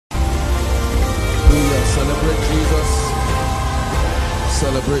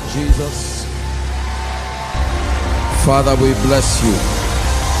celebrate Jesus? Father, we bless you.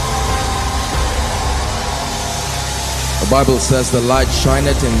 The Bible says the light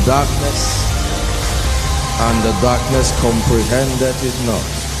shineth in darkness, and the darkness comprehended it not.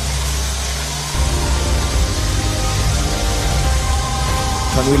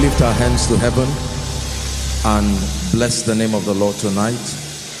 Can we lift our hands to heaven and bless the name of the Lord tonight?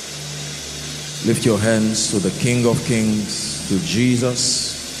 Lift your hands to the King of Kings, to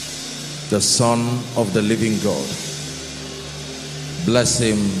Jesus, the Son of the living God. Bless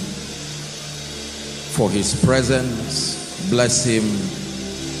him for his presence. Bless him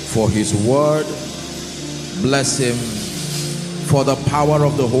for his word. Bless him for the power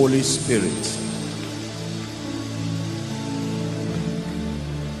of the Holy Spirit.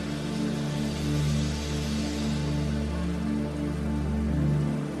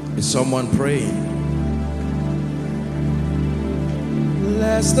 Is someone praying?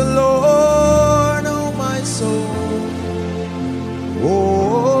 Bless the Lord, oh my soul.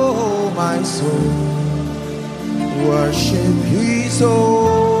 Oh my soul. Worship his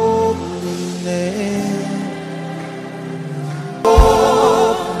holy name.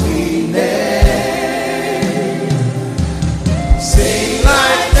 Holy name. Sing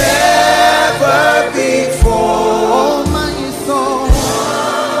like never before. My soul.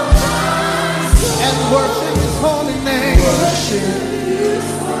 And worship his holy name. Worship his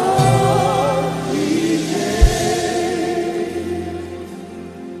holy name.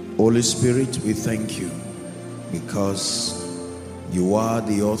 Holy Spirit, we thank you, because you are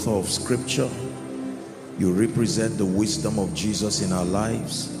the author of scripture. You represent the wisdom of Jesus in our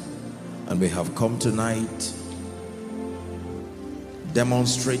lives, and we have come tonight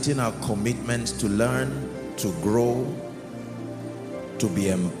demonstrating our commitment to learn, to grow, to be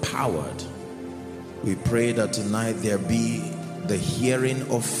empowered. We pray that tonight there be the hearing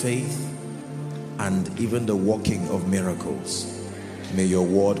of faith and even the working of miracles. May your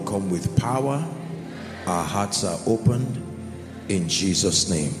word come with power. Our hearts are opened in Jesus'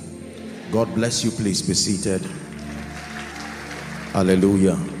 name. God bless you. Please be seated.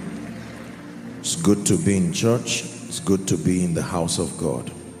 Hallelujah. It's good to be in church. It's good to be in the house of God.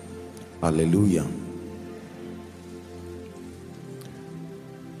 Hallelujah.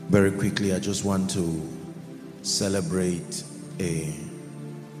 Very quickly, I just want to celebrate a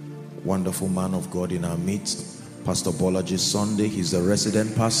wonderful man of God in our midst, Pastor Bolaji Sunday. He's the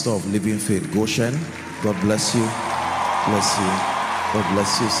resident pastor of Living Faith Goshen. God bless you. Bless you. God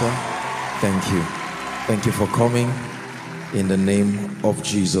bless you, sir. Thank you. Thank you for coming in the name of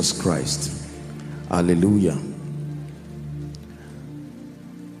Jesus Christ. Hallelujah.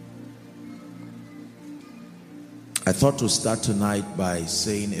 I thought to start tonight by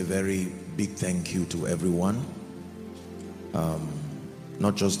saying a very big thank you to everyone.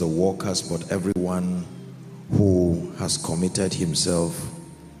 Not just the workers, but everyone who has committed himself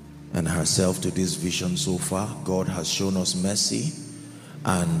and herself to this vision so far. God has shown us mercy,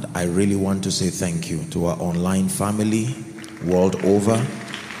 and I really want to say thank you to our online family world over,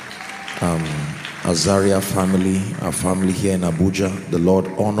 Azaria family, our family here in Abuja. The Lord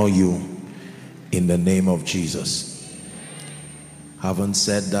honor you in the name of Jesus. Having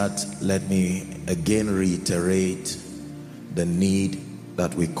said that, let me again reiterate the need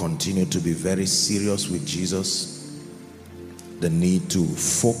that we continue to be very serious with Jesus, the need to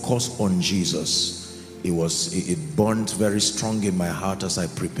focus on Jesus. It burned very strong in my heart as I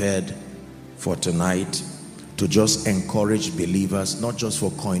prepared for tonight to just encourage believers, not just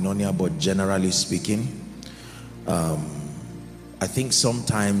for Koinonia, but generally speaking. I think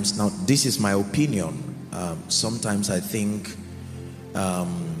sometimes, now this is my opinion, sometimes I think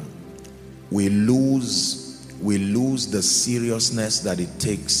we lose the seriousness that it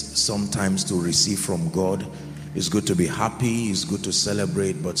takes sometimes to receive from God. It's good to be happy, it's good to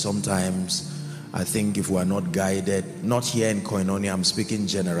celebrate, but sometimes I think if we are not guided, not here in Koinonia, I'm speaking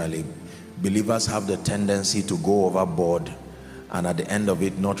generally, believers have the tendency to go overboard and at the end of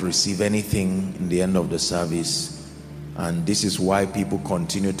it not receive anything in the end of the service. And this is why people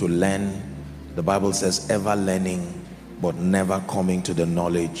continue to learn. The Bible says ever learning but never coming to the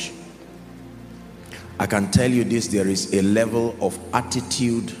knowledge. I can tell you this, there is a level of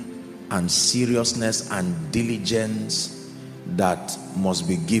attitude and seriousness and diligence that must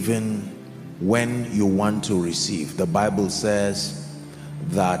be given when you want to receive. The Bible says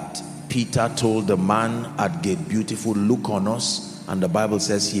that Peter told the man at Gate Beautiful, look on us, and the Bible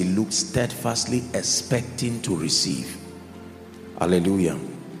says he looked steadfastly expecting to receive. Hallelujah.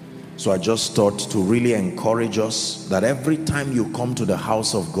 So I just thought to really encourage us that every time you come to the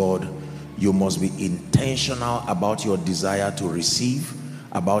house of God, you must be intentional about your desire to receive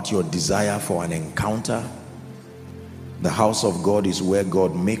about your desire for an encounter. The house of God is where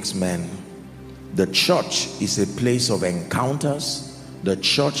God makes men. The church is a place of encounters. The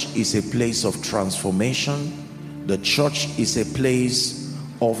church is a place of transformation. The church is a place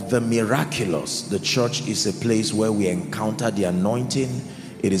of the miraculous. The church is a place where we encounter the anointing.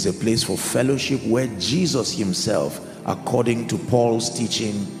 It is a place for fellowship where Jesus himself, according to Paul's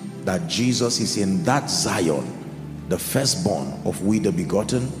teaching, that Jesus is in that Zion, the firstborn of we the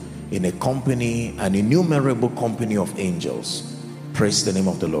begotten, in a company, an innumerable company of angels. Praise the name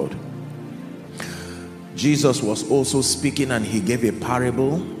of the Lord. Jesus was also speaking, and he gave a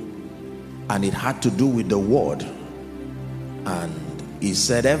parable, and it had to do with the word. And he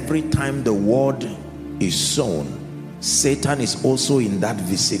said every time the word is sown, Satan is also in that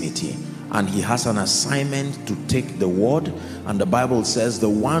vicinity, and he has an assignment to take the word. And the Bible says the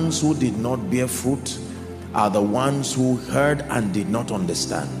ones who did not bear fruit are the ones who heard and did not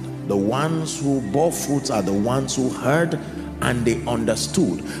understand. The ones who bore fruits are the ones who heard and they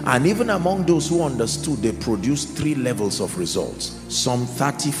understood. And even among those who understood, they produced 3 levels of results: some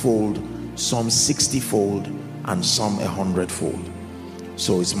 30-fold, some 60-fold, and some 100-fold.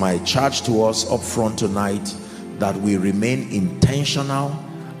 So it's my charge to us up front tonight that we remain intentional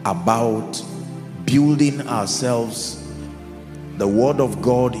about building ourselves. The word of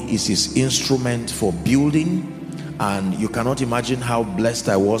God is his instrument for building, and you cannot imagine how blessed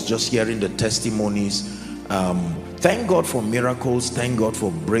I was just hearing the testimonies. Thank God for miracles, thank God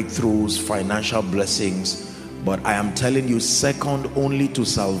for breakthroughs, financial blessings, but I am telling you, second only to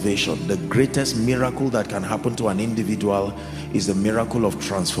salvation, the greatest miracle that can happen to an individual is the miracle of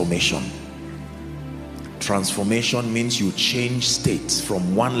transformation. Transformation means you change states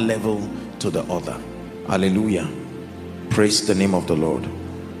from one level to the other. Hallelujah. Praise the name of the Lord.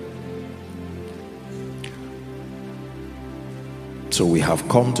 So we have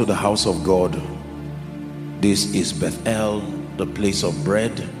come to the house of God. This is Bethel, the place of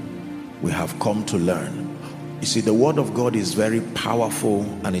bread. We have come to learn. You see, the word of God is very powerful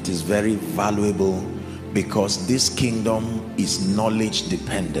and it is very valuable, because this kingdom is knowledge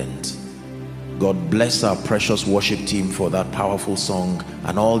dependent. God bless our precious worship team for that powerful song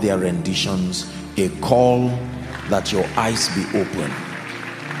and all their renditions. A call that your eyes be open.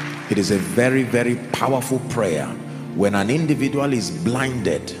 It is a very, very powerful prayer. When an individual is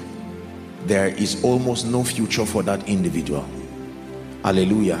blinded, there is almost no future for that individual.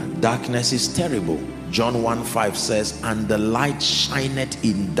 Hallelujah. Darkness is terrible. John 1:5 says, and the light shineth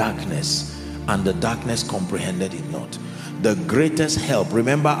in darkness, and the darkness comprehended it not. The greatest help,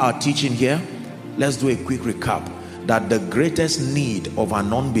 remember our teaching here? Let's do a quick recap. That the greatest need of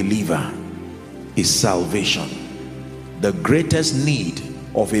an unbeliever is salvation. The greatest need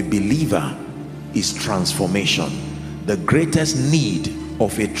of a believer is transformation. The greatest need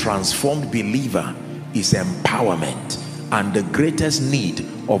of a transformed believer is empowerment. And the greatest need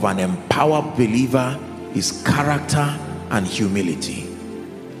of an empowered believer is character and humility.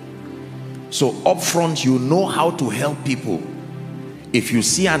 So up front, you know how to help people. If you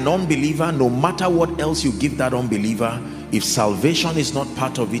see an unbeliever, no matter what else you give that unbeliever, if salvation is not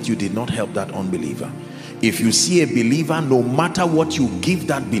part of it, you did not help that unbeliever. If you see a believer, no matter what you give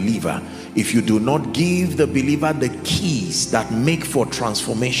that believer, if you do not give the believer the keys that make for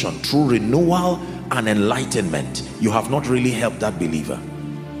transformation through renewal and enlightenment, you have not really helped that believer.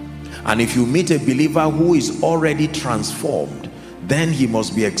 And if you meet a believer who is already transformed, then he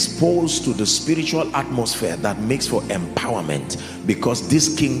must be exposed to the spiritual atmosphere that makes for empowerment, because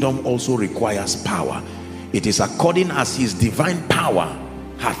this kingdom also requires power. It is according as his divine power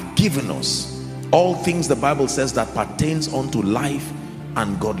hath given us all things, the Bible says, that pertains unto life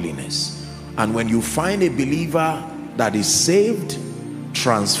and godliness. And when you find a believer that is saved,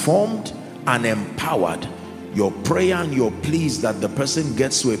 transformed, and empowered, your prayer and your plea is that the person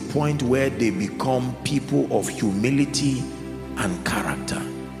gets to a point where they become people of humility and character.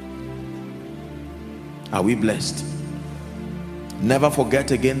 Are we blessed? Never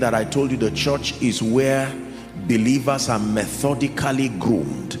forget again that I told you the church is where believers are methodically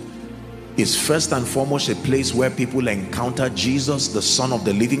groomed. It's first and foremost a place where people encounter Jesus, the Son of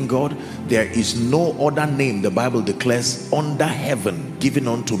the living God. There is no other name, the Bible declares, under heaven given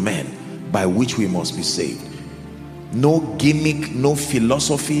unto men by which we must be saved. No gimmick, no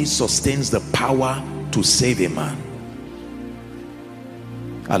philosophy sustains the power to save a man.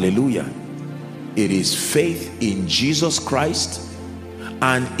 Hallelujah. It is faith in Jesus Christ,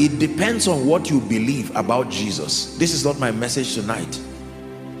 and it depends on what you believe about Jesus. This is not my message tonight.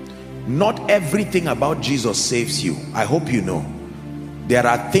 Not everything about Jesus saves you. I hope you know. There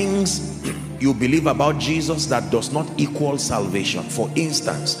are things you believe about Jesus that does not equal salvation. For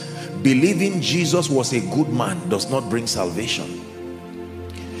instance, believing Jesus was a good man does not bring salvation.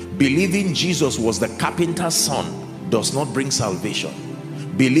 Believing Jesus was the carpenter's son does not bring salvation.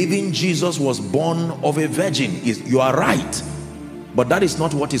 Believing Jesus was born of a virgin, you are right, but that is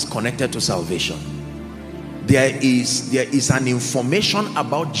not what is connected to salvation. There is an information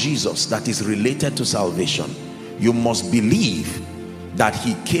about Jesus that is related to salvation. You must believe that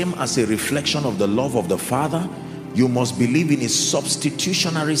he came as a reflection of the love of the Father. You must believe in his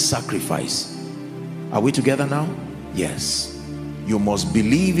substitutionary sacrifice. Are we together now? Yes. You must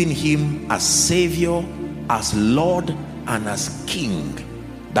believe in him as Savior, as Lord, and as King,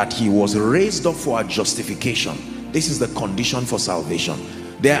 that he was raised up for our justification. This is the condition for salvation.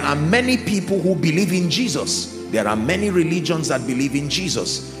 There are many people who believe in Jesus. There are many religions that believe in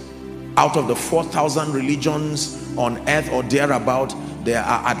Jesus. Out of the 4,000 religions on earth or thereabout, there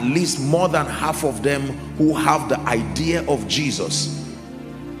are at least more than half of them who have the idea of Jesus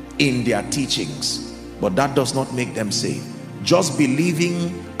in their teachings. But that does not make them saved. Just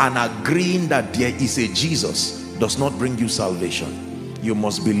believing and agreeing that there is a Jesus does not bring you salvation. You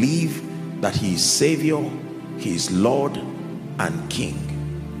must believe that he is Savior, he is Lord and King.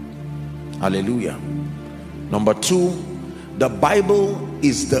 Hallelujah. Number two, the Bible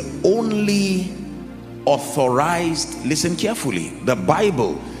is the only authorized, listen carefully, the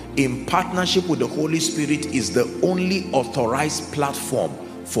Bible in partnership with the Holy Spirit is the only authorized platform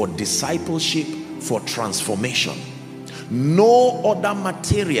for discipleship, for transformation. No other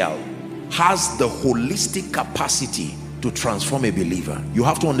material has the holistic capacity to transform a believer. You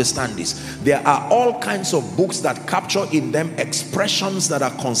have to understand this. There are all kinds of books that capture in them expressions that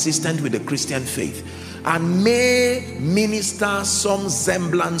are consistent with the Christian faith and may minister some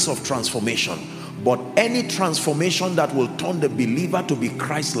semblance of transformation, but any transformation that will turn the believer to be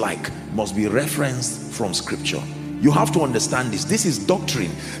Christ-like must be referenced from Scripture. You have to understand this. This is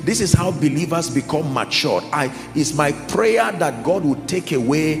doctrine. This is how believers become matured. It's my prayer that God would take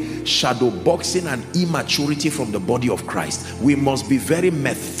away shadow boxing and immaturity from the body of Christ. We must be very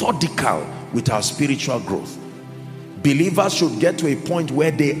methodical with our spiritual growth. Believers should get to a point where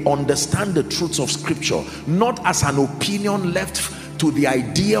they understand the truths of Scripture, not as an opinion left to the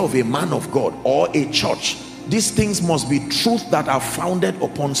idea of a man of God or a church. These things must be truths that are founded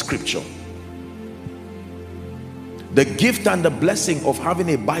upon Scripture. The gift and the blessing of having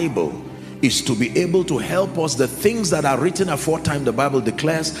a Bible is to be able to help us. The things that are written aforetime, the Bible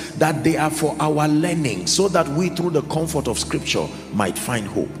declares that they are for our learning, so that we through the comfort of Scripture might find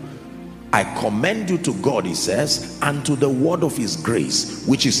hope. I commend you to God, he says, and to the word of his grace,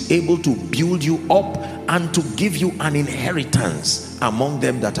 which is able to build you up and to give you an inheritance among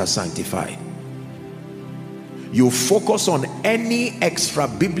them that are sanctified. You focus on any extra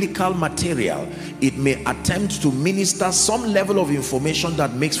biblical material, it may attempt to minister some level of information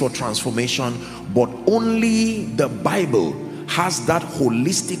that makes for transformation, but only the Bible has that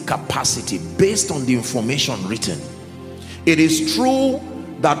holistic capacity based on the information written. It is true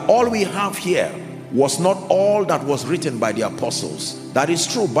that all we have here was not all that was written by the apostles. That is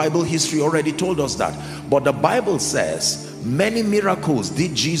true. Bible history already told us that. But the Bible says many miracles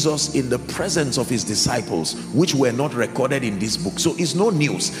did Jesus in the presence of his disciples, which were not recorded in this book. So it's no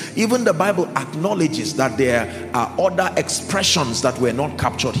news. Even the Bible acknowledges that there are other expressions that were not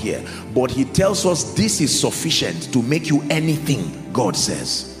captured here. But he tells us this is sufficient to make you anything God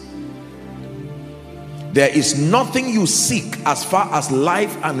says. There is nothing you seek as far as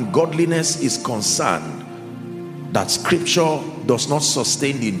life and godliness is concerned that Scripture does not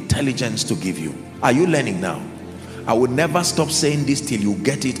sustain the intelligence to give you. Are you learning now? I will never stop saying this till you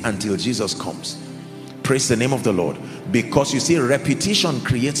get it, until Jesus comes. Praise the name of the Lord. Because you see, repetition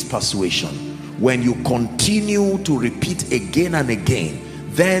creates persuasion. When you continue to repeat again and again,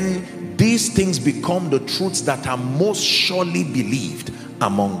 then these things become the truths that are most surely believed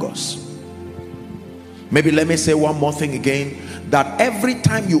among us. Maybe let me say one more thing again, that every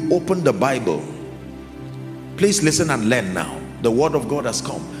time you open the Bible, please listen and learn now. The word of God has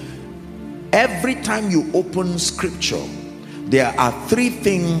come. Every time you open Scripture, there are three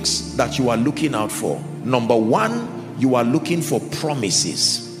things that you are looking out for. Number one, you are looking for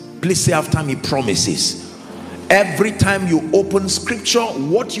promises. Please say after me, promises. Every time you open Scripture,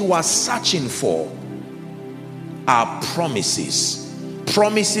 what you are searching for are promises.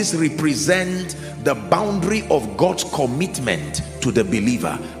 Promises represent the boundary of God's commitment to the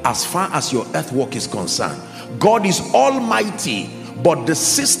believer as far as your earth work is concerned. God is almighty, but the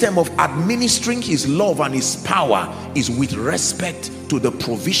system of administering his love and his power is with respect to the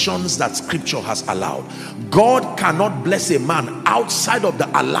provisions that scripture has allowed. God cannot bless a man outside of the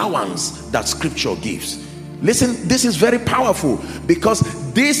allowance that scripture gives. Listen, this is very powerful, because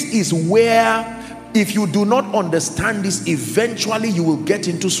this is where, if you do not understand this, eventually you will get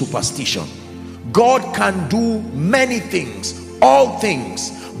into superstition. God can do many things, all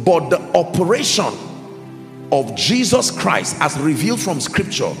things, but the operation of Jesus Christ as revealed from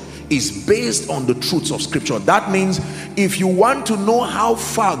scripture is based on the truths of scripture. That means if you want to know how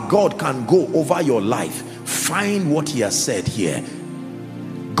far God can go over your life, find what he has said here.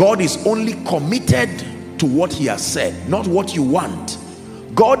 God is only committed to what he has said, not what you want.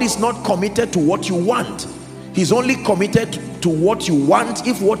 God is not committed to what you want. He's only committed to what you want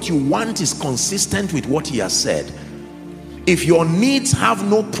if what you want is consistent with what he has said. If your needs have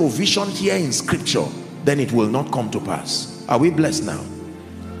no provision here in scripture, then it will not come to pass. Are we blessed now?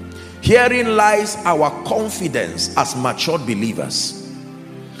 Herein lies our confidence as matured believers.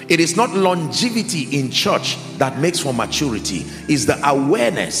 It is not longevity in church that makes for maturity. It's the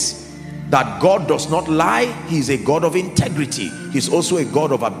awareness that God does not lie. He is a God of integrity. He's also a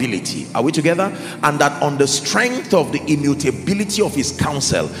God of ability. Are we together? And that on the strength of the immutability of his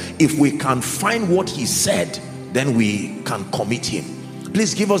counsel, if we can find what he said, then we can commit him.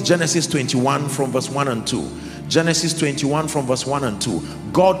 Please give us Genesis 21 from verse 1 and 2. Genesis 21 from verse 1 and 2.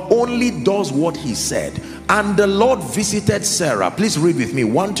 God only does what he said. And the Lord visited Sarah. Please read with me.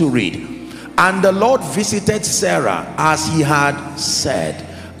 1 to read. And the Lord visited Sarah as he had said.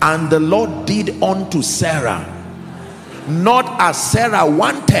 And the Lord did unto Sarah not as Sarah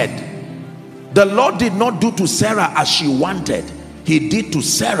wanted. The Lord did not do to Sarah as she wanted. He did to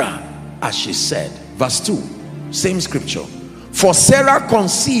Sarah as she said. Verse 2, same scripture. For Sarah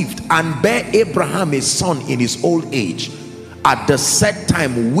conceived and bare Abraham a son in his old age, at the set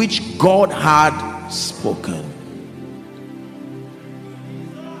time which God had spoken.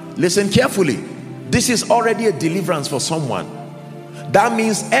 Listen carefully. This is already a deliverance for someone. That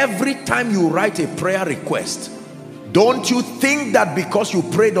means every time you write a prayer request, don't you think that because you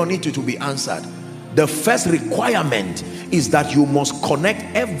prayed on it, it will be answered. The first requirement is that you must connect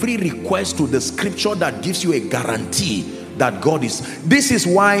every request to the scripture that gives you a guarantee that God is. This is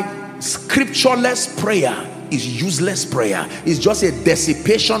why scriptureless prayer is useless prayer. It's just a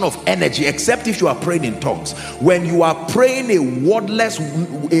dissipation of energy, except if you are praying in tongues. When you are praying a wordless,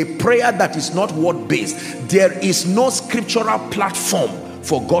 a prayer that is not word based, there is no scriptural platform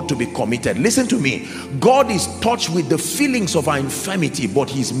for God to be committed. Listen to me. God is touched with the feelings of our infirmity, but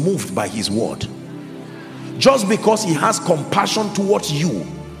he's moved by his word. Just because he has compassion towards you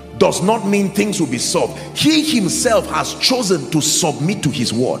does not mean things will be solved. He himself has chosen to submit to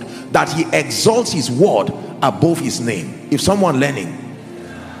his word, that he exalts his word above his name. If someone learning,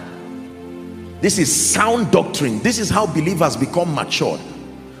 this is sound doctrine. This is how believers become matured.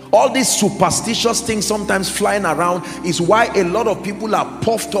 All these superstitious things sometimes flying around is why a lot of people are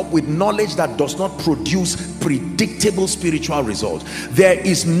puffed up with knowledge that does not produce predictable spiritual results. There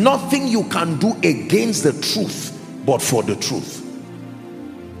is nothing you can do against the truth but for the truth.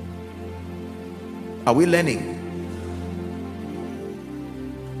 Are we learning?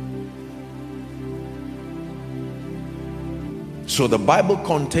 So the Bible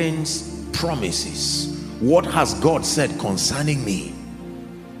contains promises. What has God said concerning me?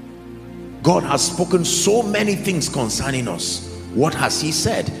 God has spoken so many things concerning us. What has he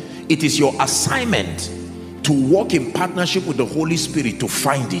said? It is your assignment to walk in partnership with the Holy Spirit to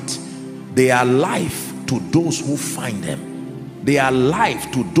find it. They are life to those who find them. They are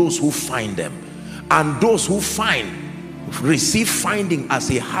life to those who find them. And those who find receive finding as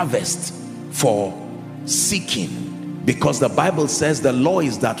a harvest for seeking, because the Bible says the law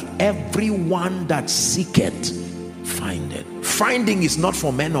is that everyone that seeketh findeth. Finding is not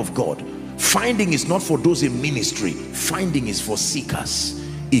for men of God. Finding is not for those in ministry. Finding is for seekers.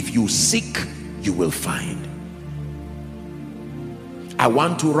 If you seek, you will find. I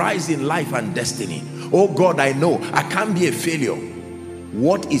want to rise in life and destiny. Oh God, I know I can't be a failure.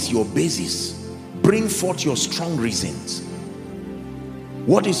 What is your basis? Bring forth your strong reasons.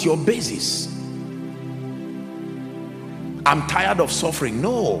 What is your basis? I'm tired of suffering.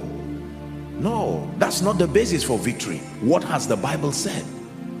 No, that's not the basis for victory. What has the Bible said?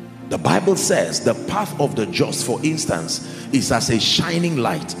 The Bible says the path of the just, for instance, is as a shining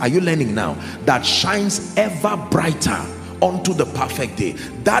light. Are you learning now? That shines ever brighter unto the perfect day.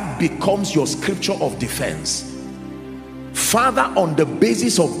 That becomes your scripture of defense. Father, on the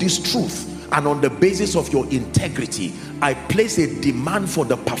basis of this truth and on the basis of your integrity, I place a demand for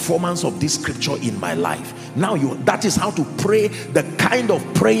the performance of this scripture in my life. Now that is how to pray, the kind of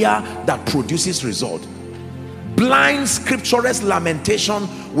prayer that produces result. blind scriptureless lamentation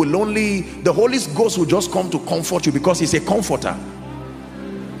will only, the Holy Ghost will just come to comfort you because he's a comforter.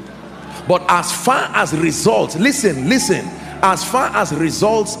 But as far as results, listen, as far as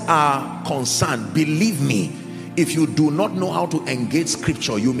results are concerned, believe me, if you do not know how to engage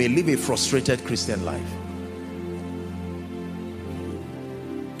scripture, you may live a frustrated Christian life.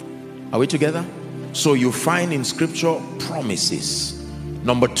 Are we together? So you find in scripture promises.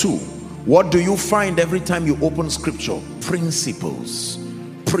 Number two, what do you find every time you open scripture? Principles.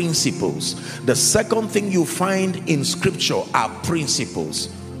 The second thing you find in scripture are principles.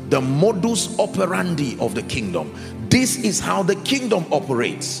 The modus operandi of the kingdom. This is how the kingdom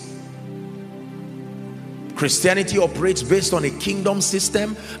operates. Christianity operates based on a kingdom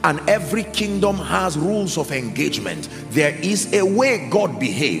system, and every kingdom has rules of engagement. There is a way God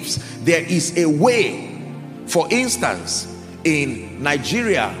behaves. There is a way. For instance, in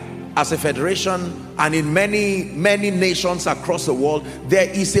Nigeria as a federation and in many nations across the world, there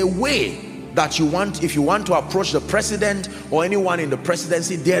is a way that you want. If you want to approach the president or anyone in the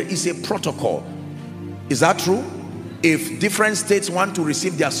presidency, there is a protocol. Is that true? If different states want to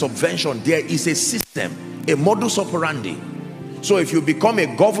receive their subvention, there is a system, a modus operandi. So if you become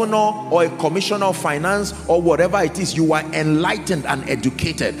a governor or a commissioner of finance or whatever it is, you are enlightened and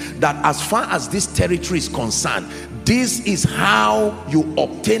educated that as far as this territory is concerned, this is how you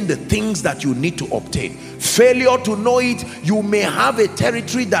obtain the things that you need to obtain. Failure to know it, you may have a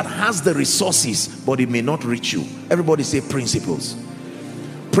territory that has the resources, but it may not reach you. Everybody say principles.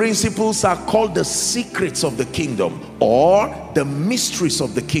 Principles are called the secrets of the kingdom or the mysteries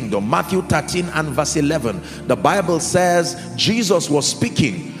of the kingdom. Matthew 13 and verse 11, the Bible says Jesus was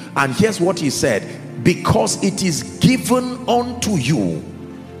speaking, and here's what he said: because it is given unto you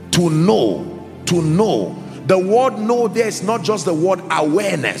to know. The word know there is not just the word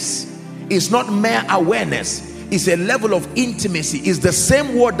awareness. It's not mere awareness. It's a level of intimacy. It's the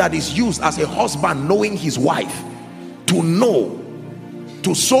same word that is used as a husband knowing his wife. To know.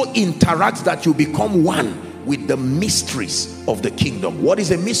 To so interact that you become one with the mysteries of the kingdom. What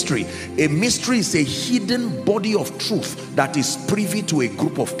is a mystery? A mystery is a hidden body of truth that is privy to a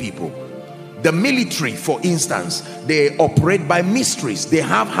group of people. The military, for instance, they operate by mysteries. They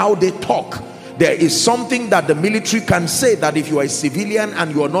have how they talk. There is something that the military can say that if you are a civilian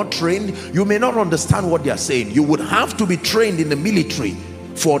and you are not trained, you may not understand what they are saying. You would have to be trained in the military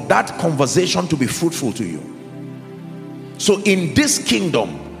for that conversation to be fruitful to you. So in this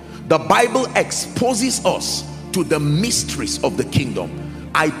kingdom, the Bible exposes us to the mysteries of the kingdom.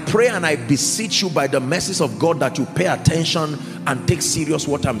 I pray and I beseech you by the mercies of God that you pay attention and take serious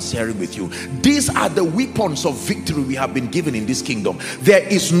what I'm sharing with you. These are the weapons of victory we have been given in this kingdom. There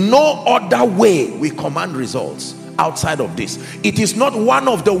is no other way we command results outside of this. It is not one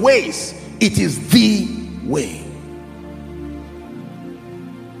of the ways, it is the way.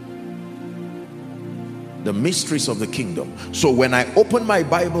 The mysteries of the kingdom. So when I open my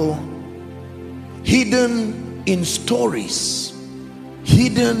Bible, hidden in stories,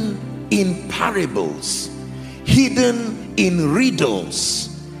 hidden in parables, hidden in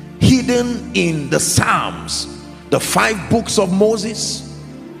riddles, hidden in the Psalms, the 5 books of Moses,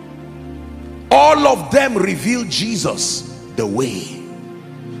 all of them reveal Jesus, the way.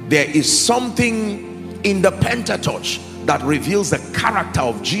 There is something in the Pentateuch that reveals the character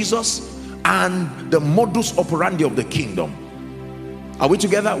of Jesus and the modus operandi of the kingdom. Are we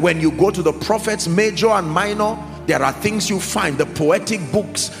together? When you go to the prophets, major and minor, there are things you find. The poetic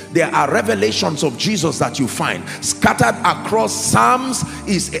books, there are revelations of Jesus that you find. Scattered across Psalms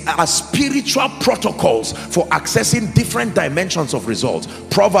is spiritual protocols for accessing different dimensions of results.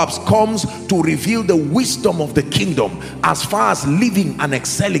 Proverbs comes to reveal the wisdom of the kingdom as far as living and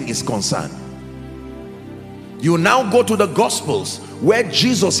excelling is concerned. You now go to the Gospels where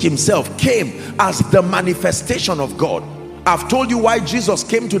Jesus himself came as the manifestation of God. I've told you why Jesus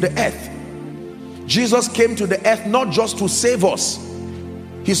came to the earth. Jesus came to the earth not just to save us.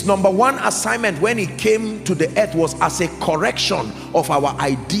 His number one assignment when he came to the earth was as a correction of our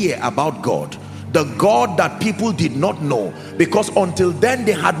idea about God. The God that people did not know, because until then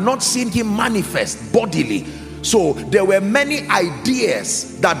they had not seen him manifest bodily. So there were many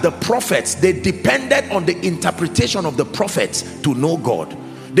ideas that the prophets, they depended on the interpretation of the prophets to know God.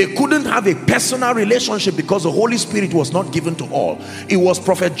 They couldn't have a personal relationship because the Holy Spirit was not given to all. It was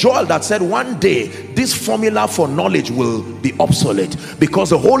Prophet Joel that said one day this formula for knowledge will be obsolete because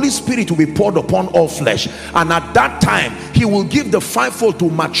the Holy Spirit will be poured upon all flesh, and at that time he will give the fivefold to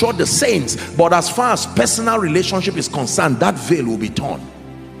mature the saints. But as far as personal relationship is concerned, that veil will be torn.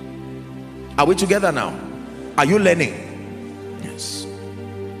 Are we together now? Are you learning? Yes.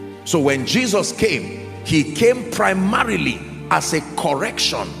 So when Jesus came, He came primarily as a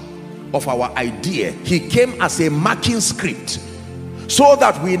correction of our idea. He came as a marking script, so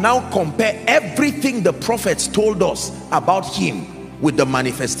that we now compare everything the prophets told us about him with the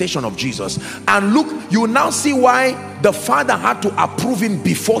manifestation of Jesus. And look, you now see why the Father had to approve him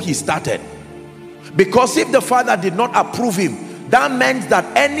before he started. Because if the Father did not approve him, that meant that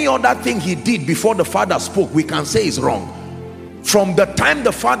any other thing he did before the Father spoke, we can say is wrong. From the time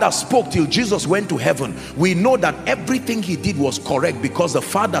the Father spoke till Jesus went to heaven, we know that everything he did was correct, because the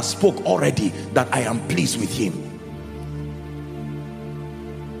Father spoke already that I am pleased with him.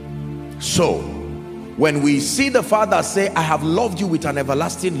 So when we see the Father say, I have loved you with an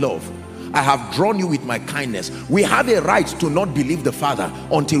everlasting love, I have drawn you with my kindness, we have a right to not believe the Father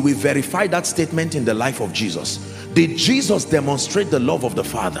until we verify that statement in the life of Jesus. Did Jesus demonstrate the love of the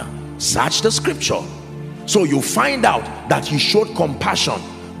Father? Search the scripture. So you find out that he showed compassion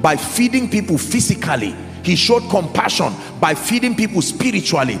by feeding people physically. He showed compassion by feeding people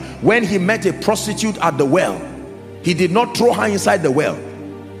spiritually. When he met a prostitute at the well, he did not throw her inside the well.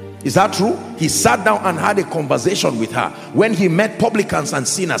 Is that true? He sat down and had a conversation with her. When he met publicans and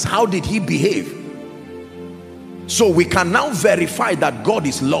sinners, how did he behave? So we can now verify that God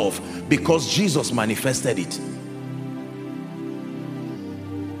is love because Jesus manifested it.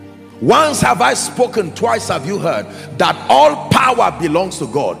 Once have I spoken, twice have you heard, that all power belongs to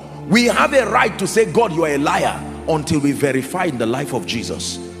God. We have a right to say, God, you are a liar, until we verify in the life of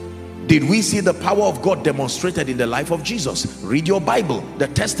Jesus. Did we see the power of God demonstrated in the life of Jesus? Read your Bible. The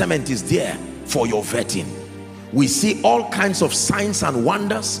Testament is there for your vetting. We see all kinds of signs and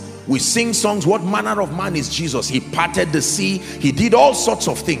wonders. We sing songs. What manner of man is Jesus? He parted the sea. He did all sorts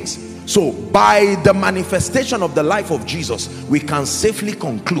of things. So by the manifestation of the life of Jesus, we can safely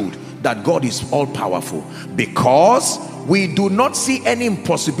conclude that God is all powerful, because we do not see any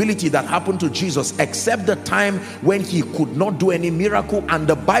impossibility that happened to Jesus except the time when he could not do any miracle, and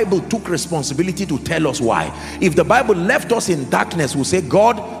the Bible took responsibility to tell us why. If the Bible left us in darkness, we'll say,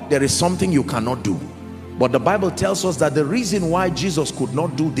 God, there is something you cannot do. But the Bible tells us that the reason why Jesus could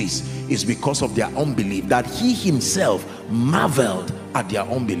not do this is because of their unbelief, that he himself marveled at their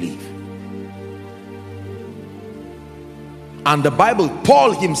unbelief. And the Bible,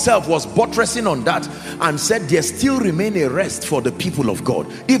 Paul himself was buttressing on that and said there still remain a rest for the people of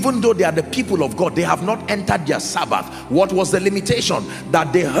God. Even though they are the people of God, they have not entered their Sabbath. What was the limitation?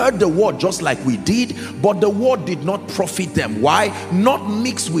 That they heard the word just like we did, but the word did not profit them. Why? Not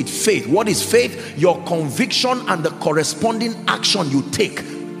mixed with faith. What is faith? Your conviction and the corresponding action you take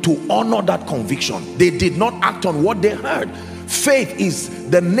to honor that conviction. They did not act on what they heard. Faith is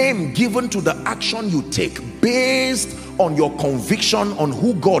the name given to the action you take based on your conviction on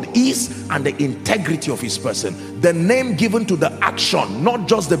who God is and the integrity of his person. The name given to the action, not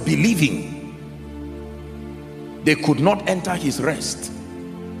just the believing. They could not enter his rest.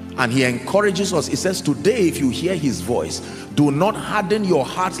 And he encourages us. He says, today if you hear his voice, do not harden your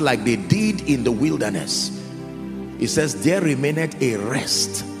heart like they did in the wilderness. He says, there remaineth a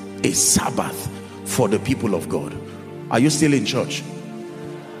rest, a Sabbath for the people of God. Are you still in church?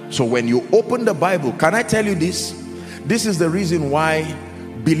 So when you open the Bible, can I tell you this? This is the reason why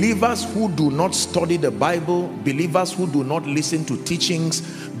believers who do not study the Bible, believers who do not listen to teachings,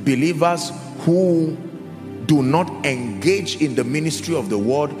 believers who do not engage in the ministry of the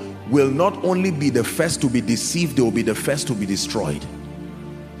word will not only be the first to be deceived, they will be the first to be destroyed.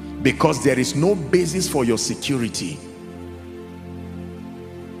 Because there is no basis for your security.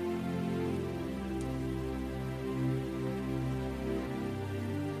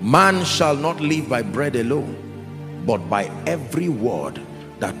 Man shall not live by bread alone, but by every word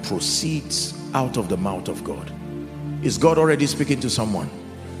that proceeds out of the mouth of God. Is God already speaking to someone?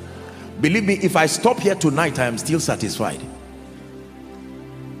 Believe me, if I stop here tonight, I am still satisfied.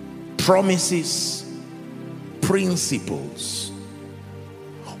 Promises, principles.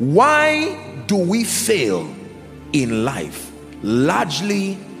 Why do we fail in life?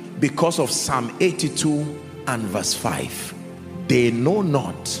 Largely because of Psalm 82 and verse 5. They know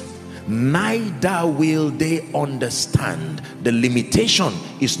not, neither will they understand. The limitation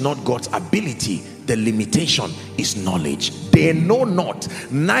is not God's ability. The limitation is knowledge. They know not,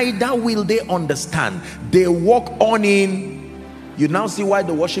 neither will they understand. They walk on in. You now see why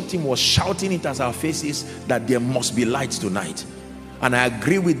the worship team was shouting it as our faces, that there must be light tonight. And I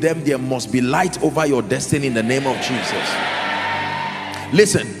agree with them, there must be light over your destiny in the name of Jesus.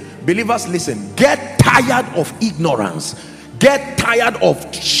 Listen, believers, listen. Get tired of ignorance. Get tired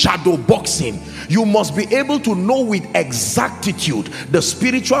of shadow boxing. You must be able to know with exactitude the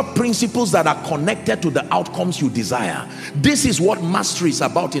spiritual principles that are connected to the outcomes you desire. This is what mastery is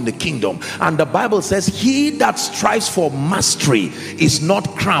about in the kingdom. And the Bible says, he that strives for mastery is not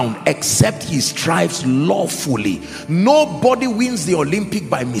crowned except he strives lawfully. Nobody wins the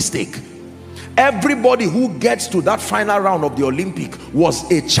Olympic by mistake. Everybody who gets to that final round of the Olympic was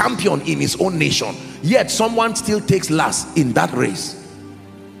a champion in his own nation, yet someone still takes last in that race.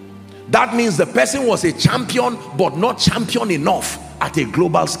 That means the person was a champion, but not champion enough at a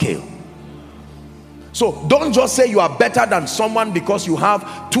global scale. So don't just say you are better than someone because you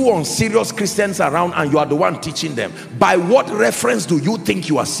have two unserious Christians around and you are the one teaching them. By what reference do you think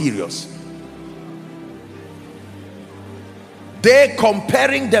you are serious? They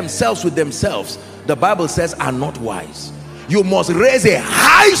comparing themselves with themselves, the Bible says, are not wise. You must raise a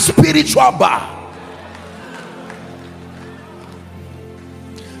high spiritual bar.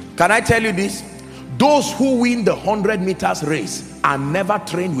 Can I tell you this? Those who win the 100 meters race are never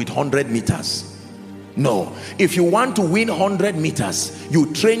trained with 100 meters. No. If you want to win 100 meters,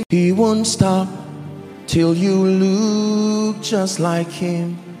 you train. He won't stop till you look just like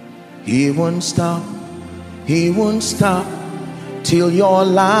him. He won't stop. He won't stop till your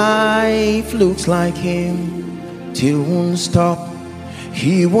life looks like him. Till won't stop.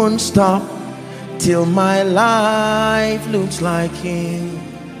 He won't stop till my life looks like him.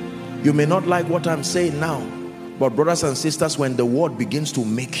 You may not like what I'm saying now, but brothers and sisters, when the word begins to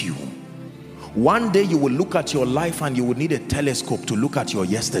make you, one day you will look at your life and you will need a telescope to look at your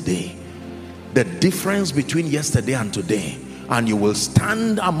yesterday, the difference between yesterday and today, and you will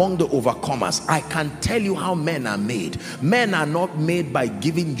stand among the overcomers. I can tell you how men are made. Men are not made by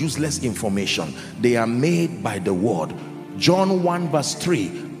giving useless information. They are made by the word. John 1 verse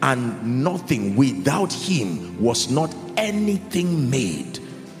 3, and nothing without him was not anything made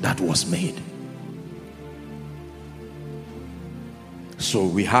that was made. So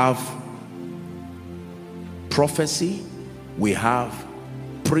we have prophecy, we have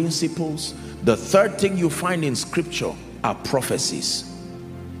principles. The third thing you find in scripture are prophecies.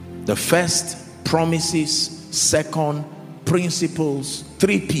 The first, promises. Second, principles.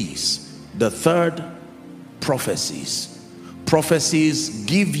 3 P's. The third, prophecies. Prophecies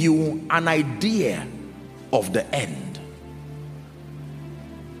give you an idea of the end.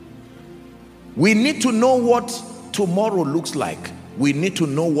 We need to know what tomorrow looks like. We need to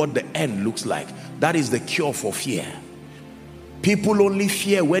know what the end looks like. That is the cure for fear. People only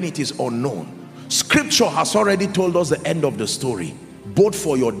fear when it is unknown. Scripture has already told us the end of the story, both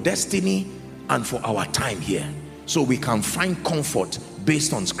for your destiny and for our time here. So we can find comfort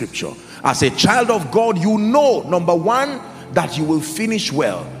based on scripture. As a child of God, you know, number one, that you will finish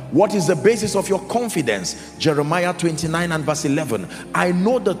well. What is the basis of your confidence? Jeremiah 29 and verse 11. I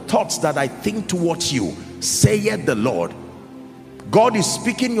know the thoughts that I think towards you, saith the Lord. God is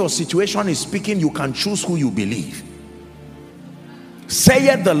speaking, your situation is speaking, you can choose who you believe.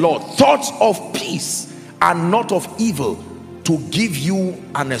 Saith the Lord, thoughts of peace and not of evil, to give you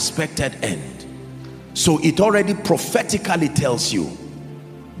an expected end. So it already prophetically tells you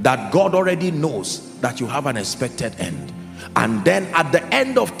that God already knows that you have an expected end. And then at the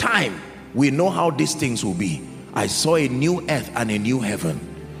end of time, we know how these things will be. I saw a new earth and a new heaven,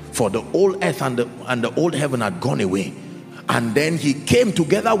 for the old earth and the old heaven had gone away. And then he came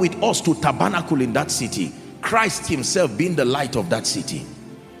together with us to tabernacle in that city, Christ himself being the light of that city.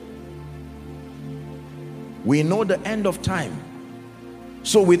 We know the end of time.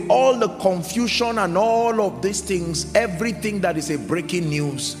 So with all the confusion and all of these things, everything that is a breaking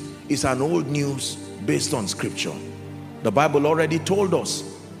news is an old news based on scripture. The Bible already told us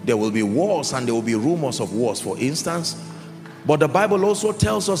there will be wars and there will be rumors of wars, for instance. But the Bible also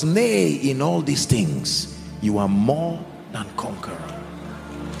tells us, nay, in all these things, you are more than conqueror.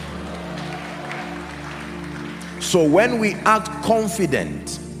 So when we act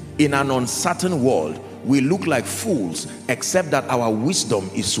confident in an uncertain world, we look like fools, except that our wisdom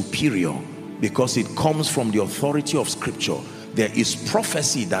is superior because it comes from the authority of scripture. There is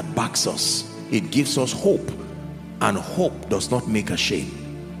prophecy that backs us. It gives us hope. And hope does not make ashamed.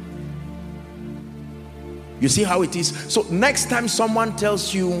 You see how it is? So next time someone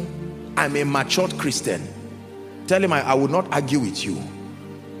tells you, I'm a matured Christian, tell him, I will not argue with you.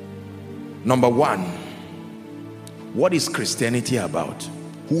 Number one, what is Christianity about?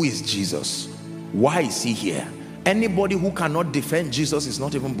 Who is Jesus? Why is he here? Anybody who cannot defend Jesus is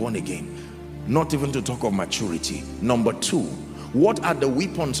not even born again. Not even to talk of maturity. Number two, what are the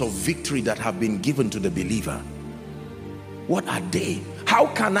weapons of victory that have been given to the believer? What are they? How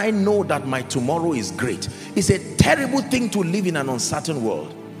can I know that my tomorrow is great? It's a terrible thing to live in an uncertain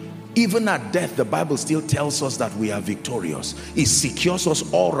world. Even at death, the Bible still tells us that we are victorious. It secures us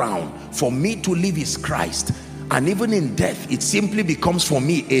all round. For me to live is Christ. And even in death, it simply becomes for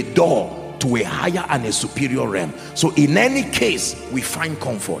me a door to a higher and a superior realm. So in any case, we find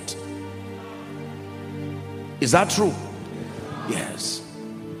comfort. Is that true? Yes.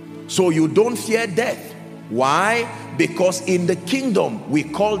 So you don't fear death. Why? Because in the kingdom, we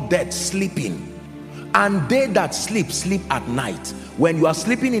call death sleeping. And they that sleep, sleep at night. When you are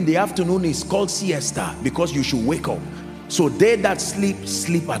sleeping in the afternoon, it's called siesta, because you should wake up. So they that sleep,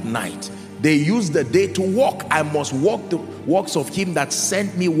 sleep at night. They use the day to walk. I must walk the works of him that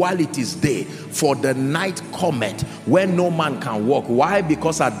sent me while it is day, for the night cometh when no man can walk. Why?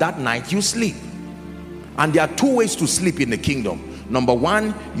 Because at that night you sleep. And there are two ways to sleep in the kingdom. Number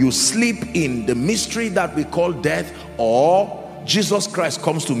one, you sleep in the mystery that we call death, or Jesus Christ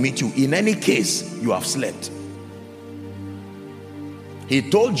comes to meet you. In any case, you have slept. He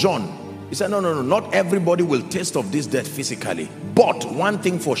told John, he said, no, not everybody will taste of this death physically. But one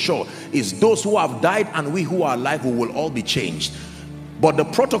thing for sure is those who have died and we who are alive, we will all be changed. But the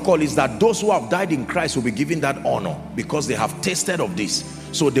protocol is that those who have died in Christ will be given that honor because they have tasted of this.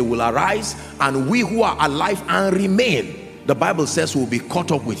 So they will arise, and we who are alive and remain, the Bible says, will be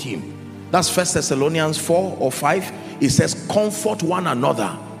caught up with him. That's 1 Thessalonians 4 or 5. It says, comfort one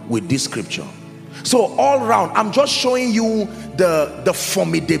another with this scripture. So all round, I'm just showing you the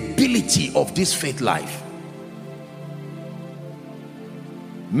formidability of this faith life.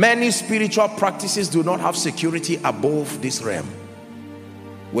 Many spiritual practices do not have security above this realm.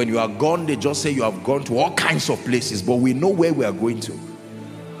 When you are gone, they just say you have gone to all kinds of places, but we know where we are going to.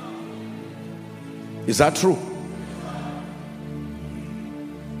 Is that true?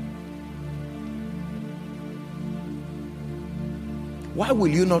 Why will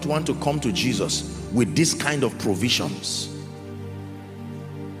you not want to come to Jesus with this kind of provisions?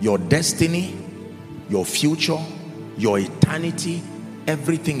 Your destiny, your future, your eternity,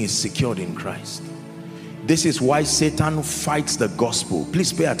 everything is secured in Christ. This is why Satan fights the gospel.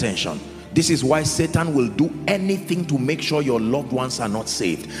 Please pay attention. This is why Satan will do anything to make sure your loved ones are not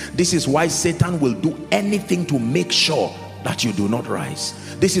saved. This is why Satan will do anything to make sure that you do not rise.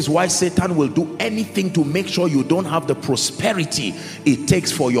 This is why Satan will do anything to make sure you don't have the prosperity it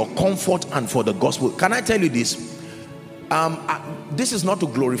takes for your comfort and for the gospel. Can I tell you this? This is not to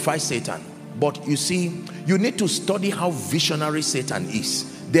glorify Satan, but you see, you need to study how visionary Satan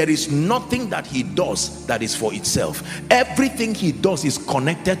is. There is nothing that he does that is for itself. Everything he does is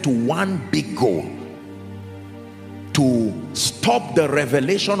connected to one big goal: to stop the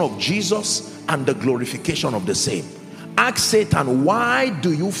revelation of Jesus and the glorification of the same. Ask Satan, why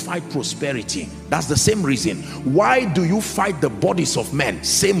do you fight prosperity? That's the same reason. Why do you fight the bodies of men?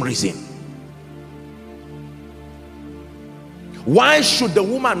 Same reason. Why should the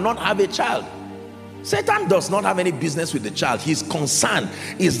woman not have a child? Satan does not have any business with the child. His concern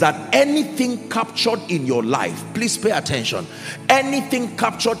is that anything captured in your life, please pay attention, anything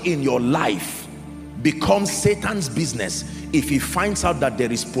captured in your life becomes Satan's business if he finds out that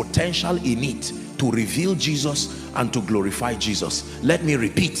there is potential in it to reveal Jesus and to glorify Jesus. Let me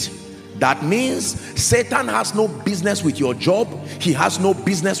repeat. That means Satan has no business with your job. He has no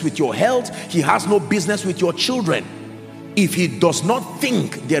business with your health. He has no business with your children, if he does not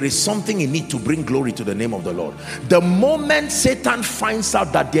think there is something in it to bring glory to the name of the Lord. The moment Satan finds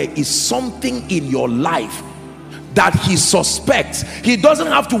out that there is something in your life that he suspects, he doesn't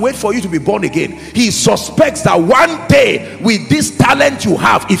have to wait for you to be born again. He suspects that one day, with this talent you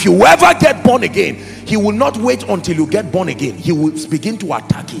have, if you ever get born again, he will not wait until you get born again. He will begin to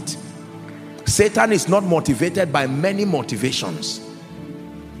attack it. Satan is not motivated by many motivations.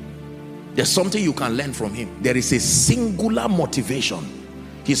 There's something you can learn from him. There is a singular motivation.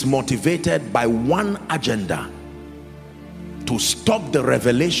 He's motivated by one agenda: to stop the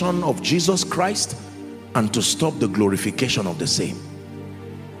revelation of Jesus Christ and to stop the glorification of the same.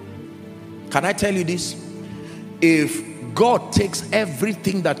 Can I tell you this? If God takes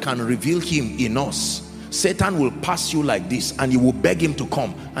everything that can reveal him in us, Satan will pass you like this, and you will beg him to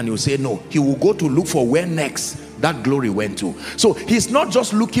come, and you will say no. He will go to look for where next that glory went to. So he's not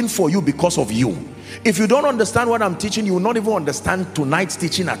just looking for you because of you. If you don't understand what I'm teaching, you will not even understand tonight's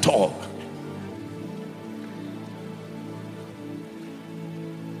teaching at all.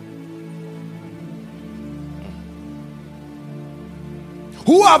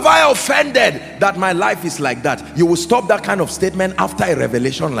 Who have I offended that my life is like that? You will stop that kind of statement after a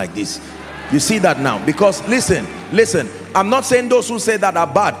revelation like this. You see that now? Because listen, I'm not saying those who say that are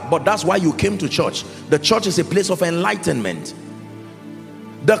bad, but that's why you came to church. The church is a place of enlightenment.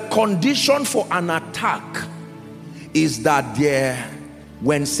 The condition for an attack is that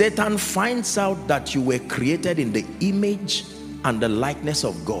when Satan finds out that you were created in the image and the likeness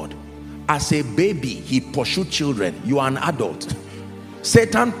of God, as a baby he pursued children. You are an adult.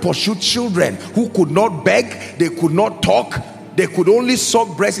 Satan pursued children who could not beg, they could not talk, they could only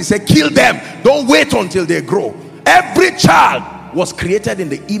suck breast. He said, kill them, don't wait until they grow. Every child was created in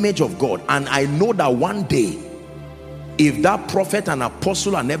the image of God, and I know that one day, if that prophet and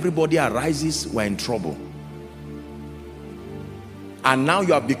apostle and everybody arises, we're in trouble. And now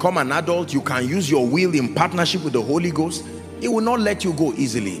you have become an adult, you can use your will in partnership with the Holy Ghost. He will not let you go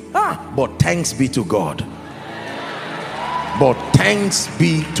easily. But thanks be to God. But thanks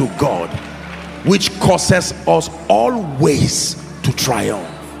be to God, which causes us always to triumph.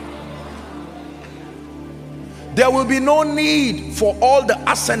 There will be no need for all the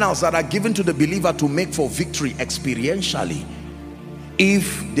arsenals that are given to the believer to make for victory experientially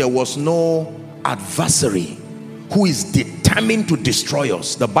if there was no adversary who is determined to destroy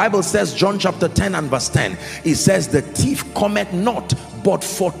us. The Bible says, John chapter 10 and verse 10, it says, the thief cometh not but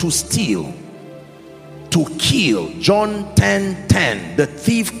for to steal, to kill. John 10:10, the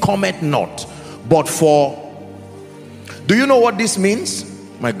thief cometh not but for. Do you know what this means?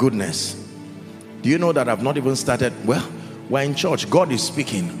 My goodness. Do you know that I've not even started? Well, we're in church, God is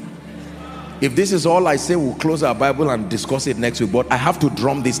speaking. If this is all I say, we'll close our Bible and discuss it next week. But I have to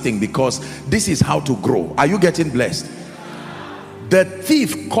drum this thing because this is how to grow. Are you getting blessed? The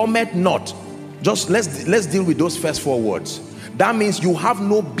thief cometh not. Just let's deal with those first 4 words. That means you have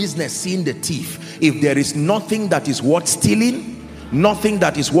no business seeing the thief if there is nothing that is worth stealing, nothing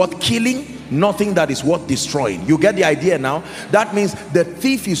that is worth killing, nothing that is worth destroying. You get the idea now? That means the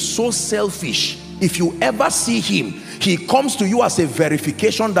thief is so selfish. If you ever see him, he comes to you as a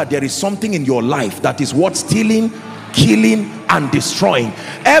verification that there is something in your life that is worth stealing, killing, and destroying.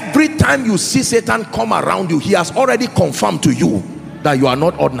 Every time you see Satan come around you, he has already confirmed to you that you are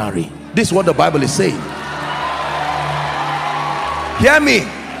not ordinary. This is what the Bible is saying. Hear me.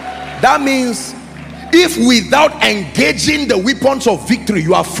 That means if without engaging the weapons of victory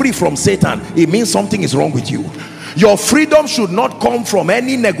you are free from Satan, it means something is wrong with you. Your freedom should not come from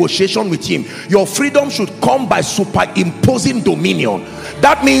any negotiation with him. Your freedom should come by superimposing dominion.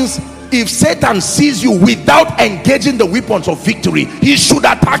 That means if Satan sees you without engaging the weapons of victory, he should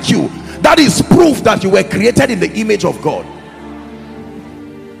attack you. That is proof that you were created in the image of God.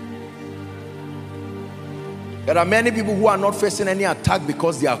 There are many people who are not facing any attack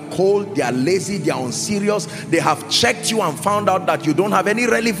because they are cold, they are lazy, they are unserious. They have checked you and found out that you don't have any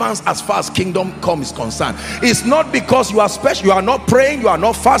relevance as far as kingdom come is concerned. It's not because you are special, you are not praying, you are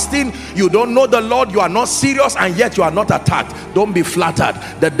not fasting, you don't know the Lord, you are not serious, and yet you are not attacked. Don't be flattered.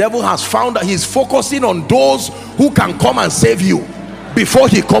 The devil has found that he's focusing on those who can come and save you before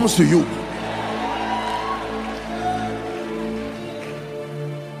he comes to you.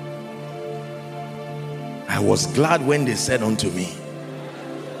 I was glad when they said unto me.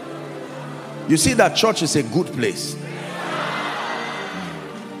 You see that church is a good place.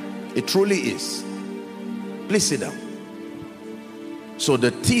 It truly is. Please sit down. So the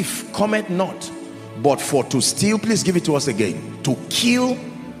thief cometh not but for to steal. Please give it to us again. To kill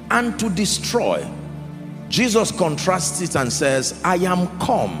and to destroy. Jesus contrasts it and says, I am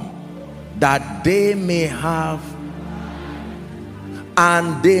come that they may have,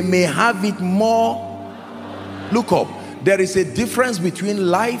 and they may have it more. Look up. There is a difference between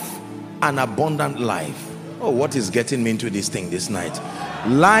life and abundant life. Oh, what is getting me into this thing this night?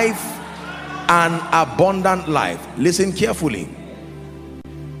 Life and abundant life. Listen carefully.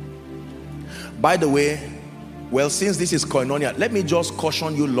 By the way, well, since this is koinonia, let me just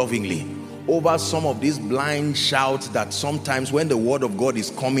caution you lovingly over some of these blind shouts that sometimes when the word of God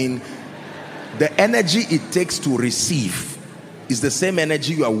is coming, the energy it takes to receive is the same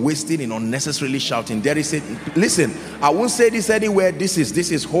energy you are wasting in unnecessarily shouting. There is a, listen, I won't say this anywhere. This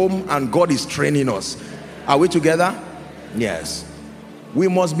is home and God is training us. Are we together? Yes. We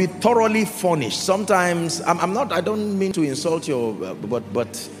must be thoroughly furnished. Sometimes I don't mean to insult you,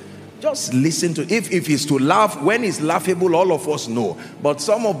 but just listen to, if it's to laugh, when it's laughable, all of us know. But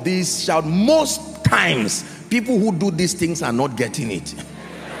some of these shout, most times people who do these things are not getting it.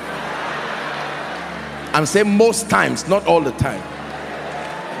 I'm saying most times, not all the time.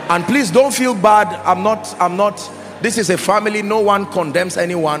 And please don't feel bad. I'm not, this is a family, no one condemns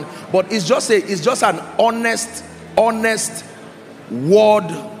anyone, but it's just an honest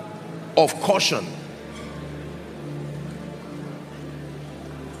word of caution.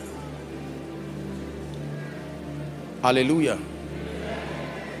 Hallelujah.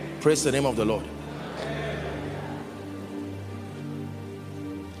 Praise the name of the Lord.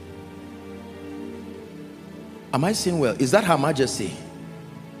 Am I saying well? Is that Her Majesty?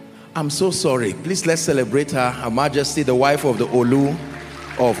 I'm so sorry. Please let's celebrate her. Her Majesty, the wife of the Olu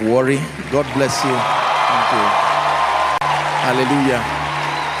of Warri. God bless you. Thank you. Hallelujah.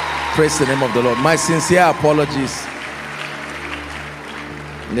 Praise the name of the Lord. My sincere apologies.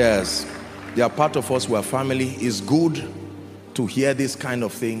 Yes, they are part of us. We are family. It's good to hear this kind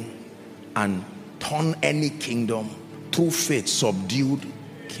of thing and turn any kingdom through faith, subdued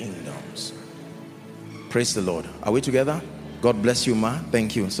kingdoms. Praise the Lord. Are we together? God bless you, ma.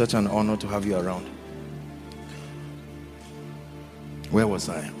 Thank you. Such an honor to have you around. Where was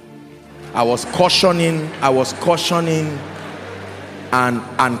I? I was cautioning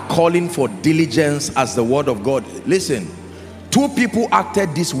and calling for diligence as the word of God. Listen, two people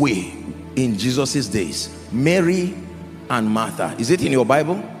acted this way in Jesus's days, Mary and Martha. Is it in your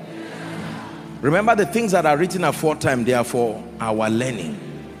Bible? Remember, the things that are written aforetime, they are for our learning.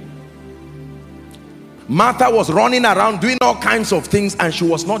 Martha was running around doing all kinds of things and she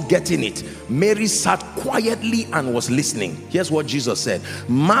was not getting it. Mary sat quietly and was listening. Here's what Jesus said: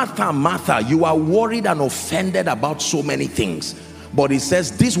 Martha, Martha, you are worried and offended about so many things, but he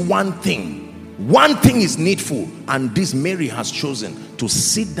says this one thing is needful, and this Mary has chosen, to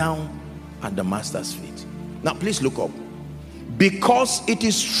sit down at the master's feet. Now please look up. Because it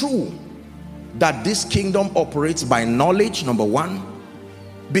is true that this kingdom operates by knowledge, number one.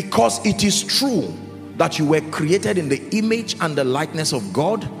 Because it is true that you were created in the image and the likeness of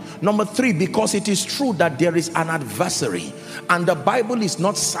God. Number three, because it is true that there is an adversary, and the Bible is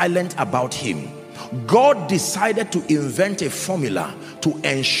not silent about him. God decided to invent a formula to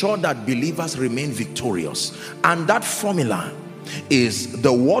ensure that believers remain victorious, and that formula is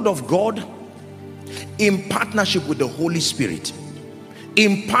the word of God in partnership with the Holy Spirit,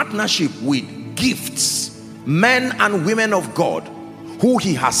 in partnership with gifts, men and women of God who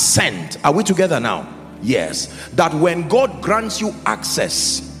he has sent. Are we together now? Yes. That when God grants you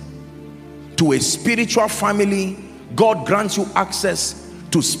access to a spiritual family, God grants you access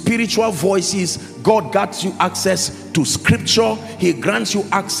to spiritual voices, God grants you access to scripture, he grants you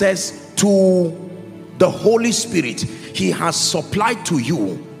access to the Holy Spirit, he has supplied to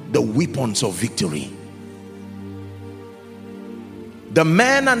you the weapons of victory. The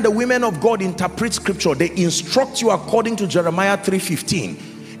men and the women of God interpret scripture. They instruct you according to Jeremiah 3:15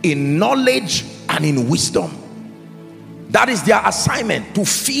 in knowledge and in wisdom. That is their assignment, to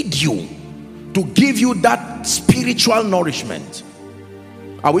feed you, to give you that spiritual nourishment.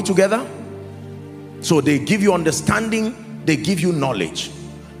 Are we together? So they give you understanding, they give you knowledge.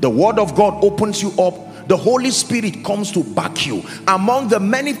 The word of God opens you up. The Holy Spirit comes to back you. Among the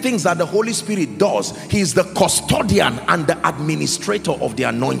many things that the Holy Spirit does, he is the custodian and the administrator of the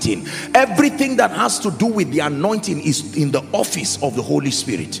anointing. Everything that has to do with the anointing is in the office of the Holy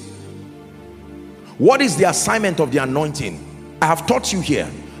Spirit. What is the assignment of the anointing? I have taught you here.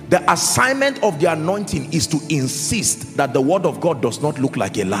 The assignment of the anointing is to insist that the word of God does not look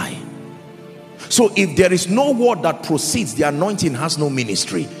like a lie. So if there is no word that proceeds, the anointing has no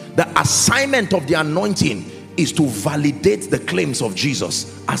ministry. The assignment of the anointing is to validate the claims of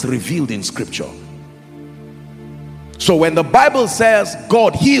Jesus as revealed in scripture. So when the Bible says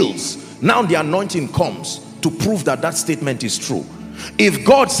God heals, now the anointing comes to prove that that statement is true. If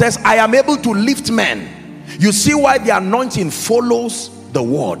God says I am able to lift men, you see why the anointing follows the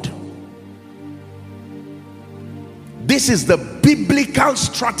word. This is the biblical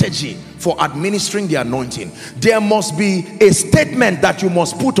strategy for administering the anointing. There must be a statement that you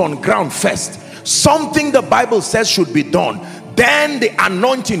must put on ground first. Something the Bible says should be done. Then the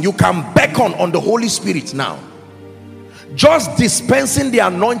anointing, you can beckon on the Holy Spirit now. Just dispensing the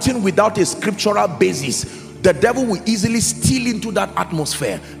anointing without a scriptural basis, the devil will easily steal into that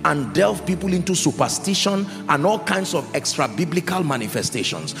atmosphere and delve people into superstition and all kinds of extra biblical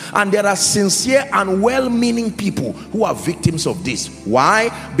manifestations. And there are sincere and well-meaning people who are victims of this. Why?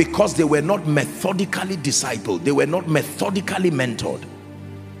 Because they were not methodically discipled. They were not methodically mentored.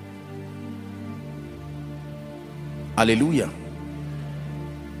 Hallelujah.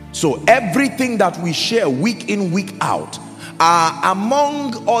 So everything that we share week in, week out are,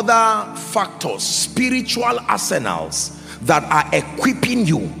 among other factors, spiritual arsenals that are equipping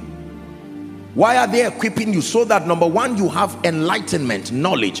you. Why are they equipping you? So that number one, you have enlightenment,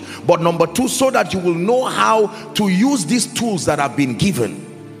 knowledge, but number two, so that you will know how to use these tools that have been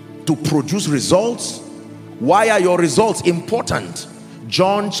given to produce results. Why are your results important?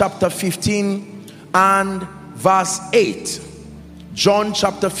 John chapter 15 and verse 8. John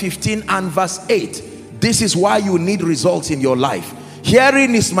chapter 15 and verse 8. This is why you need results in your life.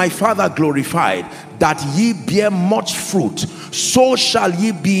 Herein is my Father glorified, that ye bear much fruit, so shall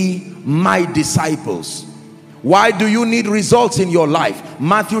ye be my disciples. Why do you need results in your life?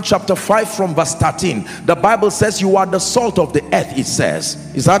 Matthew chapter 5 from verse 13. The Bible says you are the salt of the earth, it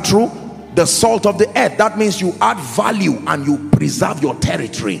says. Is that true? The salt of the earth. That means you add value and you preserve your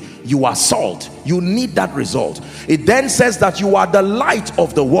territory. You are salt. You need that result. It then says that you are the light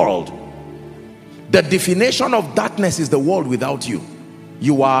of the world. The definition of darkness is the world without you.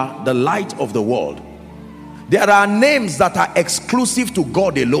 You are the light of the world. There are names that are exclusive to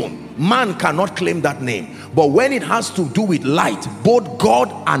God alone. Man cannot claim that name. But when it has to do with light, both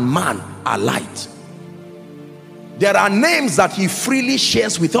God and man are light. There are names that he freely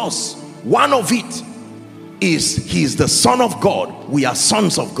shares with us. One of it is he is the Son of God. We are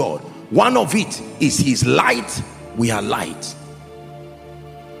sons of God. One of it is his light. We are light.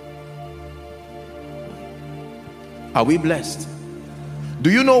 Are we blessed? Do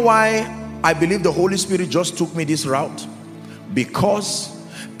you know why I believe the Holy Spirit just took me this route? Because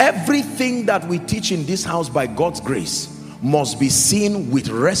everything that we teach in this house by God's grace must be seen with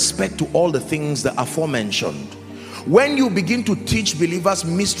respect to all the things that are aforementioned. When you begin to teach believers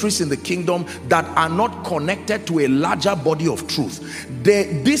mysteries in the kingdom that are not connected to a larger body of truth,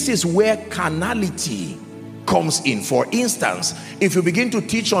 this is where carnality comes in. For instance, if you begin to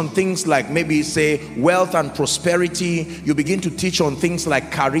teach on things like maybe say wealth and prosperity, you begin to teach on things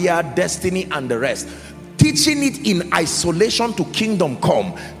like career, destiny and the rest, teaching it in isolation to kingdom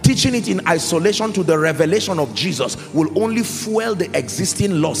come, teaching it in isolation to the revelation of Jesus will only fuel the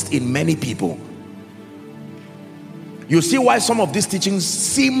existing lust in many people. You see why some of these teachings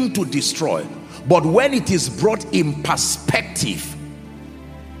seem to destroy, but when it is brought in perspective,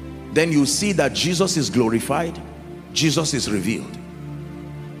 then you see that Jesus is glorified, Jesus is revealed.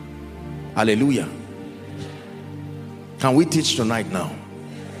 Hallelujah. Can we teach tonight now?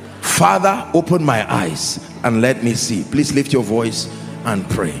 Father, open my eyes and let me see. Please lift your voice and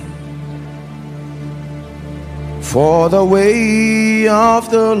pray. For the way of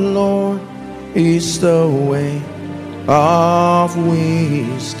the Lord is the way of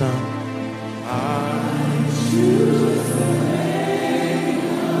wisdom. I choose the way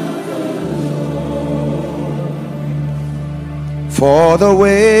of the Lord. For the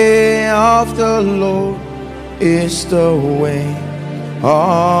way of the Lord is the way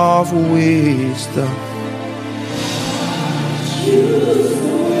of wisdom. I choose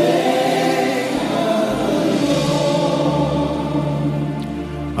the way of the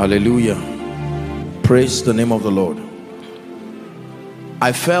Lord. Hallelujah. Praise the name of the Lord.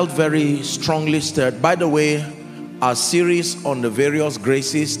 I felt very strongly stirred. By the way, our series on the various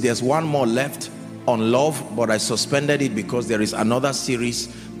graces, there's one more left on love, but I suspended it because there is another series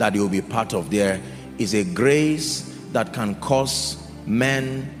that you'll be part of. There is a grace that can cause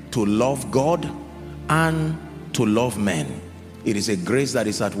men to love God and to love men. It is a grace that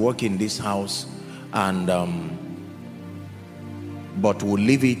is at work in this house, and but we'll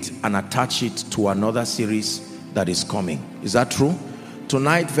leave it and attach it to another series that is coming. Is that true?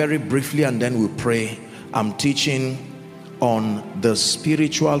 Tonight, very briefly, and then we'll pray, I'm teaching on the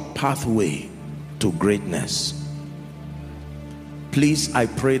spiritual pathway to greatness. Please, I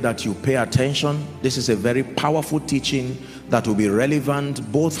pray that you pay attention. This is a very powerful teaching that will be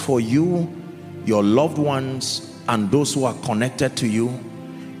relevant both for you, your loved ones, and those who are connected to you.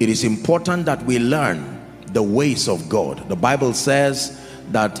 It is important that we learn the ways of God. The Bible says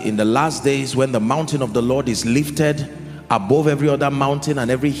that in the last days, when the mountain of the Lord is lifted above every other mountain and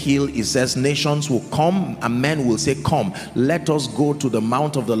every hill, it says nations will come and men will say, come, let us go to the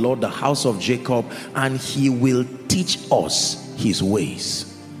mount of the Lord, the house of Jacob, and he will teach us his ways.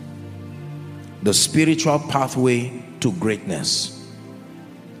 The spiritual pathway to greatness.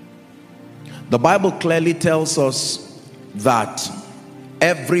 The Bible clearly tells us that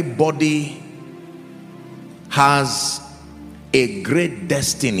everybody has a great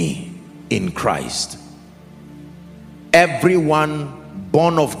destiny in Christ. Everyone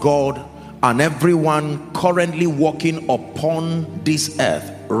born of God and everyone currently walking upon this earth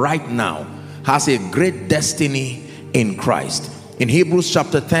right now has a great destiny in Christ. In Hebrews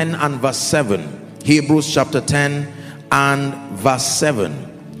chapter 10 and verse 7, Hebrews chapter 10 and verse 7,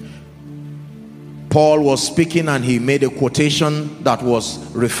 Paul was speaking and he made a quotation that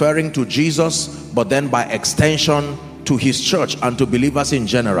was referring to Jesus, but then by extension to his church and to believers in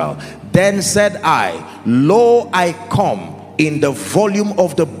general. Then said I, lo, I come in the volume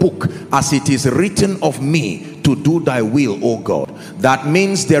of the book, as it is written of me, to do thy will, O God. That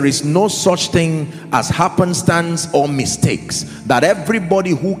means there is no such thing as happenstance or mistakes. That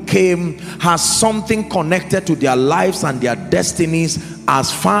everybody who came has something connected to their lives and their destinies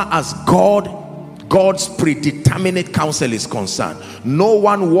as far as God God's predeterminate counsel is concerned. No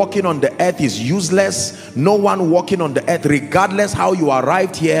one walking on the earth is useless. No one walking on the earth, regardless how you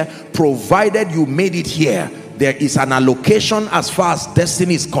arrived here, provided you made it here, there is an allocation as far as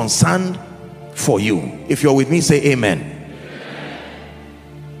destiny is concerned for you. If you're with me, say amen.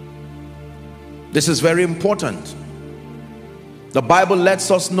 This is very important. The Bible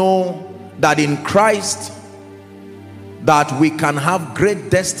lets us know that in Christ that we can have great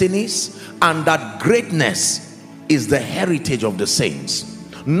destinies, and that greatness is the heritage of the saints.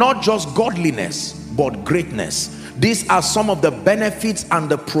 Not just godliness, but greatness. These are some of the benefits and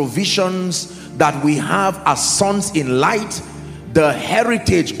the provisions that we have as sons in light. The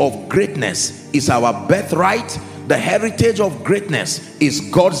heritage of greatness is our birthright. The heritage of greatness is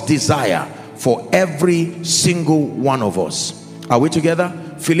God's desire for every single one of us. Are we together?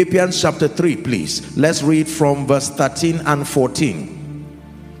 Philippians chapter 3, please. Let's read from verse 13 and 14.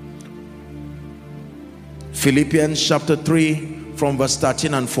 Philippians chapter 3 from verse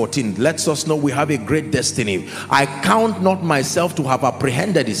 13 and 14 lets us know we have a great destiny. I count not myself to have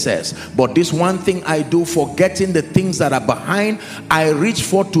apprehended, he says, but this one thing I do, forgetting the things that are behind, I reach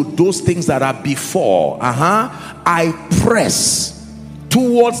forth to those things that are before. I press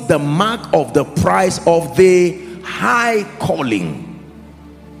towards the mark of the prize of the high calling.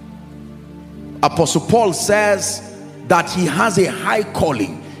 Apostle Paul says that he has a high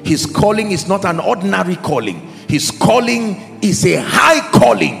calling. His calling is not an ordinary calling. His calling is a high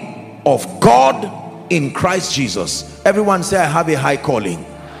calling of God in Christ Jesus. Everyone say, I have a high calling.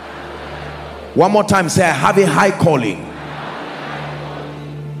 One more time, say, I have a high calling.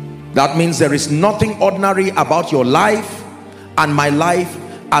 That means there is nothing ordinary about your life and my life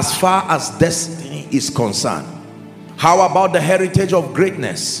as far as destiny is concerned. How about the heritage of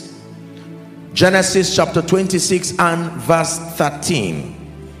greatness? Genesis chapter 26 and verse 13.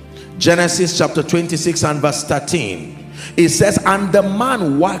 Genesis chapter 26 and verse 13. It says, and the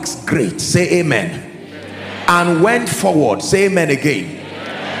man waxed great, say amen, and went forward, say amen again,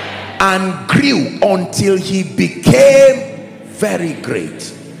 and grew until he became very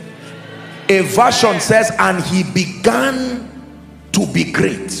great. A version says, and he began to be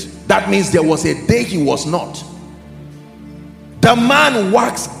great. That means there was a day he was not. The man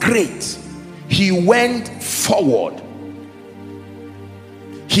waxed great. He went forward.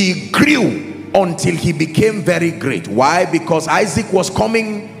 He grew until he became very great. Why? Because Isaac was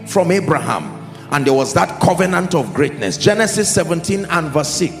coming from Abraham, and there was that covenant of greatness. Genesis 17 and verse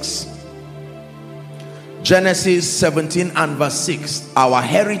 6. Genesis 17 and verse 6. Our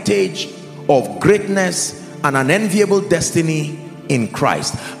heritage of greatness and an enviable destiny in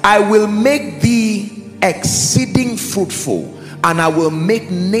Christ. I will make thee exceeding fruitful, and I will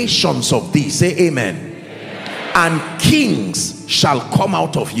make nations of thee. Say amen. And kings shall come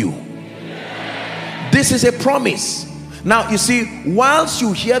out of you. This is a promise. Now you see, whilst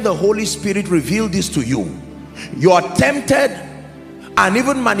you hear the Holy Spirit reveal this to you, you are tempted and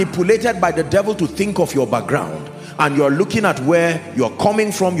even manipulated by the devil to think of your background, and you're looking at where you're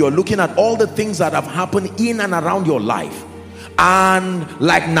coming from. You're looking at all the things that have happened in and around your life, and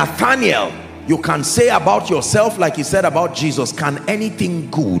like Nathaniel, you can say about yourself, like he said about Jesus, can anything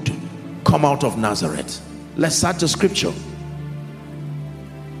good come out of Nazareth? Let's start the scripture.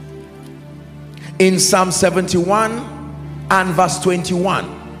 In Psalm 71 and verse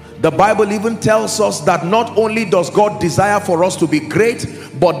 21, the Bible even tells us that not only does God desire for us to be great,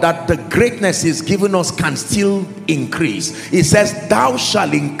 but that the greatness is given us can still increase. It says, thou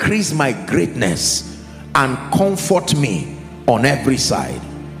shalt increase my greatness and comfort me on every side.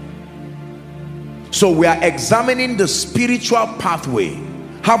 So we are examining the spiritual pathway,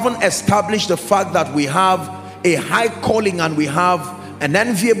 having established the fact that we have a high calling and we have an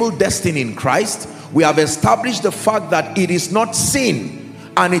enviable destiny in Christ. We have established the fact that it is not sin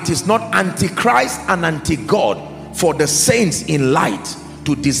and it is not antichrist and anti-God for the saints in light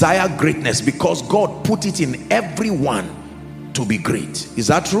to desire greatness, because God put it in everyone to be great. Is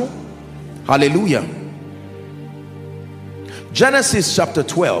that true? Hallelujah. Genesis chapter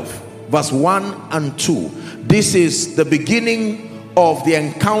 12 verse 1 and 2. This is the beginning of the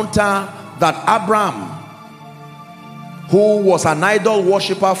encounter that Abraham, who was an idol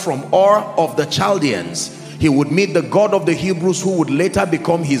worshiper from Ur of the Chaldeans, he would meet the God of the Hebrews, who would later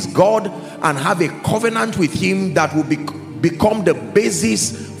become his God, and have a covenant with him that would become the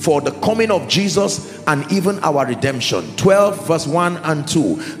basis for the coming of Jesus and even our redemption. 12 verse 1 and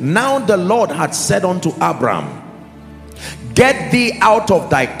 2. Now the Lord had said unto Abraham, get thee out of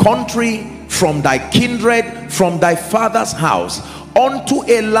thy country, from thy kindred, from thy father's house, unto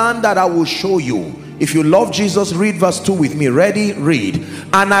a land that I will show you. If you love Jesus, read verse 2 with me. Ready? Read.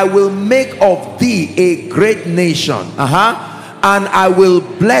 And I will make of thee a great nation. And I will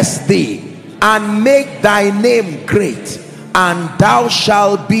bless thee and make thy name great, and thou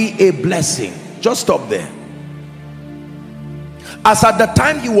shalt be a blessing. Just stop there. As at the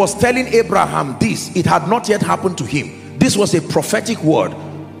time he was telling Abraham this, it had not yet happened to him. This was a prophetic word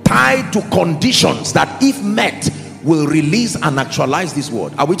tied to conditions that, if met, will release and actualize this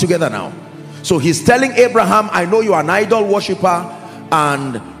word. Are we together now? So he's telling Abraham, I know you are an idol worshiper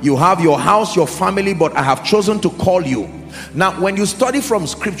and you have your house, your family, but I have chosen to call you. Now, when you study from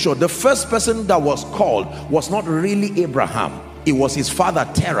scripture, the first person that was called was not really Abraham. It was his father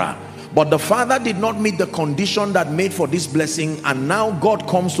Terah. But the father did not meet the condition that made for this blessing, and now God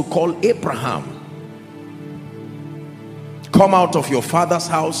comes to call Abraham. Come out of your father's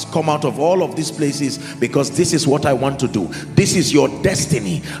house, come out of all of these places, because this is what I want to do. This is your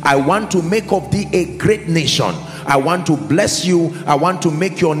destiny. I want to make of thee a great nation. I want to bless you. I want to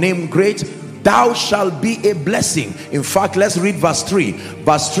make your name great. Thou shalt be a blessing. In fact, let's read verse 3.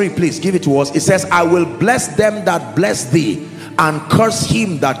 Verse 3, please give it to us. It says, I will bless them that bless thee, and curse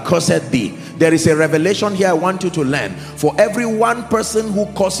him that curseth thee. There is a revelation here I want you to learn. For every one person who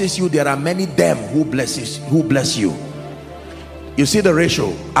curses you, there are many them who bless you. You see the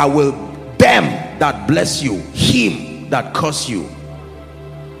ratio. I will them that bless you, him that curse you.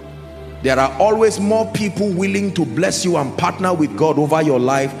 There are always more people willing to bless you and partner with God over your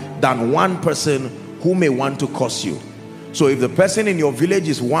life than one person who may want to curse you. So if the person in your village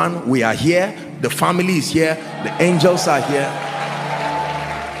is one, we are here, the family is here, the angels are here.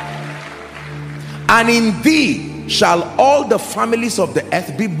 And in thee shall all the families of the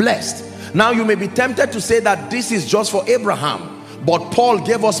earth be blessed. Now you may be tempted to say that this is just for Abraham. But Paul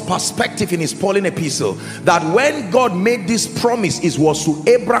gave us perspective in his Pauline epistle that when God made this promise, it was to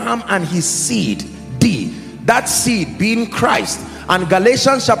Abraham and his seed, that seed being Christ. And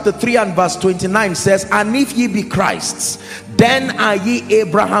Galatians chapter 3 and verse 29 says, and if ye be Christ's, then are ye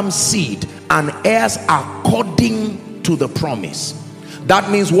Abraham's seed and heirs according to the promise.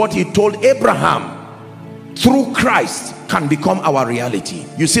 That means what he told Abraham through Christ can become our reality.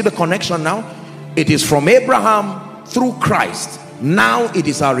 You see the connection now? It is from Abraham through Christ. Now it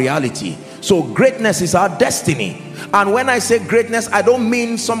is our reality. So greatness is our destiny. And when I say greatness, I don't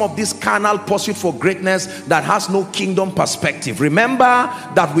mean some of this carnal pursuit for greatness that has no kingdom perspective. Remember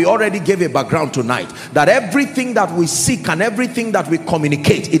that we already gave a background tonight, that everything that we seek and everything that we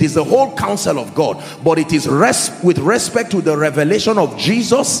communicate, it is the whole counsel of God, but it is with respect to the revelation of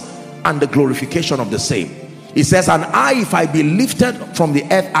Jesus and the glorification of the same. He says, and I, if I be lifted from the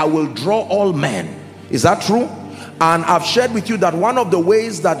earth, I will draw all men. Is that true? And I've shared with you that one of the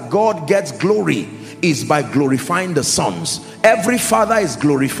ways that God gets glory is by glorifying the sons. Every father is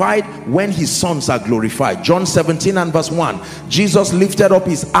glorified when his sons are glorified. John 17 and verse 1, Jesus lifted up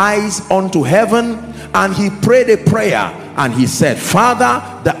his eyes unto heaven and he prayed a prayer and he said, Father,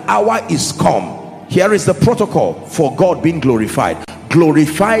 the hour is come. Here is the protocol for God being glorified.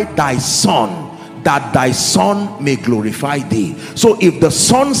 Glorify thy son, that thy son may glorify thee. So if the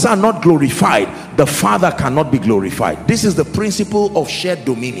sons are not glorified, the father cannot be glorified. This is the principle of shared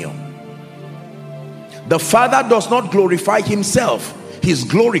dominion. The father does not glorify himself. His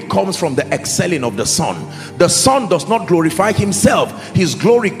glory comes from the excelling of the son. The son does not glorify himself. His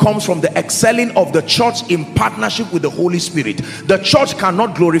glory comes from the excelling of the church in partnership with the Holy Spirit. The church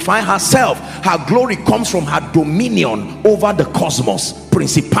cannot glorify herself. Her glory comes from her dominion over the cosmos,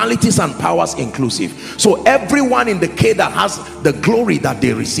 principalities and powers inclusive. So everyone in the Kedar has the glory that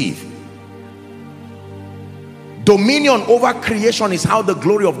they receive. Dominion over creation is how the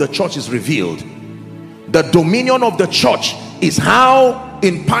glory of the church is revealed. The dominion of the church is how,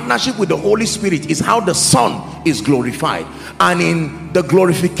 in partnership with the Holy Spirit, is how the Son is glorified. And in the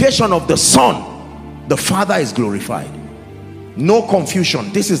glorification of the Son, the Father is glorified. No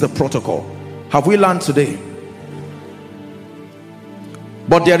confusion. This is the protocol. Have we learned today?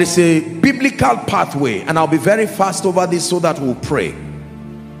 But there is a biblical pathway, and I'll be very fast over this so that we'll pray.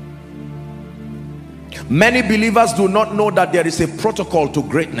 Many believers do not know that there is a protocol to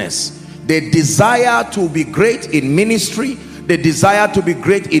greatness. They desire to be great in ministry, they desire to be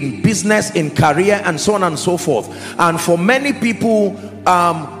great in business, in career, and so on and so forth. And for many people,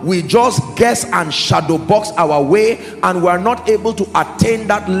 we just guess and shadow box our way, and we're not able to attain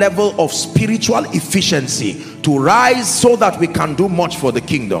that level of spiritual efficiency to rise so that we can do much for the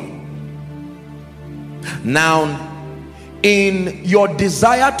kingdom. Now, in your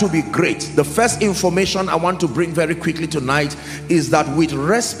desire to be great, the first information I want to bring very quickly tonight is that with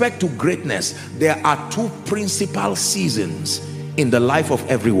respect to greatness, there are two principal seasons in the life of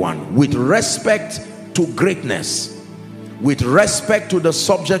everyone with respect to greatness. With respect to the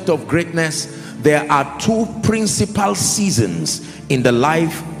subject of greatness, there are two principal seasons in the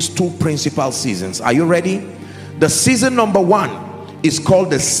life. Two principal seasons. Are you ready? The season number one is called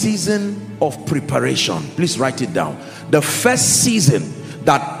the season of preparation. Please write it down. The first season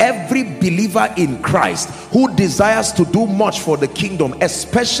that every believer in Christ who desires to do much for the kingdom,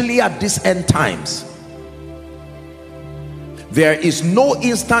 especially at these end times, there is no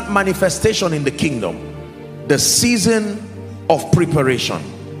instant manifestation in the kingdom. The season of preparation.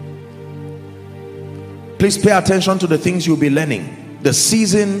 Please pay attention to the things you'll be learning. The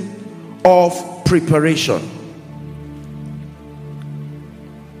season of preparation.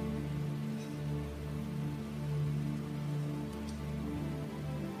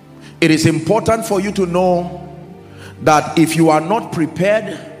 It is important for you to know that if you are not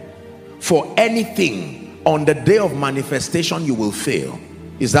prepared for anything on the day of manifestation, you will fail.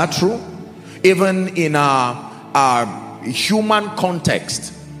 Is that true? Even in our human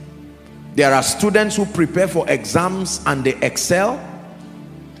context, there are students who prepare for exams and they excel.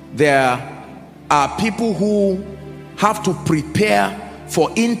 There are people who have to prepare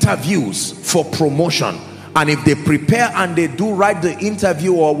for interviews for promotion, and if they prepare and they do write the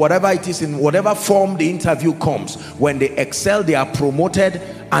interview or whatever it is, in whatever form the interview comes, when they excel, they are promoted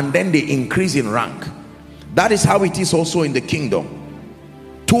and then they increase in rank. That is how it is also in the kingdom.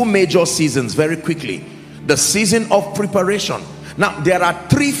 Two major seasons, very quickly. The season of preparation. Now there are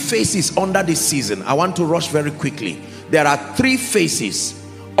three phases under this season. I want to rush very quickly. There are three phases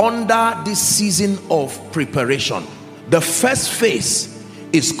under this season of preparation. The first phase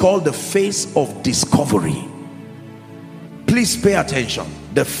is called the phase of discovery. Please pay attention.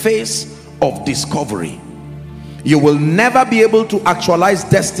 The phase of discovery. You will never be able to actualize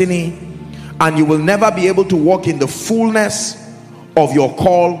destiny, and you will never be able to walk in the fullness of your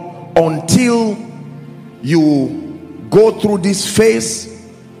call until you go through this phase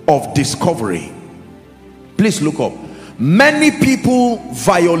of discovery. Please look up. Many people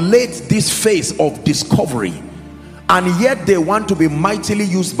violate this phase of discovery, and yet they want to be mightily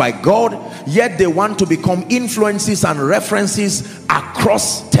used by God, yet they want to become influences and references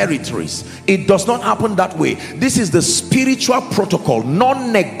across territories. It does not happen that way. This is the spiritual protocol,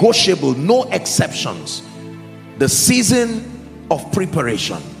 non-negotiable, no exceptions. The season of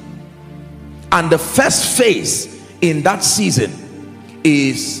preparation. And the first phase in that season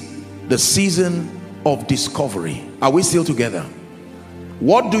is the season of discovery. Are we still together?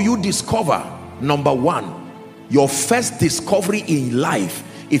 What do you discover? Number one, your first discovery in life,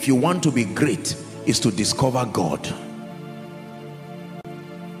 if you want to be great, is to discover God.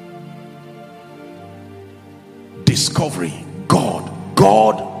 Discovery. God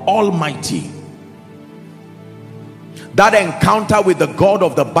Almighty. That encounter with the God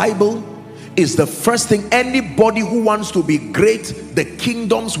of the Bible is the first thing. Anybody who wants to be great the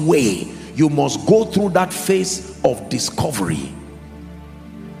kingdom's way, you must go through that phase of discovery.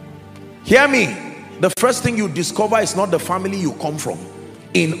 Hear me. The first thing you discover is not the family you come from.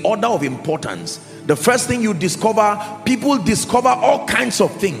 In order of importance, the first thing you discover, people discover all kinds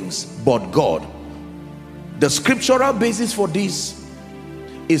of things but God. The scriptural basis for this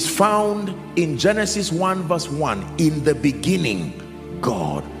is found in Genesis 1 verse 1. In the beginning,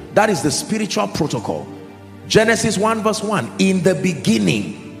 God. That is the spiritual protocol. Genesis 1 verse 1. In the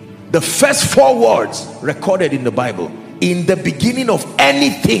beginning. The first four words recorded in the Bible. In the beginning of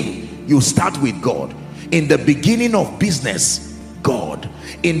anything, you start with God. In the beginning of business, God.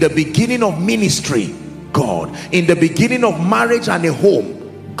 In the beginning of ministry, God. In the beginning of marriage and a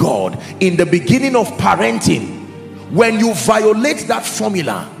home, God. In the beginning of parenting. When you violate that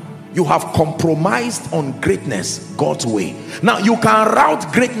formula, you have compromised on greatness God's way. Now you can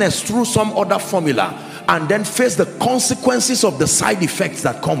route greatness through some other formula and then face the consequences of the side effects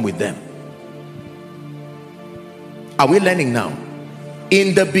that come with them. Are we learning now?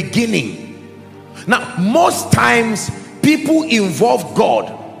 In the beginning. Now most times people involve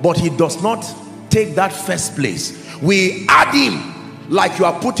God, but he does not take that first place. We add him like you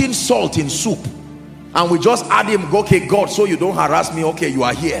are putting salt in soup, and we just add him. Okay, God, so you don't harass me. Okay, you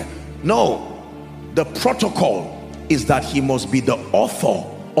are here. No, the protocol is that he must be the author,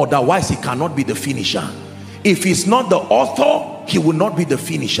 otherwise he cannot be the finisher. If he's not the author, he will not be the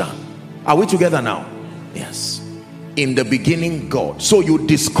finisher. Are we together now? Yes. In the beginning, God. So you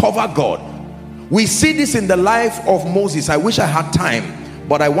discover God. We see this in the life of Moses. I wish I had time,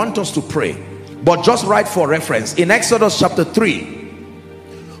 but I want us to pray. But just write for reference. In Exodus chapter 3,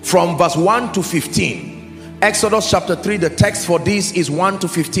 from verse 1 to 15. Exodus chapter 3, the text for this is 1 to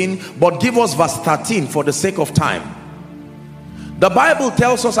 15, but give us verse 13 for the sake of time. The Bible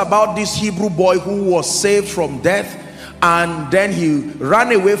tells us about this Hebrew boy who was saved from death, and then he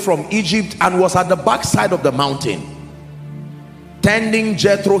ran away from Egypt and was at the backside of the mountain tending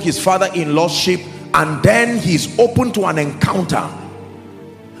Jethro, his father-in-law's sheep, and then he's open to an encounter.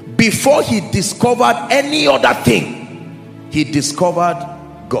 Before he discovered any other thing, he discovered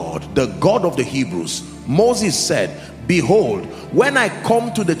God, the God of the Hebrews. Moses said, behold, when I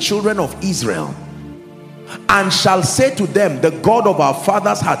come to the children of Israel and shall say to them, the God of our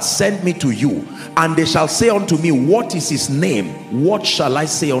fathers hath sent me to you, and they shall say unto me, what is his name? What shall I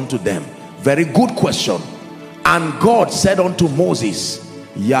say unto them? Very good question. And God said unto Moses,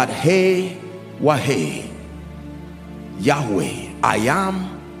 Yahweh Waheh, Yahweh, I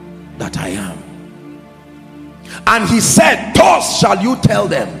am that I am. And he said, thus shall you tell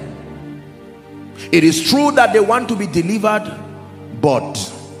them. It is true that they want to be delivered, but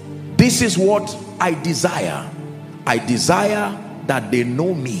this is what I desire. I desire that they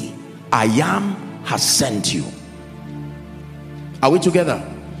know me. I am has sent you. Are we together?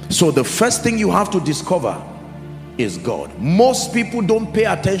 So the first thing you have to discover is God. Most people don't pay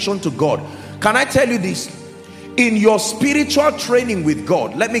attention to God. Can I tell you this? In your spiritual training with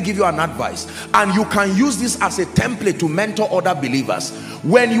God, let me give you an advice, and you can use this as a template to mentor other believers.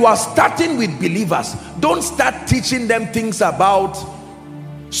 When you are starting with believers, don't start teaching them things about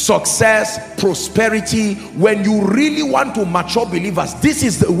success, prosperity. When you really want to mature believers, this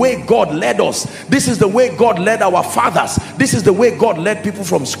is the way God led us. This is the way God led our fathers. This is the way God led people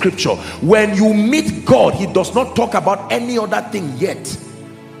from scripture. When you meet God, he does not talk about any other thing yet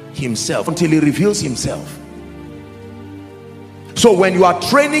himself until he reveals himself. So when you are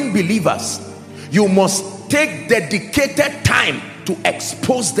training believers, you must take dedicated time to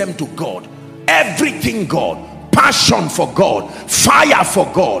expose them to God. Everything God. Passion for God, fire for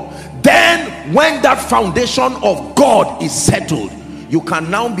God. Then when that foundation of God is settled, you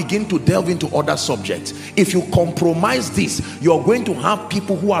can now begin to delve into other subjects. If you compromise this, you're going to have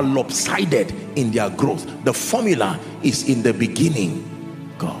people who are lopsided in their growth. The formula is in the beginning,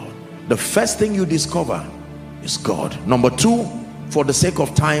 God. The first thing you discover is God. Number two, for the sake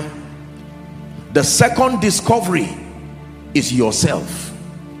of time, the second discovery is yourself.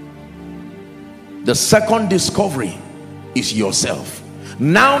 The second discovery is yourself.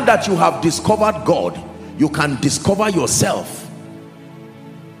 Now that you have discovered God, you can discover yourself.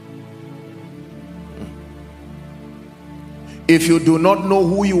 If you do not know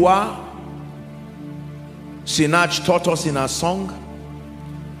who you are, Sinach taught us in our song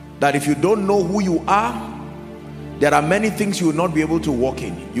that if you don't know who you are, there are many things you will not be able to walk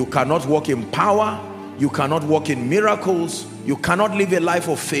in. You cannot walk in power, you cannot walk in miracles, you cannot live a life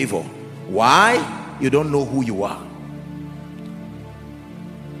of favor. Why? You don't know who you are.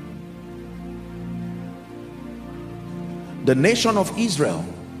 The nation of Israel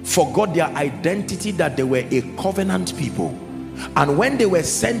forgot their identity, that they were a covenant people. And when they were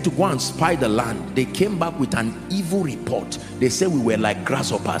sent to go and spy the land, they came back with an evil report. They said we were like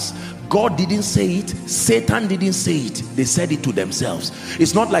grasshoppers. God didn't say it, Satan didn't say it, they said it to themselves.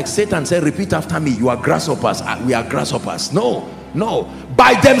 It's not like Satan said, repeat after me, you are grasshoppers, we are grasshoppers. No, no,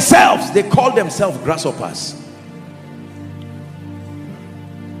 by themselves, they call themselves grasshoppers.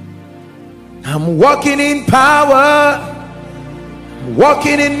 I'm walking in power,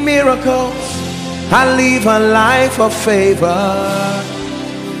 walking in miracles, I live a life of favor.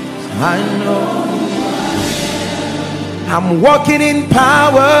 I know I'm walking in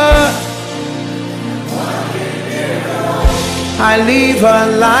power, I live a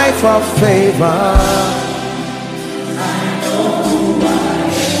life of favor. I know who I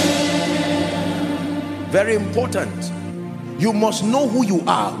am. Very important. You must know who you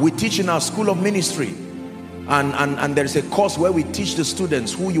are. We teach in our school of ministry, and there's a course where we teach the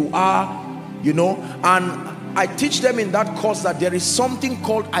students who you are, you know, and I teach them in that course that there is something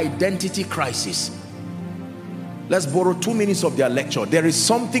called identity crisis. Let's borrow 2 minutes of their lecture. There is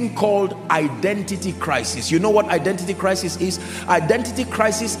something called identity crisis. You know what identity crisis is? Identity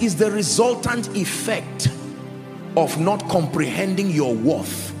crisis is the resultant effect of not comprehending your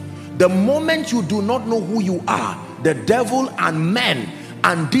worth. The moment you do not know who you are, the devil and men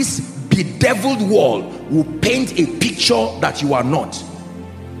and this bedeviled world will paint a picture that you are not.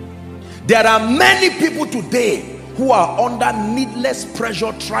 There are many people today who are under needless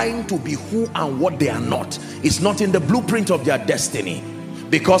pressure trying to be who and what they are not. It's not in the blueprint of their destiny.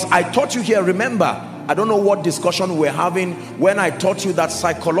 Because I taught you here, remember, I don't know what discussion we're having when I taught you that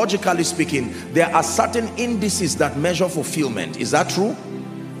psychologically speaking, there are certain indices that measure fulfillment. Is that true?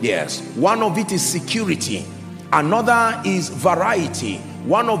 Yes. One of it is security. Another is variety.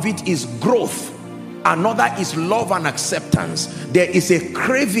 One of it is growth. Another is love and acceptance. There is a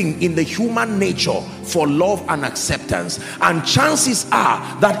craving in the human nature for love and acceptance. And chances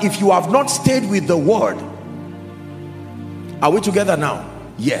are that if you have not stayed with the word, are we together now?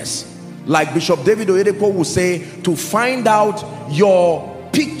 Yes. Like Bishop David Oyedepo will say, to find out your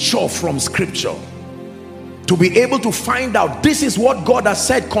picture from scripture, to be able to find out, this is what God has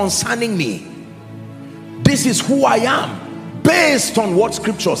said concerning me. This is who I am, based on what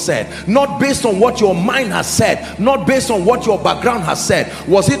scripture said, not based on what your mind has said, not based on what your background has said.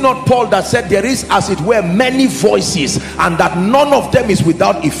 Was it not Paul that said there is, as it were, many voices, and that none of them is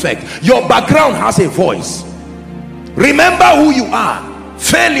without effect? Your background has a voice. Remember who you are,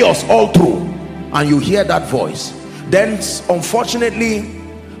 failures all through, and you hear that voice. Then unfortunately,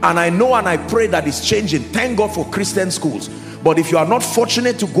 and I know and I pray that it's changing, thank God for Christian schools. But if you are not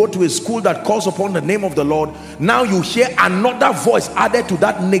fortunate to go to a school that calls upon the name of the Lord, now you hear another voice added to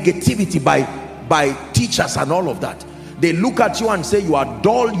that negativity by teachers and all of that. They look at you and say you are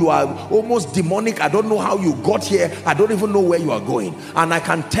dull, you are almost demonic, I don't know how you got here, I don't even know where you are going. And I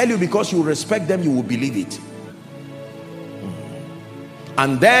can tell you, because you respect them, you will believe it.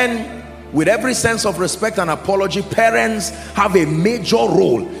 And then, with every sense of respect and apology, parents have a major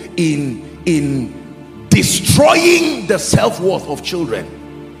role in destroying the self-worth of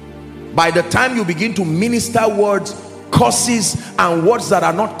children. By the time you begin to minister words, curses, and words that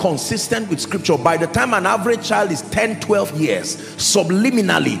are not consistent with scripture, by the time an average child is 10-12 years,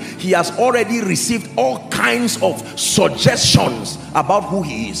 subliminally he has already received all kinds of suggestions about who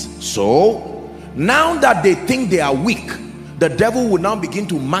he is. So now that they think they are weak, the devil will now begin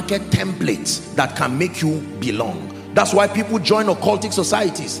to market templates that can make you belong. That's why people join occultic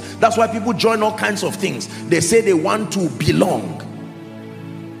societies. That's why people join all kinds of things. They say they want to belong.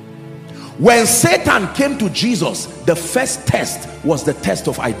 When Satan came to Jesus, the first test was the test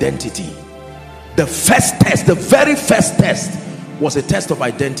of identity. The first test, the very first test, was a test of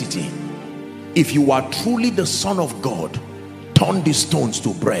identity. If you are truly the Son of God, turn these stones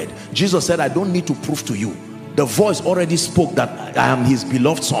to bread. Jesus said, I don't need to prove to you. The voice already spoke that I am his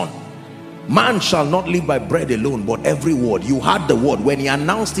beloved son. Man shall not live by bread alone, but every word. You heard the word. When he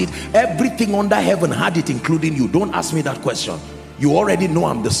announced it, everything under heaven had it, including you. Don't ask me that question. You already know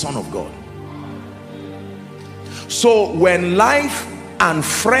I'm the Son of God. So when life and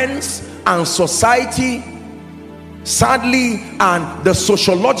friends and society, sadly, and the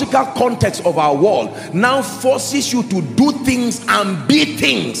sociological context of our world now forces you to do things and be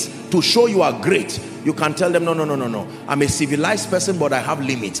things to show you are great, you can tell them, no, I'm a civilized person, but I have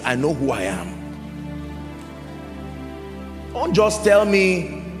limits. I know who I am. Don't just tell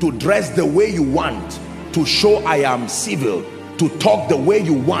me to dress the way you want to show I am civil, to talk the way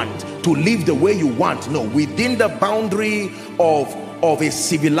you want, to live the way you want. No, within the boundary of a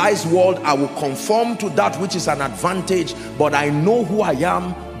civilized world, I will conform to that which is an advantage, but I know who I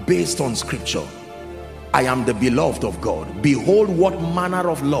am based on scripture. I am the beloved of God. Behold what manner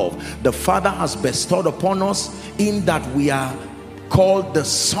of love the Father has bestowed upon us, in that we are called the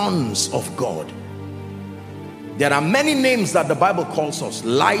sons of God. There are many names that the Bible calls us: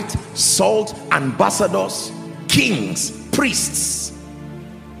 light, salt, ambassadors, kings, priests.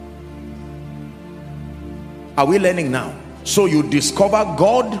 Are we learning now? So you discover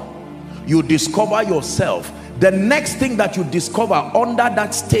God, you discover yourself. The next thing that you discover under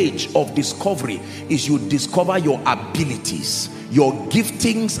that stage of discovery is you discover your abilities, your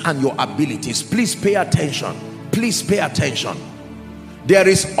giftings and your abilities. Please pay attention. Please pay attention. There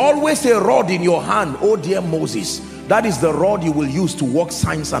is always a rod in your hand, oh dear Moses. That is the rod you will use to work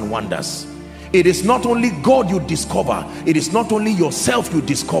signs and wonders. It is not only God you discover, it is not only yourself you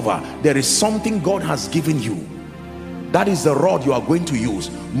discover. There is something God has given you. That is the rod you are going to use.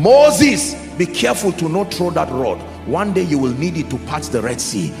 Moses, be careful to not throw that rod. One day you will need it to part the Red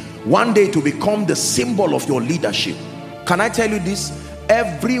Sea. One day to become the symbol of your leadership. Can I tell you this?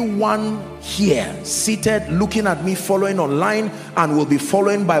 Everyone here seated, looking at me, following online, and will be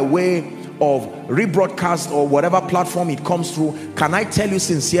following by way of rebroadcast or whatever platform it comes through, can I tell you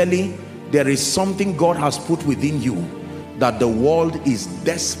sincerely, there is something God has put within you that the world is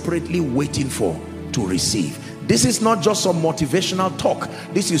desperately waiting for to receive. This is not just some motivational talk.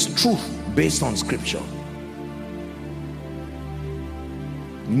 This is truth based on scripture.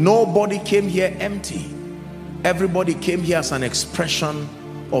 Nobody came here empty. Everybody came here as an expression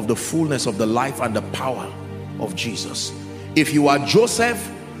of the fullness of the life and the power of Jesus. If you are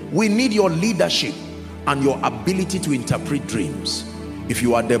Joseph, we need your leadership and your ability to interpret dreams. If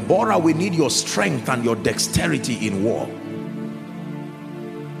you are Deborah, we need your strength and your dexterity in war.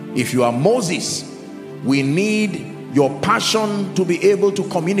 If you are Moses, we need your passion to be able to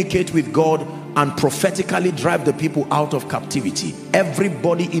communicate with God and prophetically drive the people out of captivity.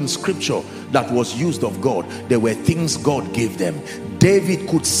 Everybody in scripture that was used of God, there were things God gave them. David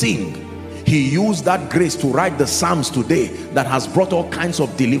could sing. He used that grace to write the Psalms today that has brought all kinds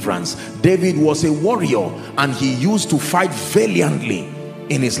of deliverance. David was a warrior and he used to fight valiantly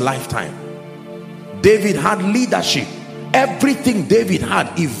in his lifetime. David had leadership. Everything David had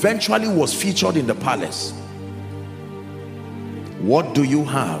eventually was featured in the palace. What do you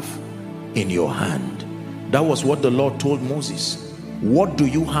have in your hand? That was what the Lord told Moses. What do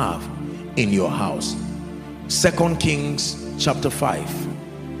you have in your house? 2 Kings chapter 5.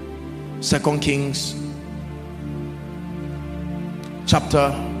 2 Kings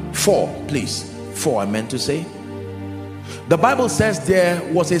chapter 4, please. 4 I meant to say. The Bible says there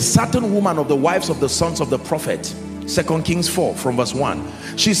was a certain woman of the wives of the sons of the prophet. 2 Kings 4 from verse 1.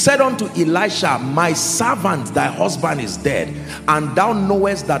 She said unto Elisha, my servant thy husband is dead, and thou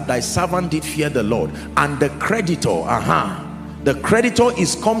knowest that thy servant did fear the Lord, and the creditor, the creditor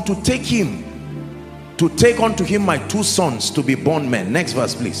is come to take him, to take unto him my 2 sons to be bondmen. Next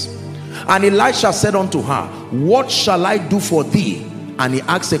verse please. And Elisha said unto her, what shall I do for thee? And he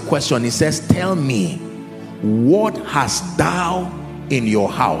asks a question. He says, tell me, what hast thou in your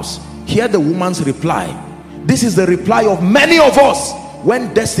house? Hear the woman's reply. This is the reply of many of us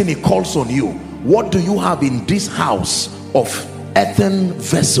when destiny calls on you. What do you have in this house of earthen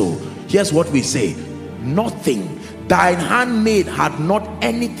vessel? Here's what we say. Nothing. Thine handmaid had not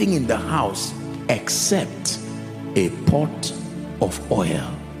anything in the house except a pot of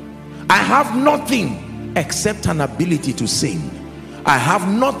oil. I have nothing except an ability to sing. I have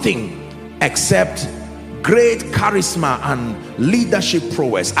nothing except great charisma and leadership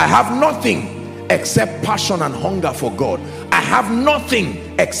prowess. I have nothing except passion and hunger for God. I have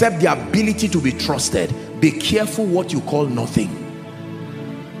nothing except the ability to be trusted. Be careful what you call nothing.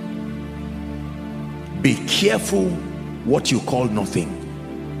 Be careful what you call nothing.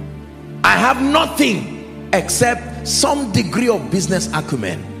 I have nothing except some degree of business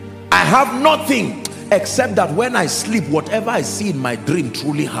acumen. I have nothing except that when I sleep, whatever I see in my dream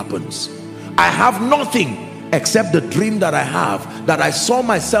truly happens. I have nothing except the dream that I have, that I saw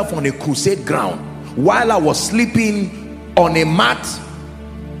myself on a crusade ground while I was sleeping on a mat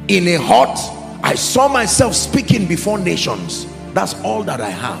in a hut. I saw myself speaking before nations. That's all that I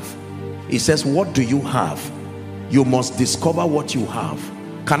have. He says, what do you have? You must discover what you have.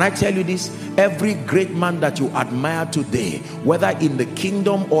 Can I tell you this? Every great man that you admire today, whether in the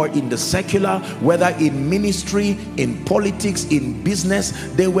kingdom or in the secular, whether in ministry, in politics, in business,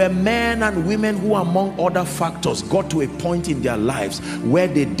 they were men and women who, among other factors, got to a point in their lives where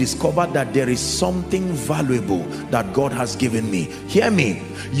they discovered that there is something valuable that God has given me. Hear me.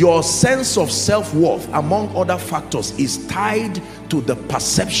 Your sense of self-worth, among other factors, is tied to the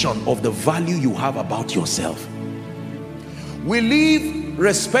perception of the value you have about yourself. We live,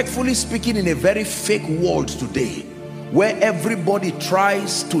 respectfully speaking, in a very fake world today, where everybody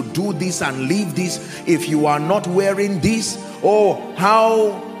tries to do this and leave this. If you are not wearing this, oh,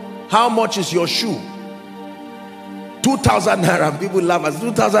 how much is your shoe? 2,000 naira. And people laugh at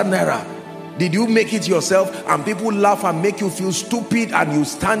 2,000 naira. Did you make it yourself? And people laugh and make you feel stupid, and you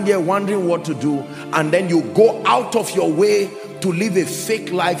stand there wondering what to do, and then you go out of your way to live a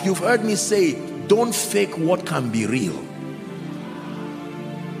fake life. You've heard me say, don't fake what can be real.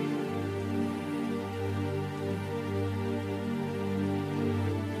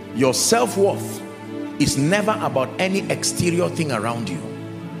 Your self-worth is never about any exterior thing around you.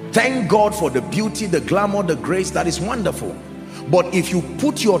 Thank God for the beauty, the glamour, the grace. That is wonderful. But if you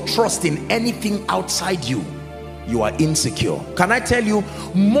put your trust in anything outside you, you are insecure. Can I tell you,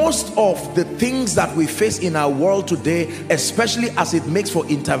 most of the things that we face in our world today, especially as it makes for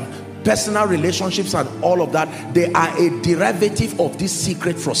interpersonal relationships and all of that, they are a derivative of this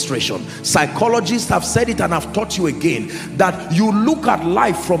secret frustration. Psychologists have said it, and I've taught you again, that you look at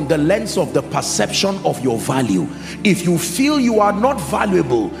life from the lens of the perception of your value. If you feel you are not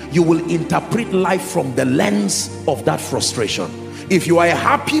valuable, you will interpret life from the lens of that frustration. If you are a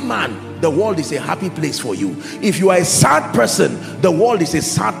happy man, the world is a happy place for you. If you are a sad person, the world is a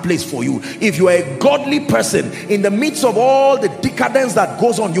sad place for you. If you are a godly person, in the midst of all the decadence that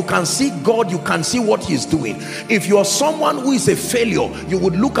goes on, you can see God, you can see what He's doing. If you are someone who is a failure, you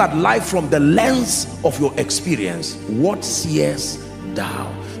would look at life from the lens of your experience. What seest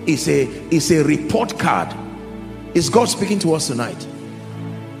thou? It's a report card. Is God speaking to us tonight?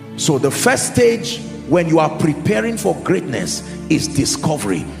 So the first stage when you are preparing for greatness is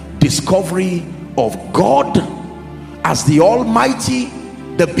discovery. Discovery of God as the Almighty,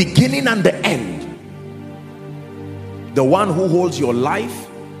 the beginning and the end, the one who holds your life,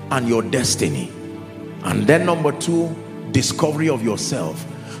 and your destiny. And then number two, discovery of yourself,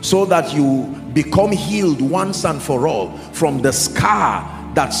 so that you become healed once and for all from the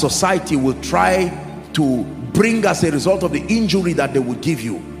scar that society will try to bring as a result of the injury that they will give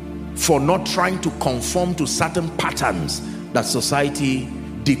you for not trying to conform to certain patterns that society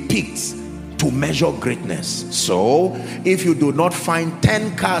depicts to measure greatness. So if you do not find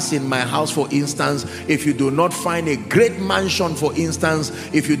 10 cars in my house, for instance, if you do not find a great mansion, for instance,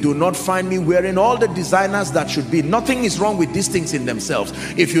 if you do not find me wearing all the designers that should be, nothing is wrong with these things in themselves.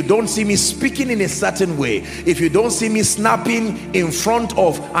 If you don't see me speaking in a certain way, if you don't see me snapping in front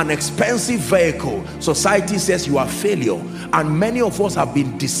of an expensive vehicle, society says you are failure, and many of us have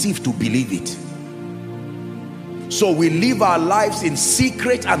been deceived to believe it. So we live our lives in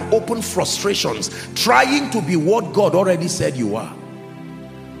secret and open frustrations, trying to be what God already said you are.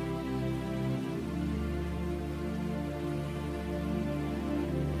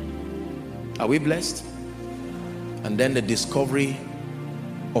 Are we blessed? And then the discovery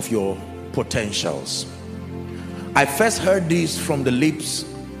of your potentials. I first heard this from the lips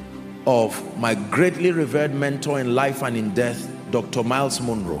of my greatly revered mentor in life and in death, Dr. Miles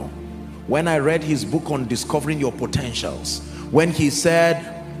Monroe, when I read his book on discovering your potentials. When he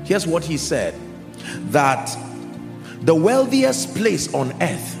said, here's what he said, that the wealthiest place on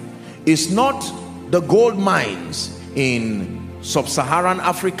earth is not the gold mines in sub-Saharan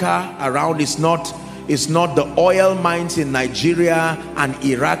Africa around, it's not the oil mines in Nigeria and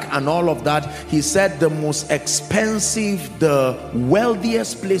Iraq and all of that. He said the most expensive, the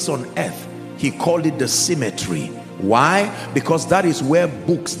wealthiest place on earth, he called it the cemetery. Why? Because that is where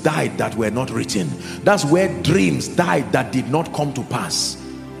books died that were not written. That's where dreams died that did not come to pass.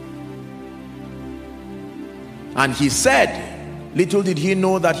 And he said, little did he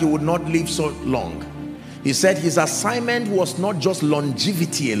know that he would not live so long. He said his assignment was not just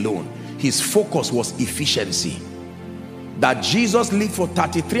longevity alone. His focus was efficiency. That Jesus lived for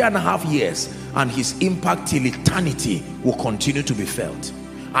 33.5 years and his impact till eternity will continue to be felt.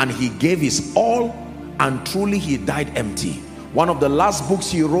 And he gave his all, and truly he died empty. One of the last books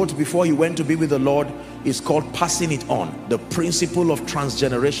he wrote before he went to be with the Lord is called Passing It On, the principle of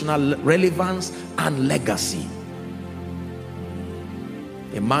transgenerational relevance and legacy.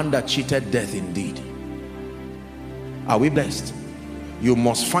 A man that cheated death indeed. Are we blessed? You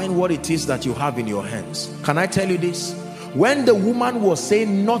must find what it is that you have in your hands. Can I tell you this? When the woman was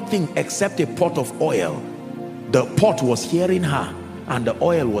saying nothing except a pot of oil, the pot was hearing her and the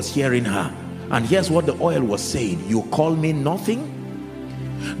oil was hearing her. And here's what the oil was saying: you call me nothing?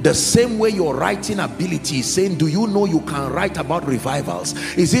 The same way your writing ability is saying, do you know you can write about revivals?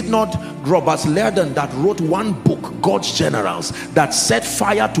 Is it not Robert Liardon that wrote one book, God's Generals, that set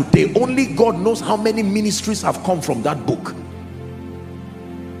fire today? Only God knows how many ministries have come from that book.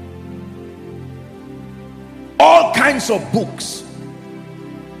 All kinds of books,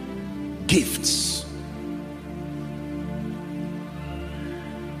 gifts.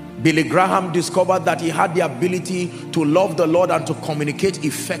 Billy Graham discovered that he had the ability to love the Lord and to communicate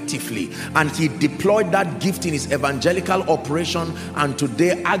effectively, and he deployed that gift in his evangelical operation, and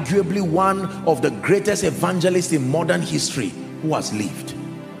today arguably one of the greatest evangelists in modern history who has lived.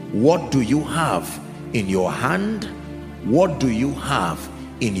 What do you have in your hand? What do you have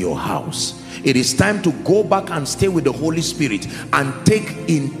in your house? It is time to go back and stay with the Holy Spirit and take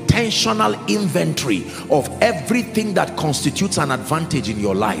intentional inventory of everything that constitutes an advantage in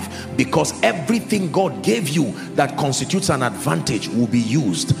your life, because everything God gave you that constitutes an advantage will be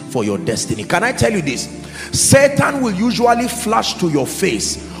used for your destiny. Can I tell you this? Satan will usually flash to your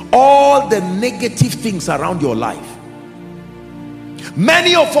face all the negative things around your life.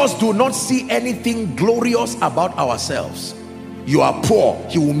 Many of us do not see anything glorious about ourselves. You are poor,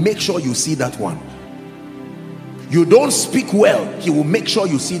 he will make sure you see that one. You don't speak well, he will make sure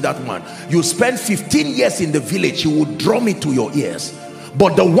you see that one. You spend 15 years in the village, he will drum it to your ears.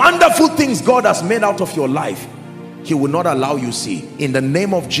 But the wonderful things God has made out of your life, he will not allow you see. In the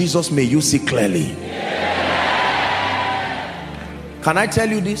name of Jesus, may you see clearly. Can I tell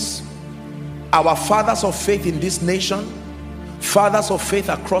you this? Our fathers of faith in this nation, fathers of faith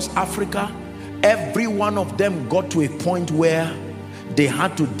across Africa, every one of them got to a point where they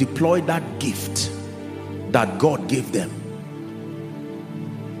had to deploy that gift that God gave them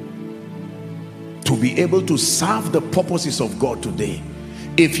to be able to serve the purposes of God today.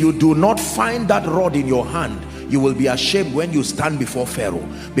 If you do not find that rod in your hand, you will be ashamed when you stand before Pharaoh,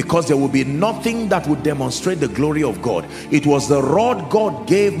 because there will be nothing that would demonstrate the glory of God. It was the rod God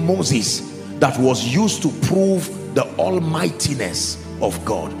gave Moses that was used to prove the almightiness of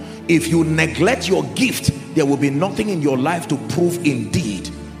God. If you neglect your gift, there will be nothing in your life to prove indeed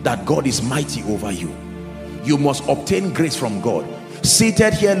that God is mighty over you. You must obtain grace from God.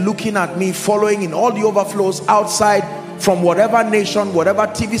 Seated here looking at me, following in all the overflows outside, from whatever nation, whatever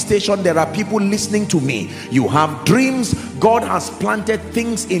TV station, there are people listening to me. You have dreams. God has planted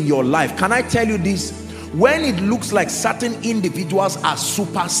things in your life. Can I tell you this? When it looks like certain individuals are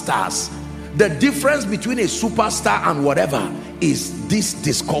superstars, the difference between a superstar and whatever is this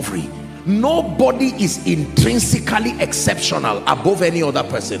discovery. Nobody is intrinsically exceptional above any other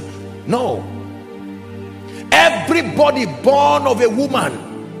person. No. Everybody born of a woman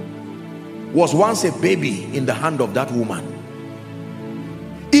was once a baby in the hand of that woman.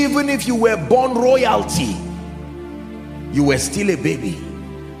 Even if you were born royalty, you were still a baby.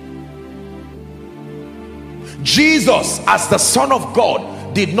 Jesus, as the Son of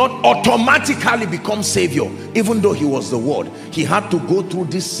God, did not automatically become Savior, even though he was the Word. He had to go through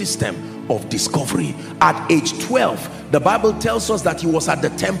this system of discovery. At age 12, the Bible tells us that he was at the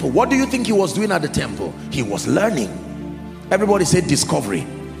temple. What do you think he was doing at the temple? He was learning. Everybody say discovery.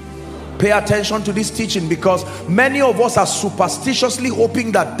 Pay attention to this teaching, because many of us are superstitiously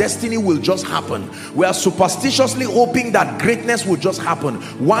hoping that destiny will just happen. We are superstitiously hoping that greatness will just happen.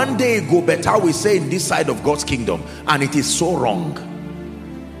 One day go better, we say, in this side of God's kingdom, and it is so wrong.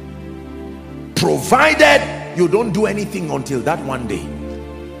 Provided you don't do anything until that one day.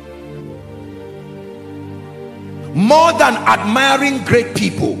 More than admiring great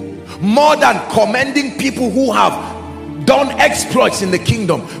people, more than commending people who have done exploits in the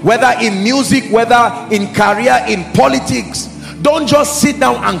kingdom, whether in music, whether in career, in politics, don't just sit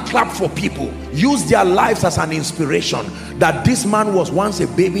down and clap for people. Use their lives as an inspiration, that this man was once a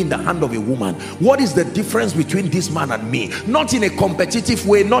baby in the hand of a woman. What is the difference between this man and me? Not in a competitive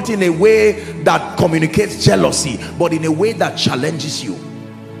way, not in a way that communicates jealousy, but in a way that challenges you.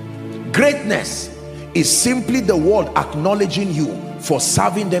 Greatness is simply the world acknowledging you for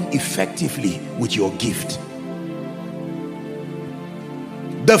serving them effectively with your gift.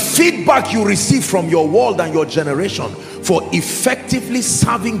 The feedback you receive from your world and your generation for effectively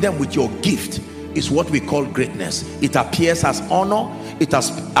serving them with your gift is what we call greatness. It appears as honor, it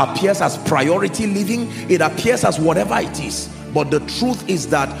appears as priority living, it appears as whatever it is. But the truth is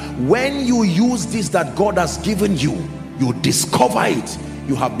that when you use this that God has given you, you discover it,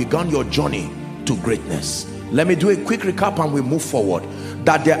 you have begun your journey to greatness. Let me do a quick recap and we move forward.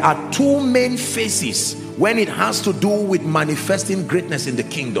 That there are two main phases when it has to do with manifesting greatness in the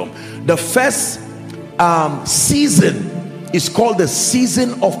kingdom. The first season is called the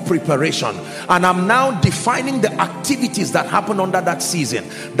season of preparation, and I'm now defining the activities that happen under that season.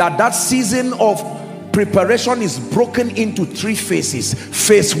 That season of preparation is broken into three phases.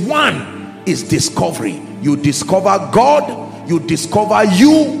 Phase one is discovery. You discover God, you discover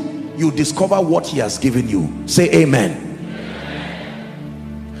you discover what he has given you. Say amen.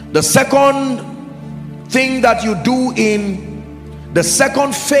 The second thing that you do in the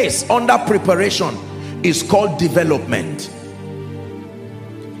second phase under preparation is called development.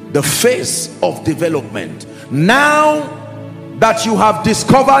 The phase of development. Now that you have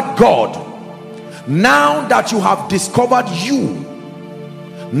discovered God, now that you have discovered you,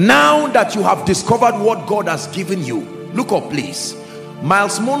 now that you have discovered what God has given you, look up please.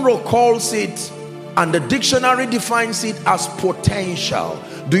 Miles Monroe calls it, and the dictionary defines it as potential.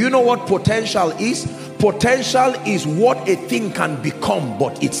 Do you know what potential is? Potential is what a thing can become,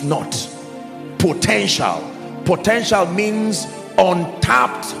 but it's not. Potential. Potential means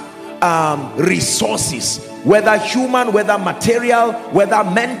untapped resources, whether human, whether material, whether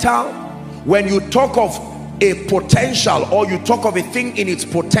mental. When you talk of a potential, or you talk of a thing in its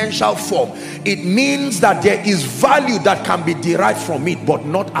potential form, it means that there is value that can be derived from it, but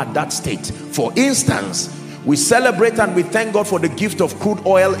not at that state. For instance, we celebrate and we thank God for the gift of crude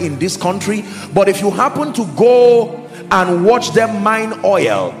oil in this country, but if you happen to go and watch them mine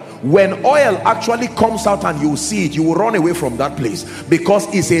oil, when oil actually comes out and you see it, you will run away from that place,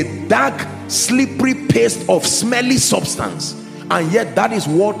 because it's a dark, slippery paste of smelly substance. And yet that is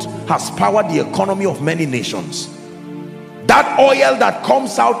what has powered the economy of many nations. That oil that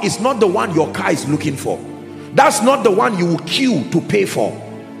comes out is not the one your car is looking for. That's not the one you will queue to pay for.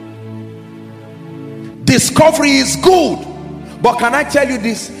 Discovery is good, but can I tell you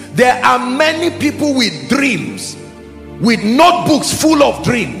this? There are many people with dreams, with notebooks full of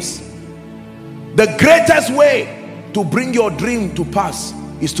dreams. The greatest way to bring your dream to pass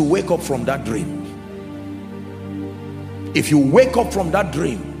is to wake up from that dream. If you wake up from that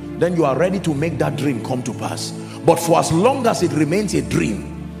dream, then you are ready to make that dream come to pass. But for as long as it remains a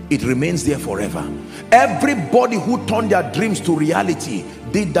dream, it remains there forever. Everybody who turned their dreams to reality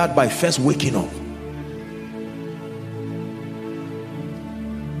did that by first waking up.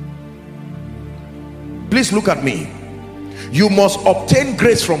 Please look at me. You must obtain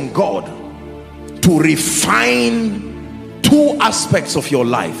grace from God to refine two aspects of your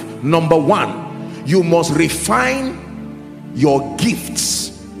life. Number one, you must refine your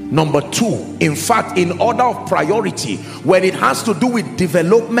gifts. Number two, in fact, in order of priority, when it has to do with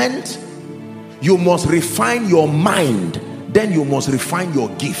development, you must refine your mind, then you must refine your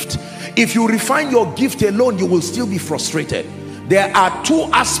gift. If you refine your gift alone, you will still be frustrated. There are two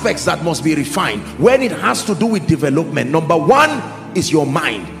aspects that must be refined when it has to do with development. Number one is your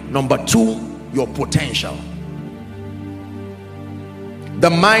mind. Number two, your potential. The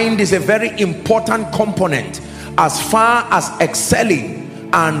mind is a very important component as far as excelling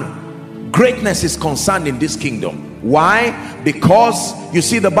and greatness is concerned in this kingdom. Why? Because you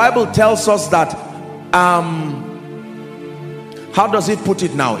see, the Bible tells us that how does it put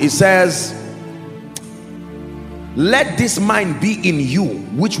it now? It says, let this mind be in you,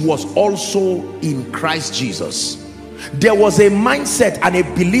 which was also in Christ Jesus. There was a mindset and a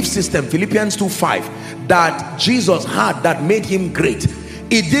belief system, Philippians 2:5, that Jesus had that made him great.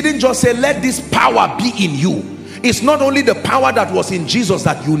 It didn't just say, let this power be in you. It's not only the power that was in Jesus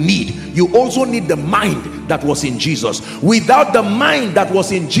that you need, you also need the mind that was in Jesus. Without the mind that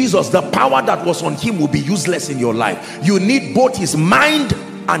was in Jesus, the power that was on him will be useless in your life. You need both his mind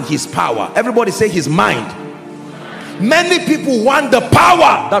and his power. Everybody say his mind. Many people want the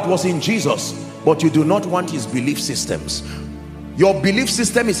power that was in Jesus, but you do not want his belief systems. Your belief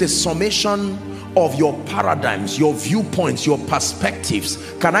system is a summation of your paradigms, your viewpoints, your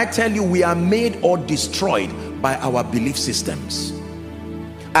perspectives. Can I tell you, we are made or destroyed by our belief systems.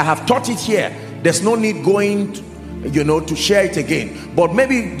 I have taught it here. There's no need going to share it again, but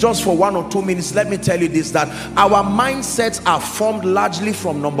maybe just for 1 or 2 minutes, let me tell you this, that our mindsets are formed largely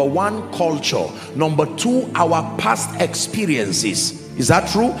from, number one, culture. Number two, our past experiences. Is that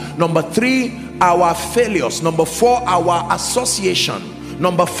true? Number three, our failures. Number four, our association.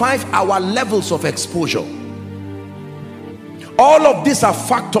 Number five, our levels of exposure. All of these are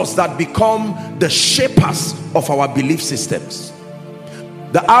factors that become the shapers of our belief systems.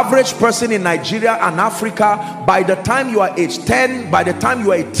 The average person in Nigeria and Africa, by the time you are age 10, by the time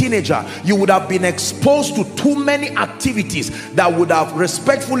you are a teenager, you would have been exposed to too many activities that would have,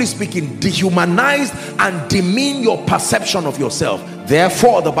 respectfully speaking, dehumanized and demean your perception of yourself.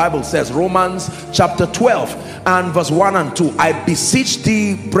 Therefore, the Bible says, Romans chapter 12 and verse 1 and 2, I beseech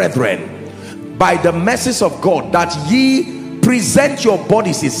thee, brethren, by the mercies of God, that ye present your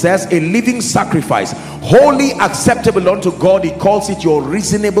bodies, it says, a living sacrifice, wholly acceptable unto God. He calls it your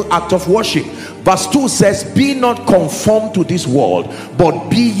reasonable act of worship. Verse 2 says, be not conformed to this world, but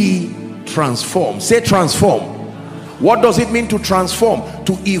be ye transformed. Say transform. What does it mean to transform?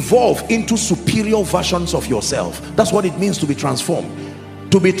 To evolve into superior versions of yourself. That's what it means to be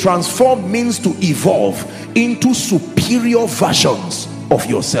transformed. To be transformed means to evolve into superior versions of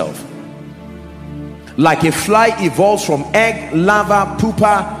yourself. Like a fly evolves from egg, larva,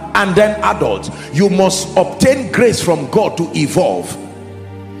 pupa, and then adult, you must obtain grace from God to evolve.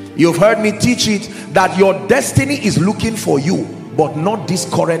 You've heard me teach it, that your destiny is looking for you, but not this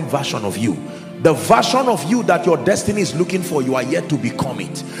current version of you. The version of you that your destiny is looking for, you are yet to become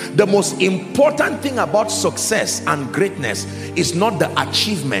it. The most important thing about success and greatness is not the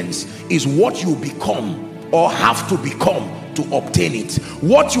achievements, is what you become or have to become to obtain it.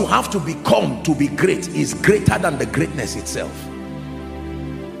 What you have to become to be great is greater than the greatness itself.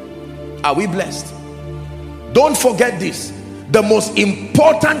 Are we blessed? Don't forget this. The most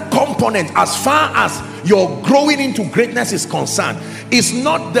important component as far as your growing into greatness is concerned is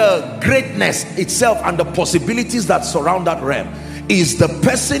not the greatness itself and the possibilities that surround that realm. Is the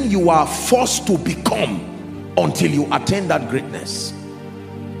person you are forced to become until you attain that greatness.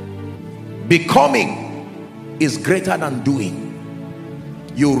 Becoming is greater than doing.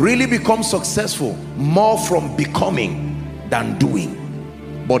 You really become successful more from becoming than doing.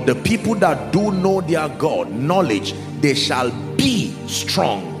 But the people that do know their God, knowledge, they shall be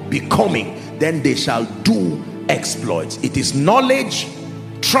strong. Becoming, then they shall do exploits. It is knowledge,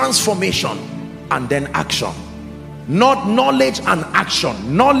 transformation, and then action. Not knowledge and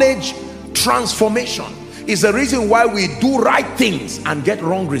action. Knowledge, transformation is the reason why we do right things and get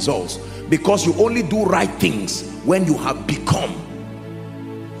wrong results. Because you only do right things when you have become.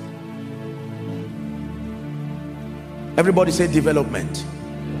 Everybody say development.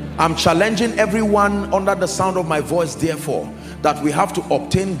 I'm challenging everyone under the sound of my voice, therefore, that we have to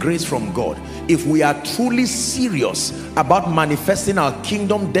obtain grace from God. If we are truly serious about manifesting our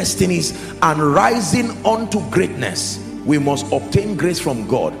kingdom destinies and rising unto greatness, we must obtain grace from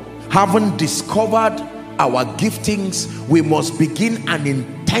God. Having discovered our giftings, we must begin an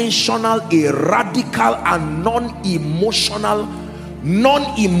intense intentional, a radical and non-emotional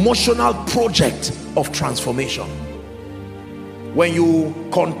project of transformation. When you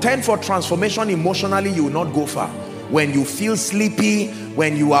contend for transformation emotionally, you will not go far. When you feel sleepy,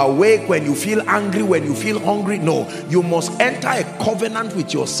 when you are awake, when you feel angry, when you feel hungry, no, you must enter a covenant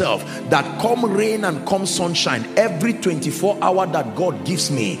with yourself that come rain and come sunshine, every 24 hours that God gives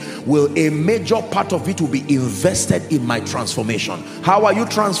me, will a major part of it will be invested in my transformation. How are you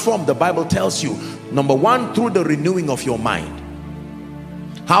transformed? The Bible tells you, number one, through the renewing of your mind.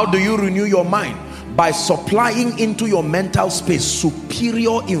 How do you renew your mind? By supplying into your mental space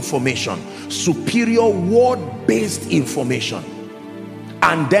superior information, superior word-based information,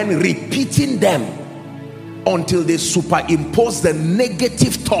 and then repeating them until they superimpose the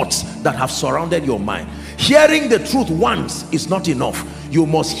negative thoughts that have surrounded your mind. Hearing the truth once is not enough. You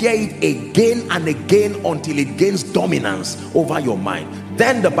must hear it again and again until it gains dominance over your mind.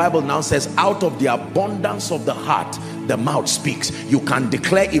 Then the Bible now says, out of the abundance of the heart, the mouth speaks. You can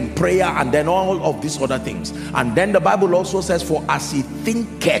declare in prayer and then all of these other things. And then the Bible also says, for as he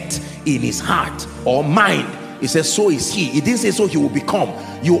thinketh in his heart or mind, it says, so is he. It didn't say so he will become.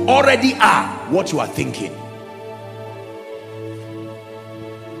 You already are what you are thinking.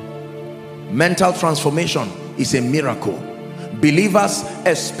 Mental transformation is a miracle. Believers,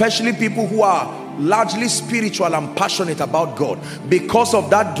 especially people who are largely spiritual and passionate about God, because of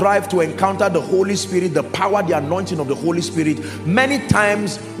that drive to encounter the Holy Spirit, the power, the anointing of the Holy Spirit, many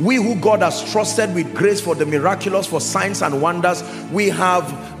times we who God has trusted with grace for the miraculous, for signs and wonders, we have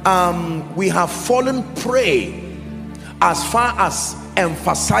fallen prey as far as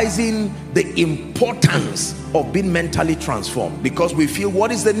emphasizing the importance of being mentally transformed, because we feel,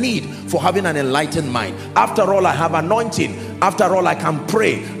 what is the need for having an enlightened mind? After all, I have anointing. After all, I can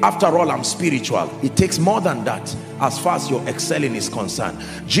pray. After all, I'm spiritual. It takes more than that as far as your excelling is concerned.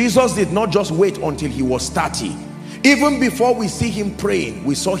 Jesus did not just wait until he was 30. Even before we see him praying,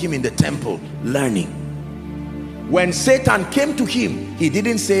 we saw him in the temple learning. When Satan came to him, he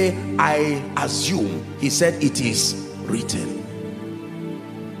didn't say, I assume. He said, it is written.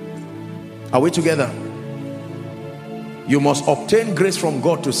 Are we together? You must obtain grace from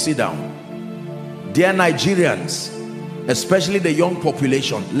God to sit down. Dear Nigerians, especially the young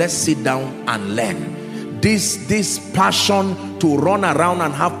population, let's sit down and learn. This passion to run around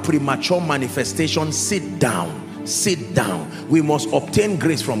and have premature manifestation, sit down. Sit down. We must obtain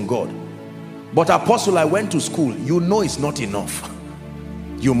grace from God. But Apostle, I went to school. You know it's not enough.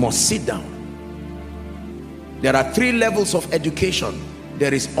 You must sit down. There are 3 levels of education.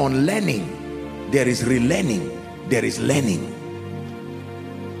 There is unlearning, there is relearning, there is learning.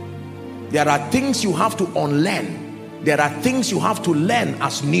 There are things you have to unlearn. There are things you have to learn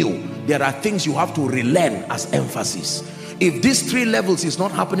as new. There are things you have to relearn as emphasis. If these 3 levels is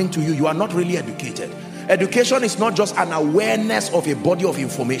not happening to you, you are not really educated. Education is not just an awareness of a body of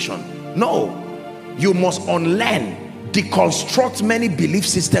information. No, you must unlearn, deconstruct many belief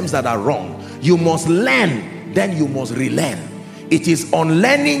systems that are wrong. You must learn, then you must relearn. It is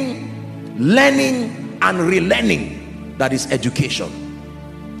unlearning, learning, and relearning that is education.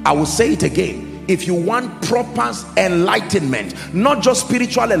 I will say it again. If you want proper enlightenment, not just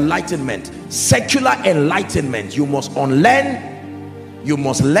spiritual enlightenment, secular enlightenment, you must unlearn, you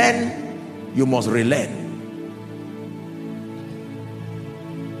must learn, you must relearn.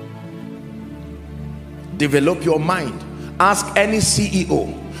 Develop your mind. Ask any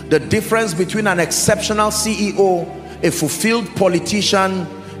CEO the difference between an exceptional CEO, a fulfilled politician,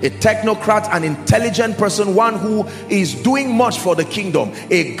 a technocrat, an intelligent person, one who is doing much for the kingdom,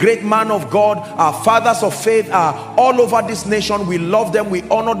 a great man of God. Our fathers of faith are all over this nation. We love them, we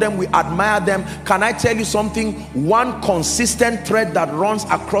honor them, we admire them. Can I tell you something? One consistent thread that runs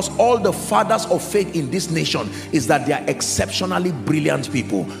across all the fathers of faith in this nation is that they are exceptionally brilliant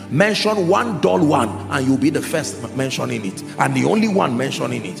people. Mention one dull one and you'll be the first mentioning it, and the only one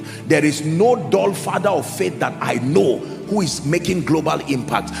mentioning it. There is no dull father of faith that I know who is making global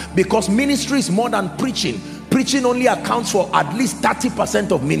impact, because ministry is more than preaching. Preaching only accounts for at least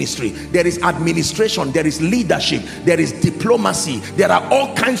 30% of ministry. There is administration, there is leadership, there is diplomacy, there are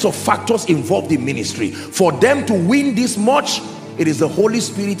all kinds of factors involved in ministry. For them to win this much, it is the Holy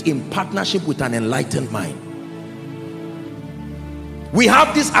Spirit in partnership with an enlightened mind. We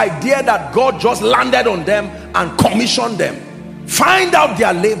have this idea that God just landed on them and commissioned them. Find out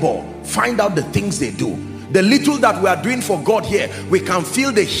their labor, find out the things they do. The little that we are doing for God here, we can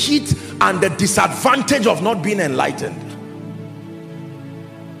feel the heat and the disadvantage of not being enlightened.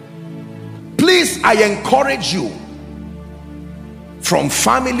 Please, I encourage you, from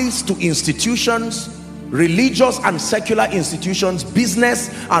families to institutions religious and secular institutions, business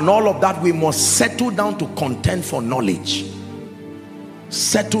and all of that, we must settle down to contend for knowledge.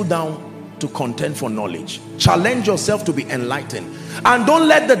 Settle down to contend for knowledge. Challenge yourself to be enlightened. And don't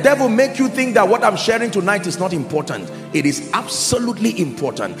let the devil make you think that what I'm sharing tonight is not important. It is absolutely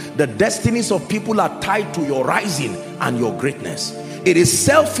important. The destinies of people are tied to your rising and your greatness. It is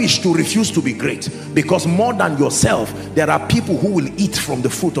selfish to refuse to be great, because more than yourself, there are people who will eat from the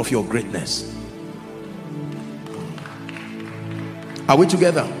fruit of your greatness. Are we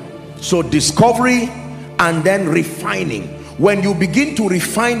together? So discovery and then refining. When you begin to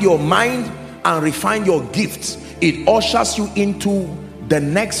refine your mind and refine your gifts, it ushers you into the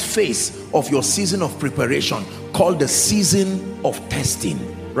next phase of your season of preparation, called the season of testing.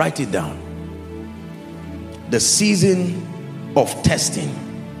 Write it down. The season of testing.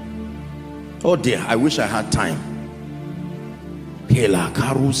 Oh dear, I wish I had time.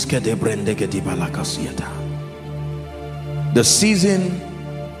 The season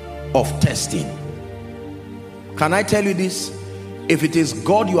of testing. Can I tell you this? If it is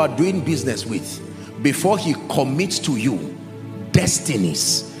God you are doing business with, before he commits to you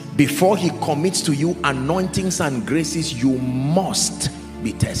destinies, before he commits to you anointings and graces, you must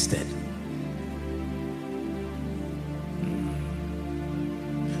be tested.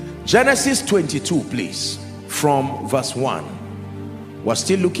 Genesis 22, please, from verse 1. We're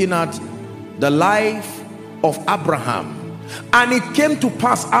still looking at the life of Abraham. And it came to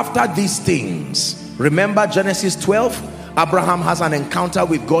pass after these things. Remember Genesis 12? Abraham has an encounter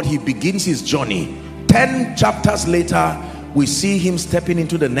with God. He begins his journey. 10 chapters later, we see him stepping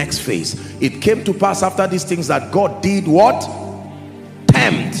into the next phase. It came to pass after these things that God did what?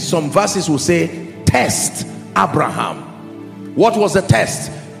 Tempt. Some verses will say test Abraham. What was the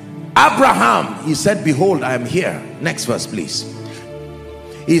test? Abraham, he said, behold, I am here. Next verse, please.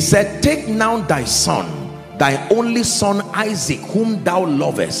 He said, take now thy son, thy only son Isaac, whom thou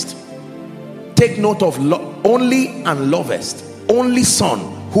lovest. Take note of only and lovest. Only son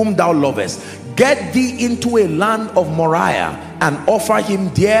whom thou lovest. Get thee into a land of Moriah and offer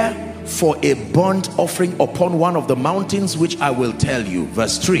him there for a burnt offering upon one of the mountains which I will tell you.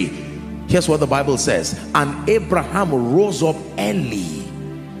 Verse 3. Here's what the Bible says. And Abraham rose up early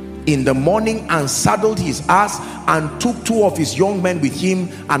in the morning and saddled his ass and took 2 of his young men with him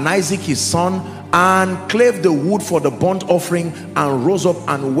and Isaac his son, and clave the wood for the burnt offering, and rose up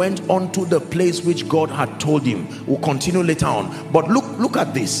and went on to the place which God had told him. We'll continue later on. But look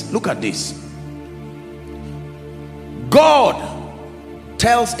at this. Look at this. God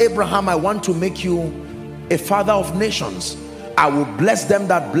tells Abraham, I want to make you a father of nations. I will bless them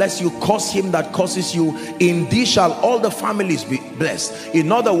that bless you, curse him that curses you. In thee shall all the families be blessed. In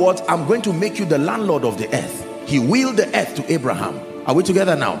other words, I'm going to make you the landlord of the earth. He willed the earth to Abraham. Are we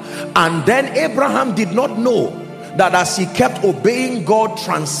together now? And then Abraham did not know that as he kept obeying God,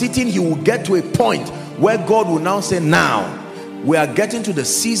 transiting, he would get to a point where God will now say, now we are getting to the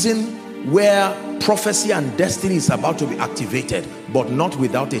season where prophecy and destiny is about to be activated, but not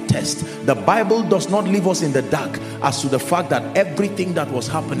without a test. The Bible does not leave us in the dark as to the fact that everything that was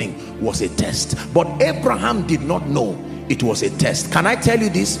happening was a test. But Abraham did not know it was a test. Can I tell you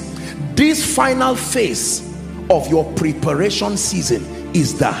this? This final phase of your preparation season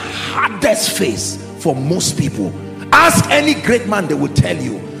is the hardest phase for most people. Ask any great man, they will tell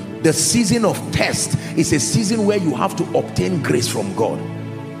you the season of test is a season where you have to obtain grace from God.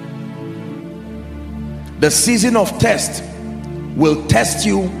 The season of test will test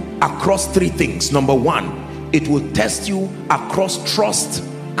you across 3 things. Number 1, it will test you across trust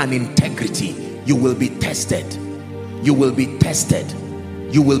and integrity. You will be tested. You will be tested.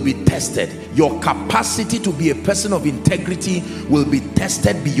 You will be tested. Your capacity to be a person of integrity will be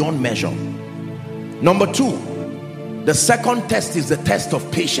tested beyond measure. Number 2, the second test is the test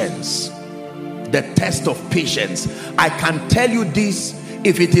of patience. The test of patience. I can tell you this,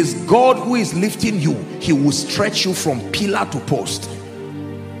 if it is God who is lifting you, he will stretch you from pillar to post.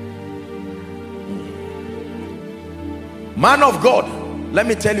 Man of God, let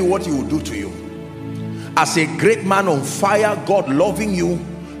me tell you what he will do to you. As a great man on fire, God loving you,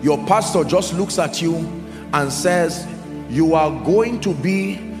 your pastor just looks at you and says, you are going to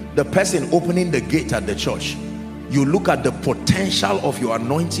be the person opening the gate at the church. You look at the potential of your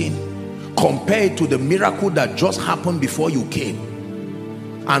anointing, compare it to the miracle that just happened before you came,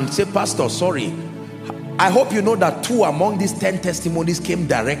 and say, pastor, sorry, I hope you know that 2 among these 10 testimonies came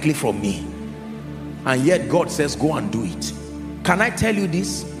directly from me, and yet God says go and do it. Can I tell you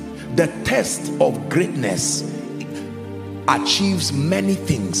this? The test of greatness achieves many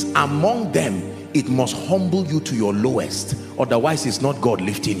things. Among them it must humble you to your lowest. Otherwise, it's not God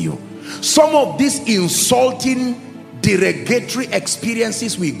lifting you. Some of these insulting, derogatory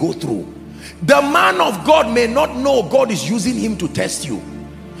experiences we go through, the man of God may not know God is using him to test you.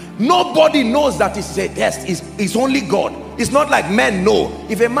 Nobody knows that it's a test. It's only God. It's not like men know.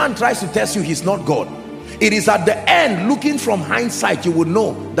 If a man tries to test you, he's not God. It is at the end, looking from hindsight, you will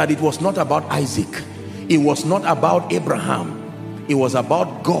know that it was not about Isaac. It was not about Abraham. It was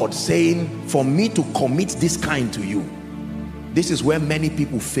about God saying, for me to commit this kind to you. This is where many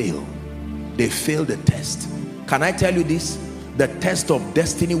people fail. They fail the test. Can I tell you this? The test of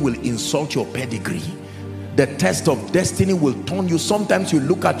destiny will insult your pedigree. The test of destiny will turn you. Sometimes you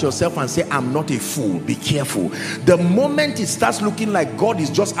look at yourself and say, I'm not a fool. Be careful. The moment it starts looking like God is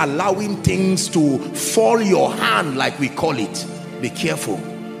just allowing things to fall your hand, like we call it, be careful.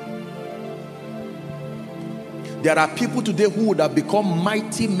 There are people today who would have become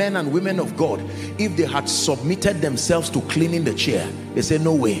mighty men and women of God if they had submitted themselves to cleaning the chair. They say,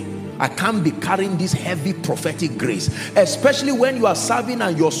 no way. I can't be carrying this heavy prophetic grace, especially when you are serving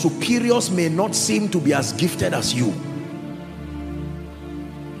and your superiors may not seem to be as gifted as you.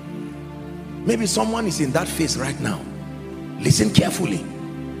 Maybe someone is in that phase right now. Listen carefully.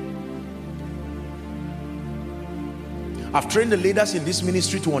 I've trained the leaders in this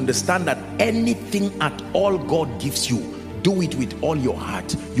ministry to understand that anything at all God gives you, do it with all your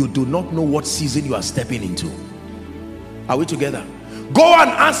heart. You do not know what season you are stepping into. Are we together? Go and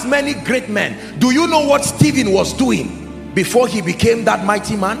ask many great men. Do you know what Stephen was doing before he became that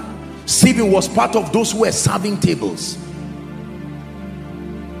mighty man? Stephen was part of those who were serving tables.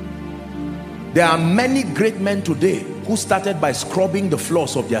 There are many great men today who started by scrubbing the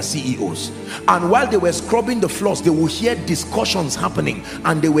floors of their CEOs. And while they were scrubbing the floors, they would hear discussions happening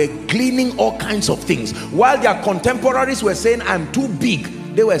and they were gleaning all kinds of things. While their contemporaries were saying, I'm too big,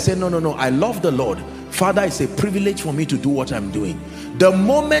 they were saying, no, I love the Lord. Father, it's a privilege for me to do what I'm doing. The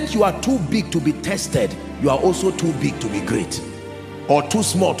moment you are too big to be tested, you are also too big to be great, or too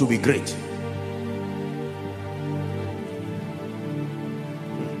small to be great.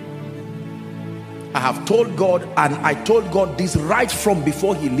 I have told God, and I told God this right from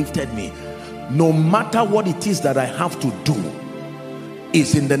before he lifted me. No matter what it is that I have to do,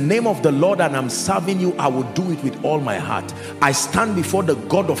 is in the name of the Lord and I'm serving you, I will do it with all my heart. I stand before the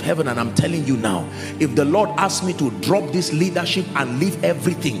God of heaven and I'm telling you now, if the Lord asks me to drop this leadership and leave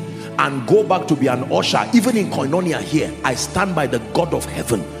everything and go back to be an usher, even in Koinonia here, I stand by the God of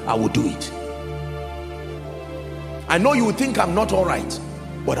heaven, I will do it. I know you would think I'm not all right,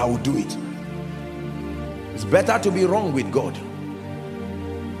 but I will do it. It's better to be wrong with God.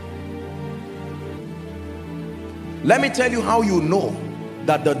 Let me tell you how you know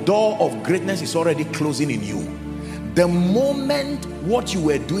that the door of greatness is already closing in you. The moment what you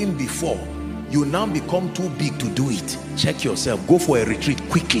were doing before, you now become too big to do it. Check yourself. Go for a retreat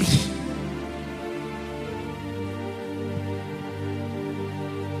quickly.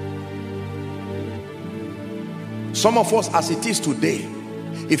 Some of us, as it is today,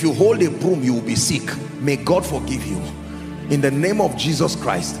 if you hold a broom, you will be sick. May God forgive you in the name of Jesus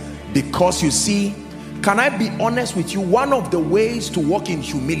Christ. Because you see, can I be honest with you? One of the ways to walk in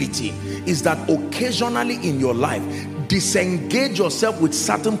humility is that occasionally in your life, disengage yourself with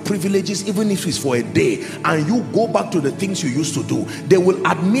certain privileges, even if it's for a day, and you go back to the things you used to do. They will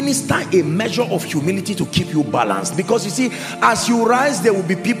administer a measure of humility to keep you balanced. Because you see, as you rise, there will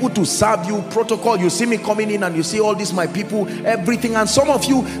be people to serve you. Protocol, you see me coming in and you see all these my people, everything. And some of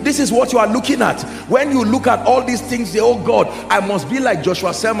you, this is what you are looking at. When you look at all these things, say, oh God, I must be like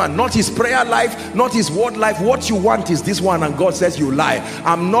Joshua Selman. Not his prayer life, not his word life. What you want is this one, and God says you lie.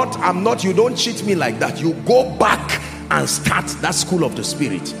 I'm not, you don't cheat me like that. You go back and start that school of the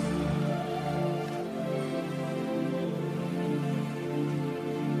Spirit.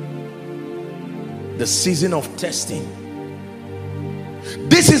 The season of testing.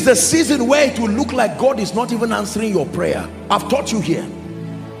 This is the season where it will look like God is not even answering your prayer. I've taught you here.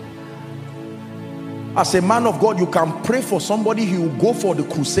 As a man of God, you can pray for somebody. He will go for the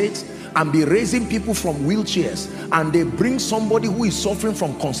crusades and be raising people from wheelchairs, and they bring somebody who is suffering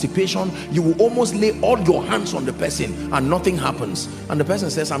from constipation. You will almost lay all your hands on the person and nothing happens, and the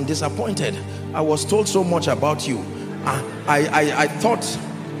person says, I'm disappointed. I was told so much about you. I thought.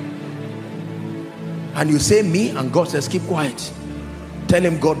 And you say, me? And God says, keep quiet. Tell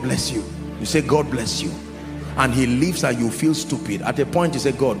him, God bless you. You say, God bless you. And he leaves and you feel stupid. At a point you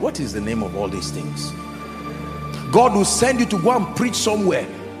say, God, what is the name of all these things? God will send you to go and preach somewhere.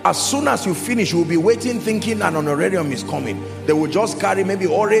 As soon as you finish, you will be waiting, thinking an honorarium is coming. They will just carry maybe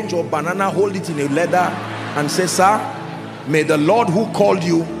orange or banana, hold it in a leather and say, sir, may the Lord who called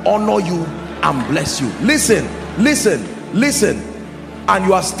you honor you and bless you. Listen, listen, listen. And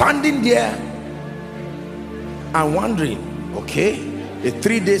you are standing there and wondering, okay, a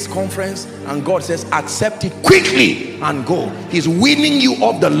 3 days conference, and God says accept it quickly and go. He's weaning you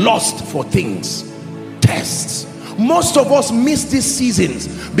of the lust for things. Tests. Most of us miss these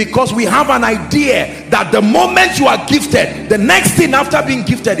seasons because we have an idea that the moment you are gifted, the next thing after being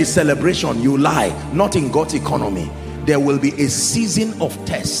gifted is celebration. You lie. Not in God's economy. There will be a season of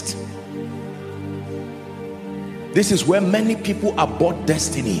test. This is where many people abort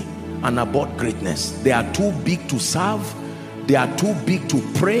destiny and abort greatness. They are too big to serve. They are too big to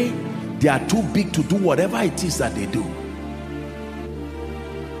pray. They are too big to do whatever it is that they do.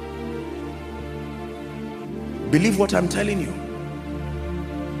 Believe what I'm telling you.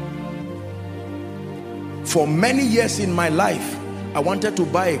 For many years in my life, I wanted to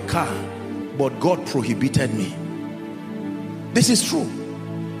buy a car, but God prohibited me. This is true.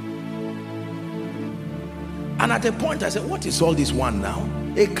 And at a point I said, what is all this one now?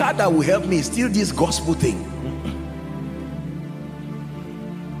 A car that will help me is still this gospel thing.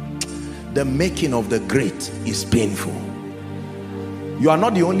 The making of the great is painful. You are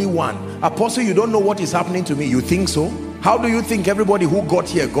not the only one. Apostle, you don't know what is happening to me. You think so? How do you think everybody who got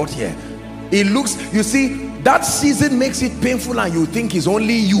here got here? It looks, you see, that season makes it painful and you think it's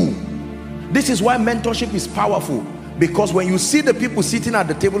only you. This is why mentorship is powerful. Because when you see the people sitting at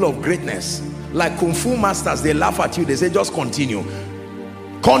the table of greatness, like Kung Fu masters, they laugh at you. They say, just continue.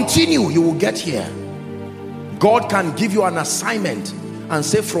 Continue, you will get here. God can give you an assignment and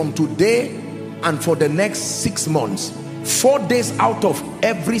say, from today and for the next 6 months, 4 days out of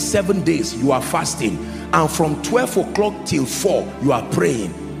every 7 days you are fasting, and from 12 o'clock till 4 you are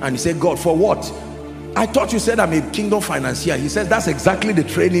praying. And you say, God, for what? I thought you said I'm a kingdom financier. He says that's exactly the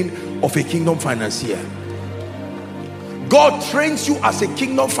training of a kingdom financier. God trains you as a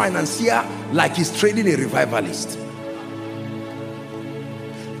kingdom financier like he's training a revivalist.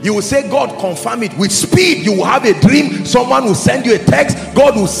 You will say, God, confirm it. With speed, you will have a dream. Someone will send you a text.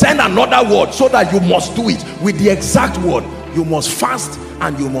 God will send another word, so that you must do it with the exact word. You must fast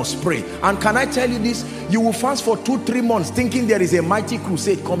and you must pray. And can I tell you this? You will fast for 2-3 months thinking there is a mighty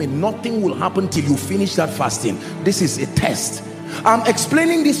crusade coming. Nothing will happen till you finish that fasting. This is a test. I'm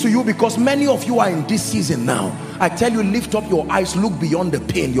explaining this to you because many of you are in this season now. I tell you, lift up your eyes, look beyond the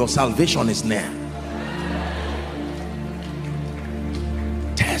pain. Your salvation is near.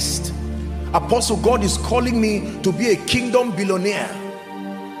 Test. Apostle, God is calling me to be a kingdom billionaire.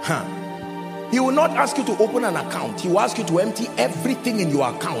 He will not ask you to open an account. He will ask you to empty everything in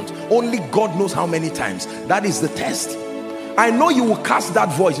your account. Only God knows how many times. That is the test. I know you will cast that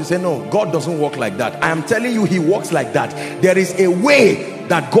voice. You say, no, God doesn't work like that. I am telling you, he works like that. There is a way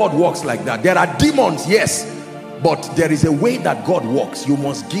that God works like that. There are demons, yes, but there is a way that God works. You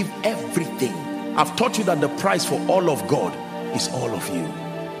must give everything. I've taught you that the price for all of God is all of you.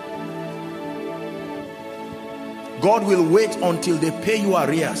 God will wait until they pay you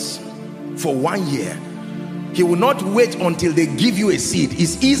arrears for 1 year. He will not wait until they give you a seed.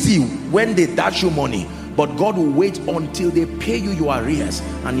 It's easy when they dash you money, but God will wait until they pay you your arrears.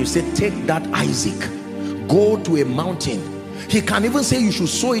 And you say, take that Isaac, go to a mountain. He can even say you should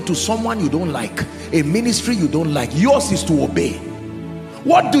sow it to someone you don't like, a ministry you don't like. Yours is to obey.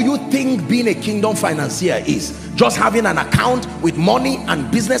 What do you think being a kingdom financier is? Just having an account with money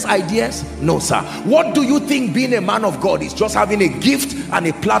and business ideas? No, sir. What do you think being a man of God is? Just having a gift and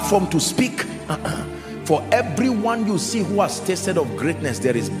a platform to speak? For everyone you see who has tasted of greatness,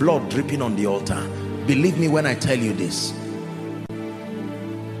 there is blood dripping on the altar. Believe me when I tell you this.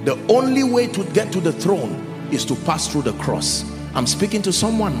 The only way to get to the throne is to pass through the cross. I'm speaking to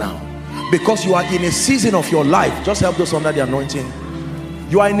someone now, because you are in a season of your life. Just help those under the anointing.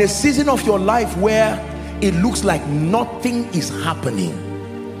 You are in a season of your life where it looks like nothing is happening.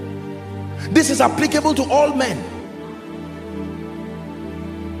 This is applicable to all men.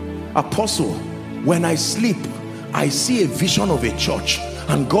 Apostle, when I sleep, I see a vision of a church,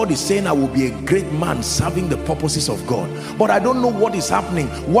 and God is saying I will be a great man serving the purposes of God, but I don't know what is happening.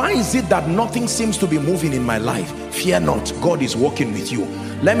 Why is it that nothing seems to be moving in my life? Fear not, God is working with you.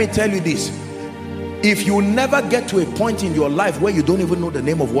 Let me tell you this. If you never get to a point in your life where you don't even know the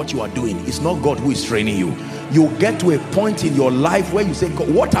name of what you are doing, it's not God who is training you. You get to a point in your life where you say, God,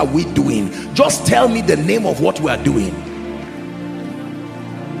 what are we doing? Just tell me the name of what we are doing.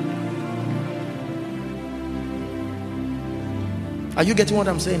 Are you getting what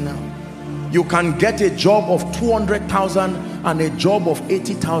I'm saying now? You can get a job of 200,000 and a job of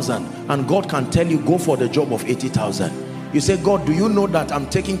 80,000, and God can tell you, go for the job of 80,000. You say, God, do you know that I'm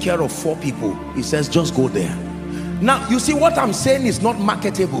taking care of 4 people? He says, just go there. Now, you see, what I'm saying is not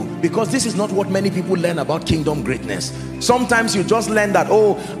marketable, because this is not what many people learn about kingdom greatness. Sometimes you just learn that,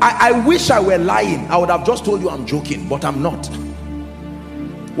 oh, I wish I were lying. I would have just told you I'm joking, but I'm not.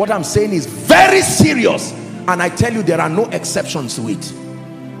 What I'm saying is very serious, and I tell you there are no exceptions to it.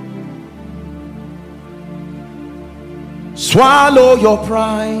 Swallow your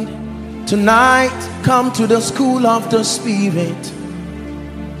pride tonight. Come to the school of the Spirit.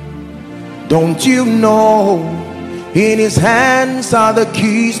 Don't you know in his hands are the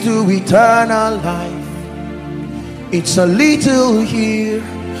keys to eternal life? It's a little here,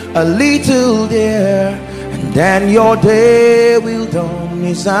 a little there, and then your day will dawn.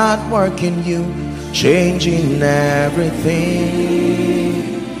 He's at work in you, changing everything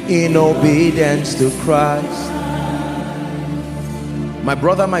in obedience to Christ. My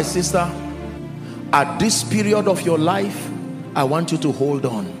brother, my sister, at this period of your life, I want you to hold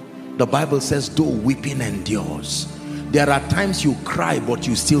on. The Bible says, though weeping endures. There are times you cry, but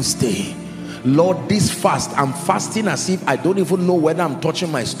you still stay. Lord, this fast, I'm fasting as if I don't even know whether I'm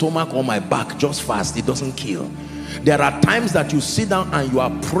touching my stomach or my back. Just fast, it doesn't kill. There are times that you sit down and you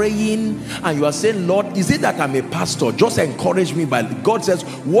are praying and you are saying, Lord, is it that I'm a pastor? Just encourage me. But God says,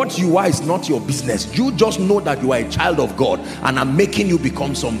 what you are is not your business. You just know that you are a child of God, and I'm making you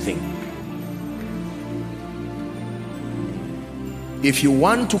become something. If you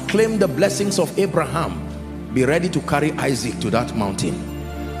want to claim the blessings of Abraham, be ready to carry Isaac to that mountain.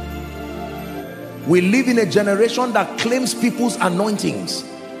 We live in a generation that claims people's anointings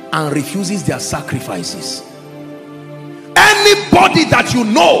and refuses their sacrifices. Anybody that you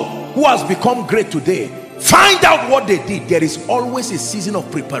know who has become great today, find out what they did. There is always a season of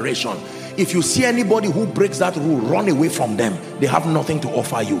preparation. If you see anybody who breaks that rule, run away from them. They have nothing to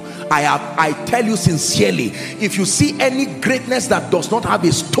offer you. I tell you sincerely, if you see any greatness that does not have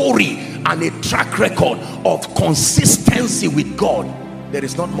a story and a track record of consistency with God, there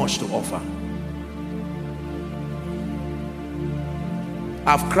is not much to offer.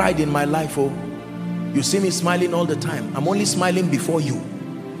 I've cried in my life. Oh, you see me smiling all the time. I'm only smiling before you.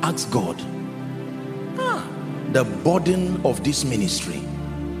 Ask God. The burden of this ministry.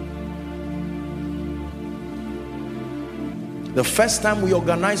 The first time we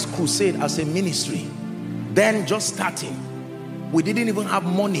organized crusade as a ministry, then just starting, we didn't even have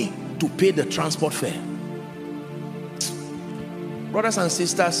money to pay the transport fare. Brothers and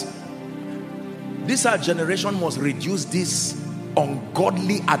sisters, this our generation must reduce this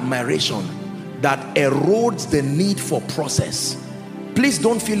ungodly admiration that erodes the need for process. Please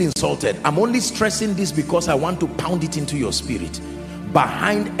don't feel insulted. I'm only stressing this because I want to pound it into your spirit.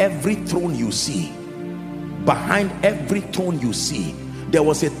 Behind every throne you see, there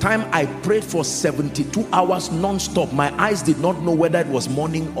was a time I prayed for 72 hours non-stop. My eyes did not know whether it was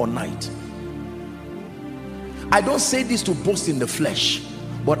morning or night. I don't say this to boast in the flesh,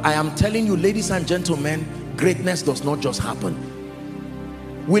 but I am telling you, ladies and gentlemen, greatness does not just happen.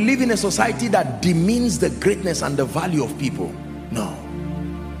 We live in a society that demeans the greatness and the value of people. No.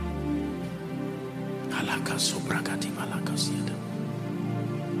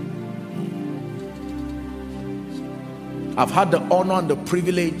 I've had the honor and the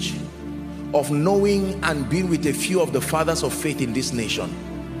privilege of knowing and being with a few of the fathers of faith in this nation.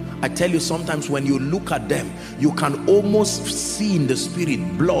 I tell you, sometimes when you look at them, you can almost see in the spirit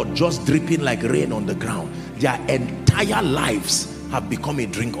blood just dripping like rain on the ground. Their entire lives have become a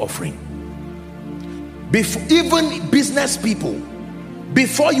drink offering. Even business people,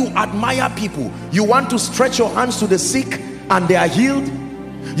 before you admire people, you want to stretch your hands to the sick and they are healed.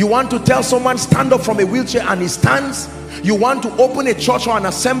 You want to tell someone stand up from a wheelchair and he stands. You want to open a church or an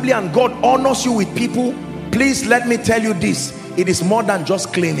assembly and God honors you with people. Please let me tell you this, it is more than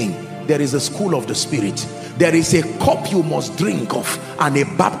just claiming. There is a school of the Spirit. There is a cup you must drink of and a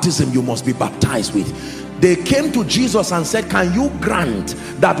baptism you must be baptized with. They came to Jesus and said, can you grant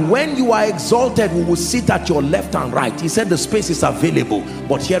that when you are exalted we will sit at your left and right? He said the space is available,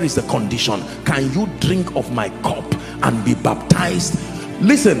 but here is the condition. Can you drink of my cup and be baptized?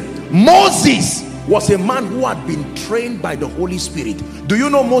 Listen, Moses was a man who had been trained by the Holy Spirit. Do you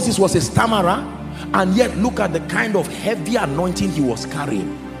know Moses was a stammerer? And yet look at the kind of heavy anointing he was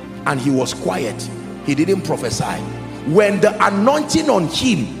carrying. And he was quiet. He didn't prophesy. When the anointing on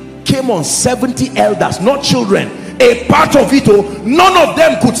him came on 70 elders, not children, a part of it, none of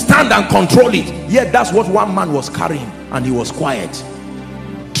them could stand and control it. Yet that's what one man was carrying, and he was quiet.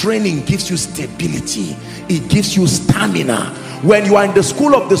 Training gives you stability. It gives you stamina. When you are in the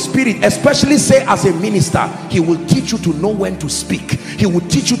school of the Spirit, especially say as a minister, he will teach you to know when to speak. He will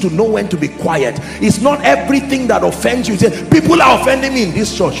teach you to know when to be quiet. It's not everything that offends you. You say, people are offending me in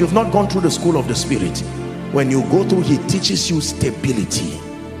this church. You've not gone through the school of the Spirit. When you go through, he teaches you stability.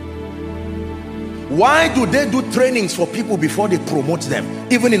 Why do they do trainings for people before they promote them,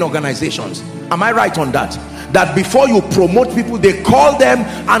 even in organizations? Am I right on that? That before you promote people, they call them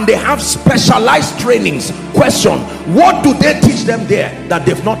and they have specialized trainings. Question: what do they teach them there that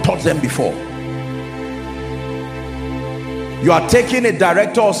they've not taught them before? You are taking a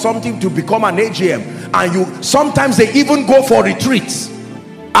director or something to become an AGM, and sometimes they even go for retreats.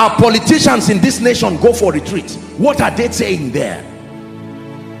 Our politicians in this nation go for retreats. What are they saying there?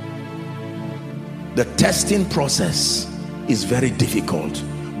 The testing process is very difficult.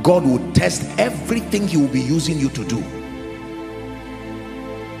 God will test everything he will be using you to do.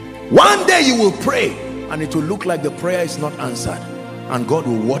 One day you will pray and it will look like the prayer is not answered, and God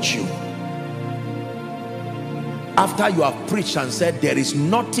will watch you. After you have preached and said, there is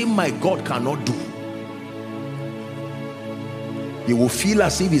nothing my God cannot do, you will feel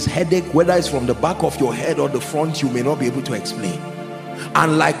as if his headache, whether it's from the back of your head or the front, you may not be able to explain.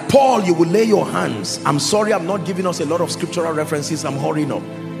 And like Paul, you will lay your hands. I'm sorry, I'm not giving us a lot of scriptural references, I'm hurrying up.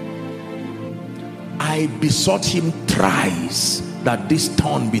 I besought him thrice that this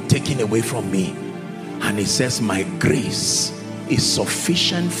thorn be taken away from me, and he says, my grace is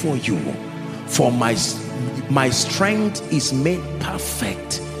sufficient for you, for my strength is made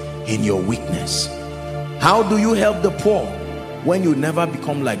perfect in your weakness. How do you help the poor when you never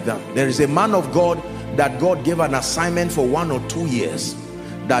become like them? There is a man of God that God gave an assignment for 1 or 2 years,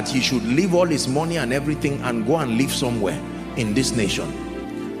 that he should leave all his money and everything and go and live somewhere in this nation.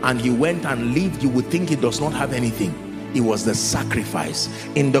 And he went and lived. You would think he does not have anything. It was the sacrifice.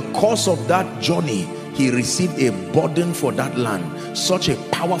 In the course of that journey, he received a burden for that land, such a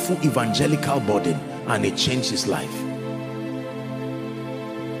powerful evangelical burden, and it changed his life.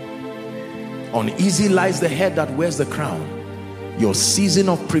 Uneasy lies the head that wears the crown. Your season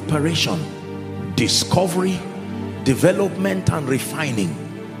of preparation, discovery, development and refining,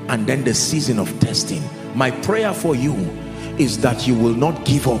 and then the season of testing. My prayer for you is that you will not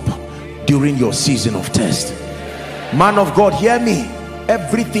give up during your season of test. Man of God, hear me.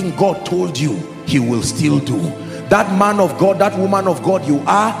 Everything God told you, he will still do. That man of God, that woman of God you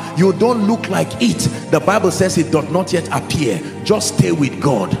are, you don't look like it. The Bible says it does not yet appear. Just stay with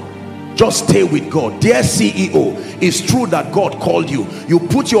God. Just stay with God. Dear CEO, it's true that God called you. You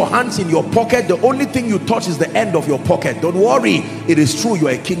put your hands in your pocket. The only thing you touch is the end of your pocket. Don't worry. It is true you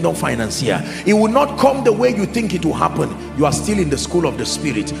are a kingdom financier. It will not come the way you think it will happen. You are still in the school of the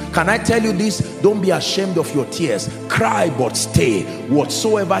Spirit. Can I tell you this? Don't be ashamed of your tears. Cry but stay.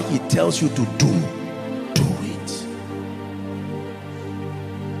 Whatsoever he tells you to do, do it.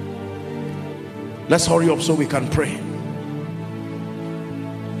 Let's hurry up so we can pray.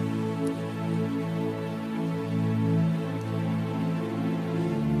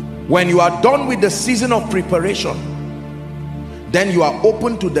 When you are done with the season of preparation, then you are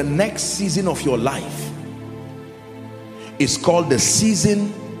open to the next season of your life. It's called the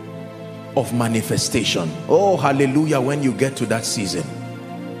season of manifestation. Oh, hallelujah. When you get to that season,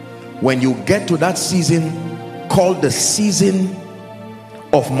 when you get to that season called the season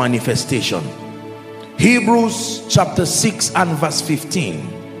of manifestation. Hebrews chapter 6 and verse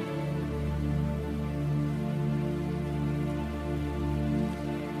 15.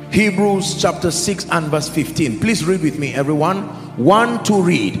 Hebrews chapter 6 and verse 15. Please read with me, everyone. 1, 2,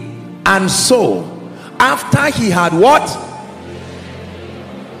 read. And so, after he had what?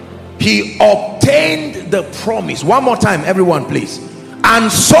 He obtained the promise. One more time, everyone, please. And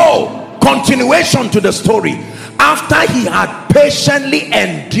so, continuation to the story. After he had patiently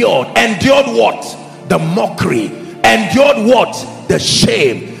endured. Endured what? The mockery. Endured what? The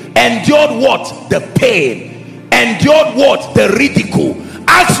shame. Endured what? The pain. Endured what? The ridicule.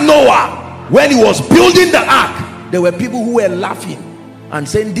 Ask Noah, when he was building the ark, there were people who were laughing and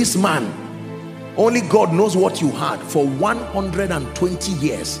saying, this man, only God knows what you had. For 120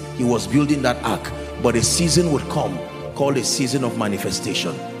 years he was building that ark. But a season would come called a season of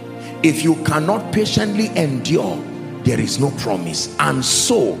manifestation. If you cannot patiently endure, there is no promise. And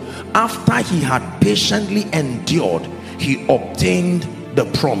so after he had patiently endured, he obtained the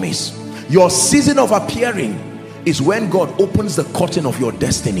promise. Your season of appearing is when God opens the curtain of your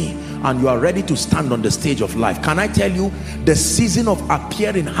destiny and you are ready to stand on the stage of life. Can I tell you, the season of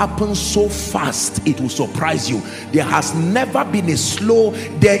appearing happens so fast it will surprise you. There has never been a slow.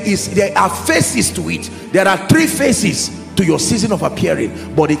 There are phases to it. There are 3 phases to your season of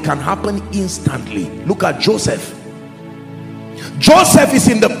appearing, but it can happen instantly. Look at Joseph. Joseph is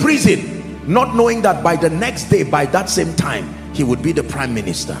in the prison, not knowing that by the next day, by that same time, he would be the prime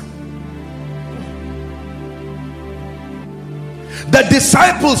minister. The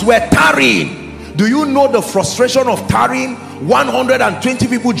disciples were tarrying Do you know the frustration of tarrying 120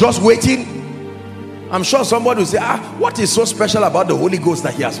 people just waiting? I'm sure somebody will say, what is so special about the Holy Ghost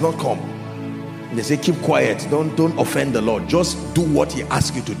that he has not come? And they say, keep quiet, don't offend the Lord, just do what he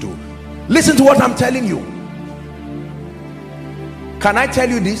asks you to do. Listen to what I'm telling you. Can I tell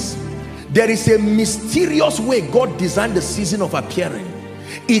you this? There is a mysterious way God designed the season of appearing.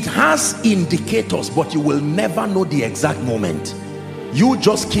 It has indicators, but you will never know the exact moment. You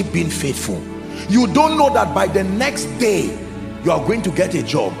just keep being faithful. You don't know that by the next day you are going to get a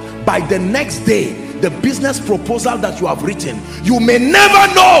job. By the next day, the business proposal that you have written, you may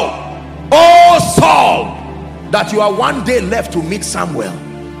never know, oh Saul, that you are one day left to meet Samuel.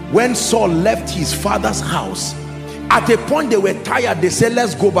 When Saul left his father's house, at a point they were tired. They said,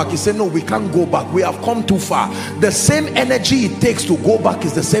 let's go back. He said, no, we can't go back, we have come too far. The same energy it takes to go back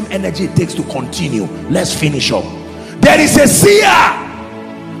is the same energy it takes to continue. Let's finish up. There is a seer.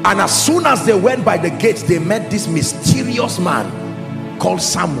 And as soon as they went by the gates, they met this mysterious man called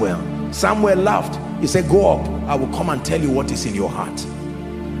Samuel. Samuel laughed. He said, go up, I will come and tell you what is in your heart.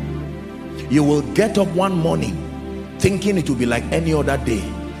 You will get up one morning thinking it will be like any other day,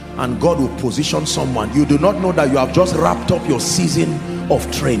 and God will position someone. You do not know that you have just wrapped up your season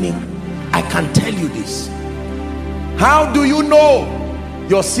of training. I can tell you this. How do you know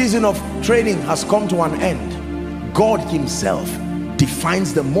your season of training has come to an end? God himself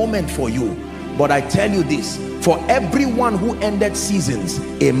defines the moment for you. But I tell you this, for everyone who ended seasons,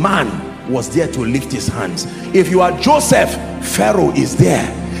 a man was there to lift his hands. If you are Joseph, Pharaoh is there.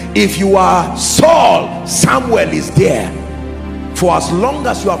 If you are Saul, Samuel is there. For as long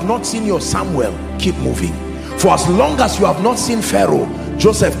as you have not seen your Samuel, keep moving. For as long as you have not seen Pharaoh,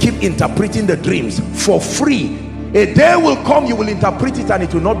 Joseph, keep interpreting the dreams for free. A day will come, you will interpret it and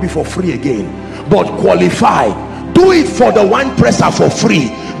it will not be for free again. But qualify. Do it for the wine presser for free.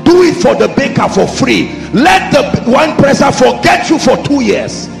 Do it for the baker for free. Let the wine presser forget you for 2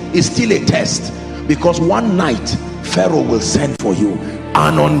 years. It's still a test, because one night Pharaoh will send for you,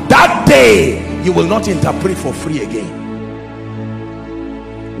 and on that day you will not interpret for free again.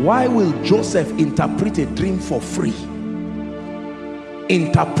 Why will Joseph interpret a dream for free?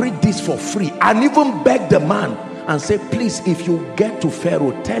 Interpret this for free, and even beg the man and say, please, if you get to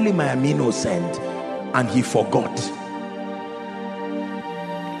Pharaoh, tell him I am innocent. And he forgot.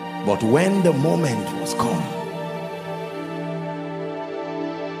 But when the moment was come,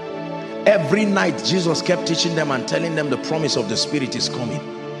 every night Jesus kept teaching them and telling them the promise of the Spirit is coming.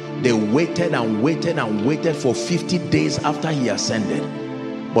 They waited and waited and waited for 50 days after he ascended.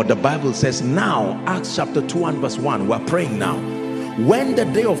 But the Bible says now, Acts chapter 2 and verse 1, we're praying now. When the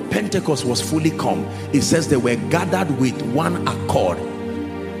day of Pentecost was fully come, it says they were gathered with one accord.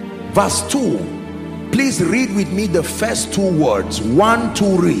 Verse 2, please read with me the first 2 words. 1,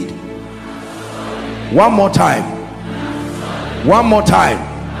 2, read. One more time. One more time.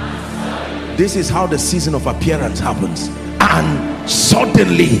 This is how the season of appearance happens. And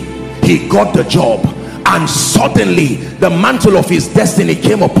suddenly he got the job, and suddenly the mantle of his destiny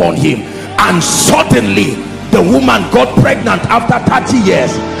came upon him, and suddenly the woman got pregnant after 30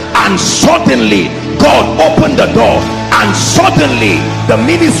 years, and suddenly God opened the door, and suddenly the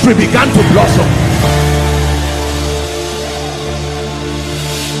ministry began to blossom.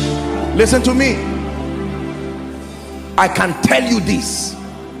 Listen to me. I can tell you this.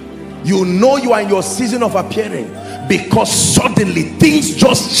 You know you are in your season of appearing because suddenly things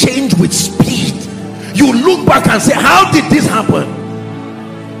just change with speed. You look back and say, how did this happen?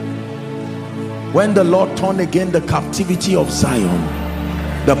 When the Lord turned again the captivity of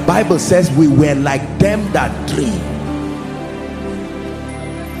Zion, the Bible says we were like them that dream.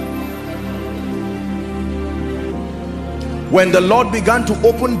 When the Lord began to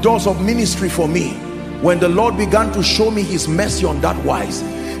open doors of ministry for me, when the Lord began to show me his mercy on that wise,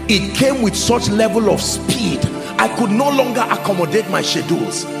 it came with such level of speed. I could no longer accommodate my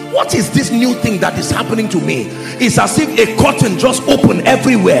schedules. What is this new thing that is happening to me? It's as if a curtain just opened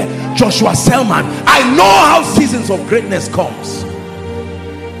everywhere. Joshua Selman, I know how seasons of greatness comes.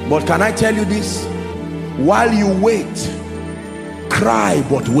 But can I tell you this? While you wait, cry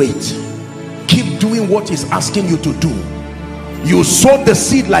but wait. Keep doing what he's asking you to do. You sowed the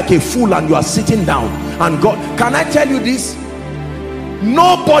seed like a fool and you are sitting down, and God, can I tell you this?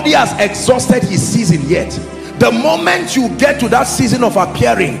 Nobody has exhausted his season yet. The moment you get to that season of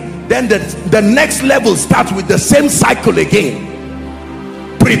appearing, then the next level starts with the same cycle again.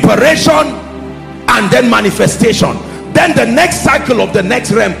 Preparation and then manifestation. Then the next cycle of the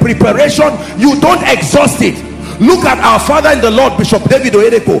next realm, preparation. You don't exhaust it. Look at our father in the Lord, Bishop David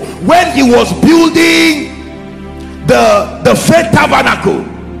Oyedepo, when he was building the Faith Tabernacle.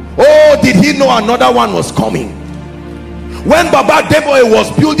 Oh, did he know another one was coming? When Baba Deboe was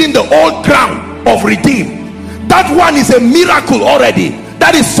building the old ground of Redeem, that one is a miracle already.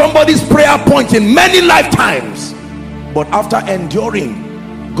 That is somebody's prayer point in many lifetimes. But after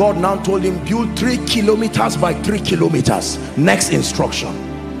enduring, God now told him, build 3 kilometers by 3 kilometers. Next instruction.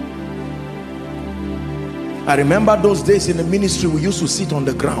 I remember those days in the ministry, we used to sit on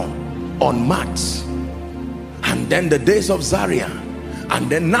the ground on mats. And then the days of Zaria, and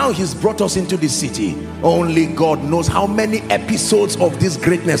then now he's brought us into the city. Only God knows how many episodes of this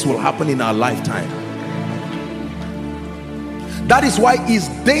greatness will happen in our lifetime. That is why it's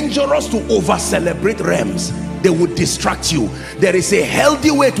dangerous to over celebrate realms. They would distract you. There is a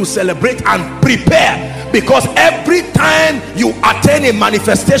healthy way to celebrate and prepare, because every time you attain a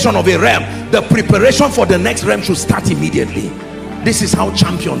manifestation of a realm, the preparation for the next realm should start immediately. This is how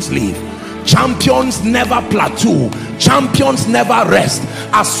champions live. Champions never plateau. Champions never rest.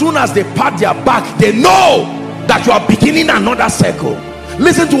 As soon as they pat their back, they know that you are beginning another cycle.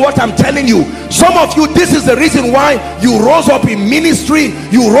 Listen to what I'm telling you. Some of you, this is the reason why you rose up in ministry,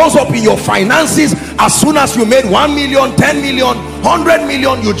 you rose up in your finances. As soon as you made 1 million, 10 million, 100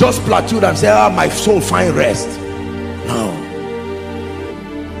 million, you just plateaued and say, ah, my soul find rest. No.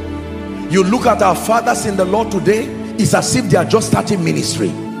 You look at our fathers in the Lord today, it's as if they are just starting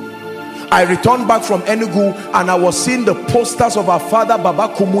ministry. I returned back from Enugu and I was seeing the posters of our father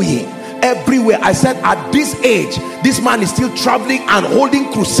Baba Kumuyi everywhere. I said, at this age, this man is still traveling and holding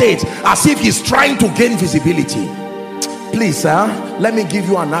crusades as if he's trying to gain visibility. Please, let me give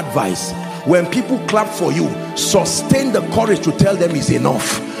you an advice. When people clap for you, sustain the courage to tell them it's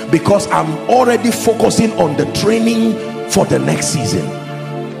enough, because I'm already focusing on the training for the next season.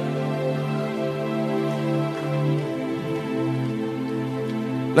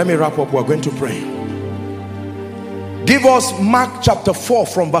 Let me wrap up. We're going to pray. Give us Mark chapter 4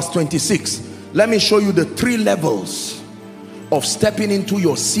 from verse 26. Let me show you the 3 levels of stepping into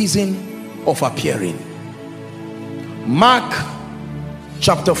your season of appearing. Mark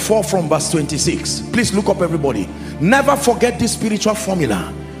chapter 4 from verse 26. Please look up, everybody. Never forget this spiritual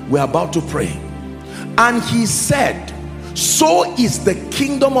formula. We're about to pray. And he said, so is the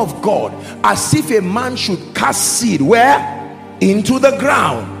kingdom of God, as if a man should cast seed where? Into the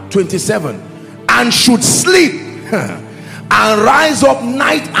ground. 27. And should sleep and rise up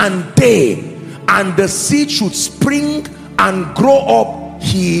night and day, and the seed should spring and grow up,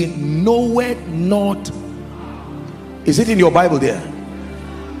 he knoweth not. Is it in your Bible there?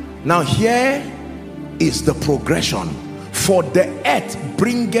 Now here is the progression. For the earth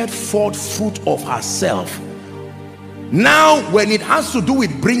bringeth forth fruit of herself. Now when it has to do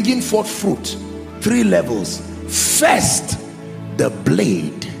with bringing forth fruit, 3 levels. First, the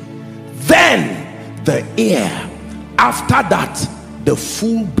blade, then the ear, after that the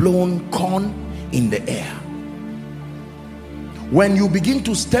full-blown corn in the air. When you begin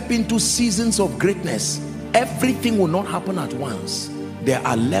to step into seasons of greatness, everything will not happen at once. There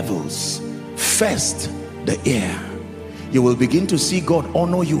are levels. First, the ear. You will begin to see God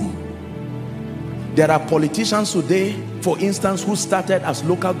honor you. There are politicians today, for instance, who started as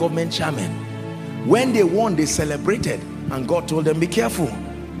local government chairman. When they won, they celebrated, and God told them, be careful,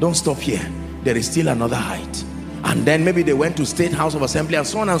 don't stop here, there is still another height. And then maybe they went to State House of Assembly and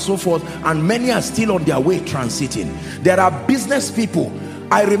so on and so forth, and many are still on their way transiting. There are business people.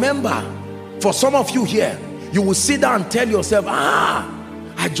 I remember, for some of you here, you will sit down and tell yourself,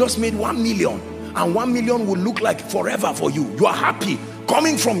 I just made 1 million, and 1 million will look like forever for you. You are happy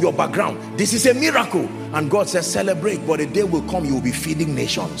coming from your background. This is a miracle. And God says, celebrate, but a day will come, you will be feeding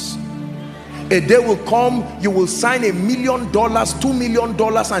nations. A day will come, you will sign $1 million, $2 million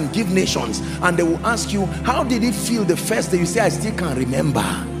and give nations, and they will ask you, how did it feel the first day? You say, I still can't remember.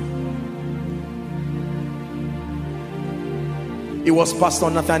 It was Pastor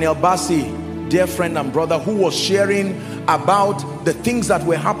Nathaniel Bassi, dear friend and brother, who was sharing about the things that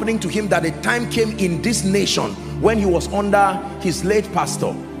were happening to him, that a time came in this nation when he was under his late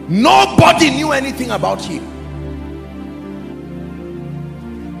pastor. Nobody knew anything about him.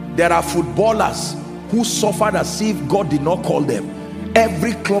 There are footballers who suffered as if God did not call them.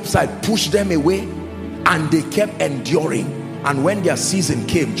 Every club side pushed them away, and they kept enduring. And when their season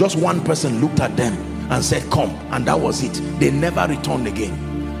came, just one person looked at them and said, come, and that was it. They never returned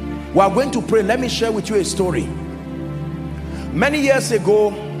again. We are going to pray. Let me share with you a story. Many years ago,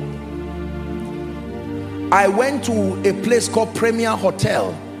 I went to a place called Premier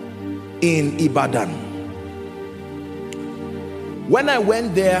Hotel in Ibadan. When I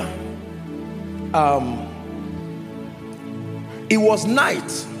went there, it was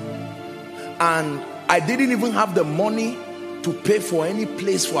night, and I didn't even have the money to pay for any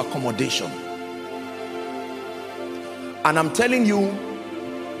place for accommodation. And I'm telling you,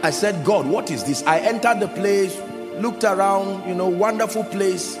 I said, God, what is this? I entered the place, looked around, you know, wonderful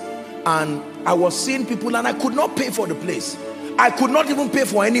place, and I was seeing people and I could not pay for the place. I could not even pay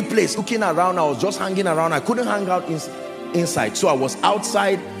for any place. Looking around, I was just hanging around. I couldn't hang out inside, so I was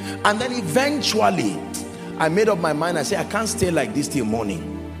outside. And then eventually I made up my mind. I said, I can't stay like this till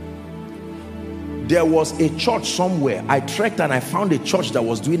morning. There was a church somewhere. I trekked and I found a church that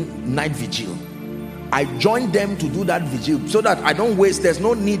was doing night vigil. I joined them to do that vigil so that I don't waste. There's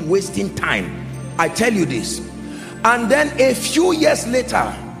no need wasting time. I tell you this. And then a few years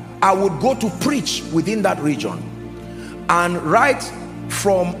later, I would go to preach within that region. And right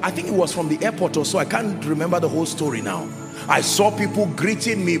from, I think it was from the airport or so, I can't remember the whole story now. I saw people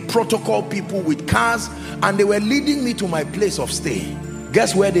greeting me, protocol people with cars, and they were leading me to my place of stay.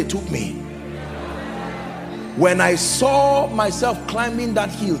 Guess where they took me? When I saw myself climbing that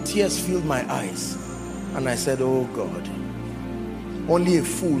hill, tears filled my eyes. And I said, oh God, only a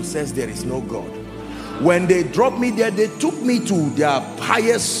fool says there is no God. When they dropped me there, they took me to their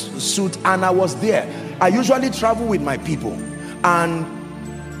highest suite, and I was there. I usually travel with my people, and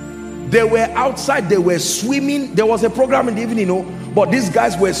they were outside, they were swimming. There was a program in the evening, you know, but these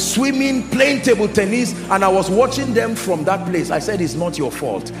guys were swimming, playing table tennis, and I was watching them from that place. I said, it's not your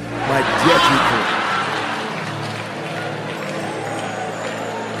fault, my dear people.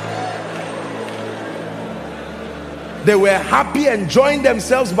 They were happy, enjoying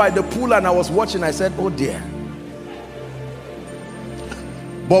themselves by the pool, and I was watching. I said, oh dear.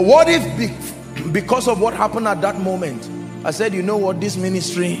 But what if because of what happened at that moment, I said, you know what, this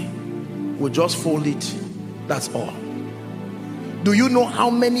ministry will just fold it. That's all. Do you know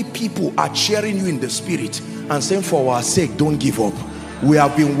how many people are cheering you in the spirit and saying, for our sake, don't give up, we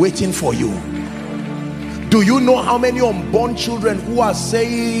have been waiting for you? Do you know how many unborn children who are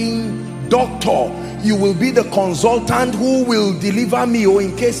saying, doctor, you will be the consultant who will deliver me, or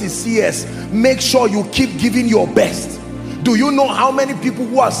in case it's CS, make sure you keep giving your best? Do you know how many people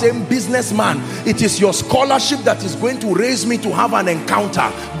who are saying, businessman, it is your scholarship that is going to raise me to have an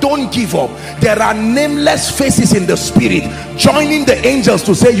encounter? Don't give up. There are nameless faces in the spirit joining the angels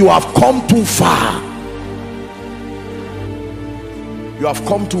to say, you have come too far. You have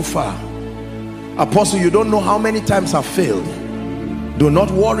come too far. Apostle, you don't know how many times I've failed. Do not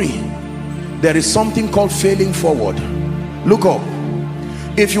worry. There is something called failing forward. Look up.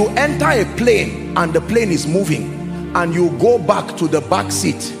 If you enter a plane and the plane is moving and you go back to the back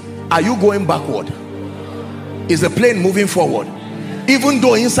seat, are you going backward? Is the plane moving forward? Even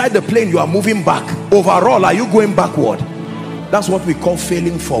though inside the plane you are moving back, overall are you going backward? That's what we call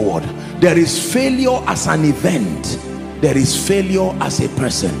failing forward. There is failure as an event. There is failure as a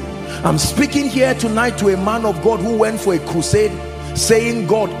person. I'm speaking here tonight to a man of God who went for a crusade, saying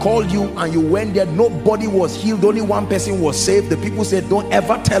God called you, and you went there, nobody was healed, only one person was saved. The people said, don't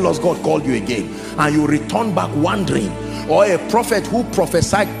ever tell us God called you again, and you return back wondering. Or a prophet who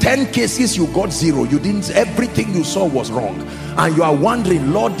prophesied 10 cases, you got 0. You didn't, everything you saw was wrong, and you are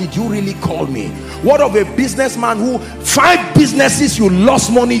wondering, Lord, did you really call me? What of a businessman who 5 businesses, you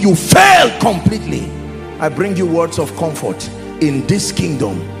lost money, you failed completely? I bring you words of comfort. In this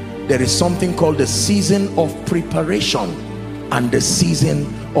kingdom there is something called the season of preparation and the season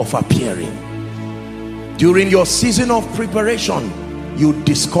of appearing. During your season of preparation, you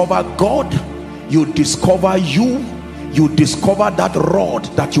discover God, you discover you discover that rod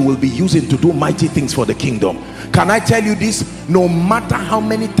that you will be using to do mighty things for the kingdom. Can I tell you this? No matter how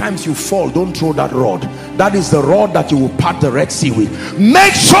many times you fall, don't throw that rod. That is the rod that you will part the Red Sea with.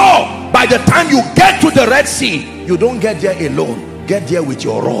 Make sure by the time you get to the Red Sea, you don't get there alone. Get there with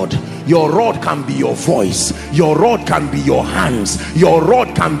your rod. Your rod can be your voice, your rod can be your hands, your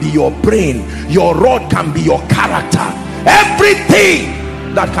rod can be your brain, your rod can be your character,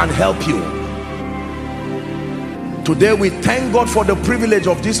 everything that can help you. Today we thank God for the privilege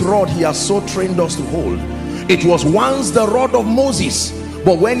of this rod he has so trained us to hold. It was once the rod of Moses,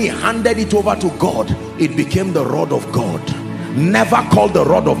 but when he handed it over to God, it became the rod of God. Never called the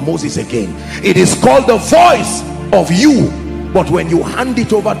rod of Moses again. It is called the voice of you. But when you hand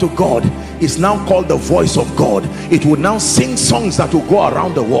it over to God, it's now called the voice of God. It will now sing songs that will go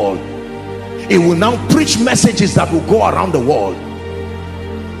around the world. It will now preach messages that will go around the world.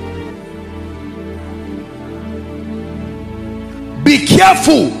 Be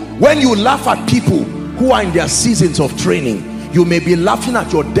careful when you laugh at people who are in their seasons of training. You may be laughing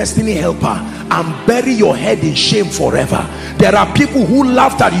at your destiny helper and bury your head in shame forever. There are people who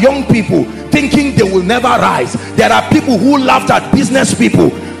laughed at young people thinking they will never rise. There are people who laughed at business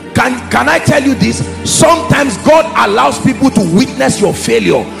people Can I tell you this? Sometimes God allows people to witness your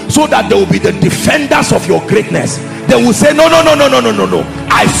failure so that they will be the defenders of your greatness. They will say, no,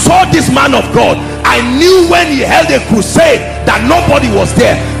 I saw this man of God. I knew when he held a crusade that nobody was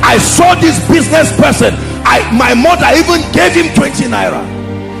there. I saw this business person. My mother even gave him 20 naira.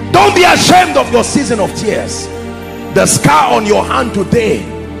 Don't be ashamed of your season of tears. The scar on your hand today,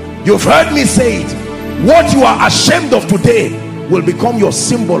 you've heard me say it, what you are ashamed of today will become your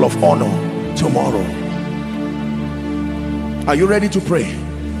symbol of honor tomorrow. Are you ready to pray?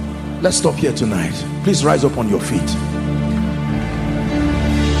 Let's stop here tonight. Please rise up on your feet.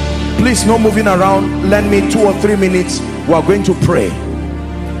 Please, no moving around. Lend me 2 or 3 minutes. We are going to pray.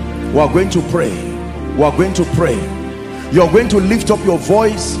 We are going to pray. We are going to pray. You're going to lift up your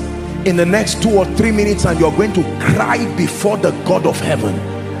voice in the next 2 or 3 minutes, and you're going to cry before the God of heaven.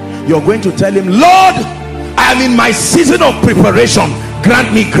 You're going to tell him, Lord, I am in my season of preparation.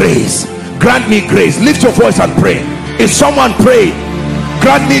 Grant me grace. Grant me grace. Lift your voice and pray. If someone pray,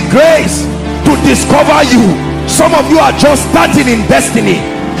 grant me grace to discover you. Some of you are just starting in destiny.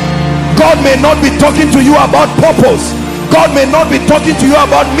 God may not be talking to you about purpose. God may not be talking to you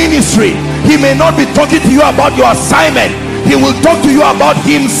about ministry. He may not be talking to you about your assignment. He will talk to you about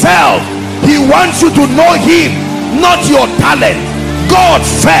himself. He wants you to know him, not your talent. God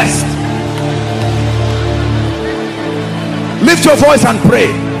first. Lift your voice and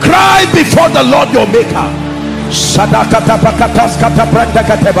pray. Cry before the Lord your maker.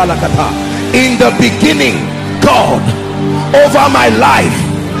 In the beginning, God, over my life.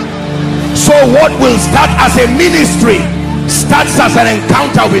 So what will start as a ministry starts as an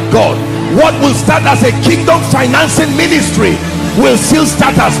encounter with God. What will start as a kingdom financing ministry will still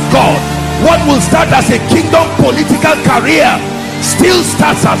start as God. What will start as a kingdom political career still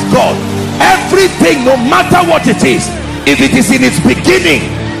starts as God. Everything, no matter what it is, if it is in its beginning,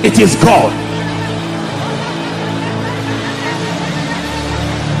 it is God.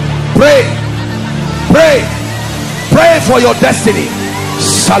 Pray, pray, pray for your destiny.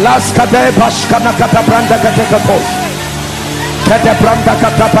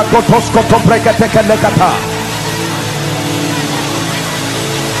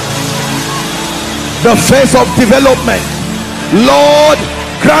 The phase of development. Lord,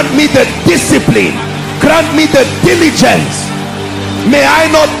 grant me the discipline, grant me the diligence. May I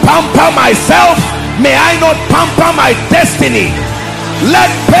not pamper myself, may I not pamper my destiny.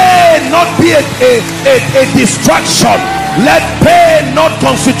 Let pain not be a distraction. Let pain not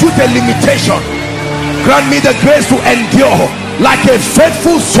constitute a limitation. Grant me the grace to endure like a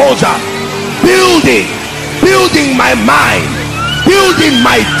faithful soldier, building my mind, building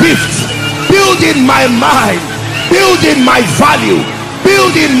my gifts, building my mind, building my value,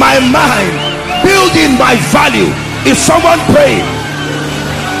 building my mind, building my value. If someone pray,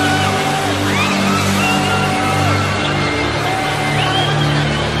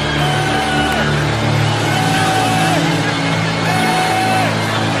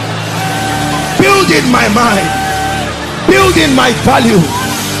 building my mind, building my value.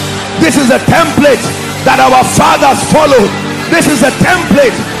 This is a template that our fathers followed. This is a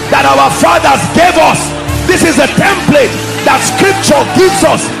template that our fathers gave us. This is a template that scripture gives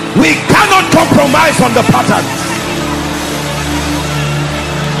us. We cannot compromise on the pattern.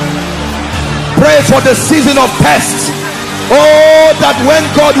 Pray for the season of tests. Oh, that when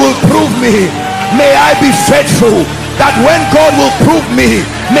God will prove me, may I be faithful. That when God will prove me,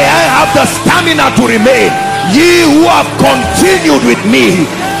 may I have the stamina to remain. Ye who have continued with me,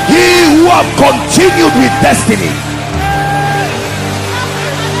 ye who have continued with destiny.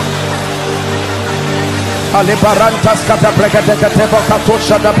 I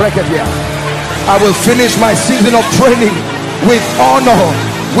will finish my season of training with honor,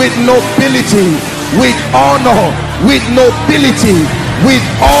 with nobility, with honor, with nobility, with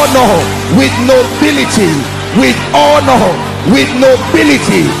honor, with nobility, with honor, with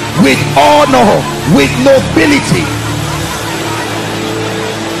nobility, with honor, with nobility.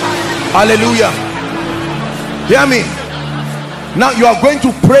 Hallelujah. Hear me. Now you are going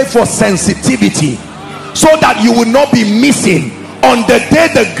to pray for sensitivity, so that you will not be missing on the day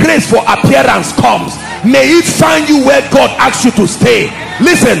the grace for appearance comes. May it find you where God asks you to stay.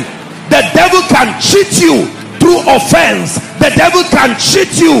 Listen, the devil can cheat you through offense. The devil can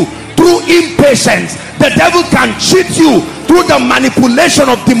cheat you through impatience. The devil can cheat you through the manipulation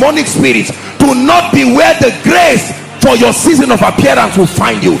of demonic spirits to not be where the grace for your season of appearance will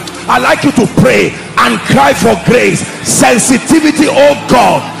find you. I'd like you to pray and cry for grace, sensitivity, oh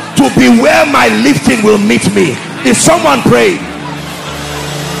God, to be where my lifting will meet me. If someone pray,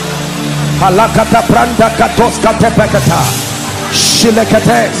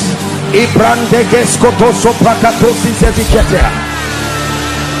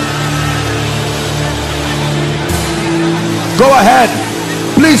 Go ahead,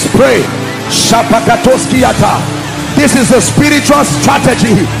 please pray. This is the spiritual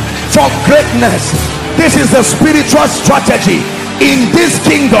strategy for greatness. This is the spiritual strategy in this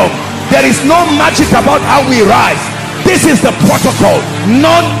kingdom. There is no magic about how we rise. This is the protocol.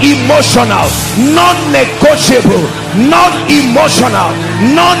 Non-emotional, non-negotiable, non-emotional,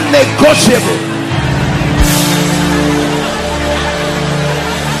 non-negotiable.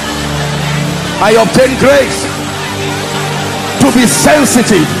 I obtain grace to be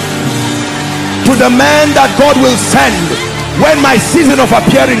sensitive to the man that God will send when my season of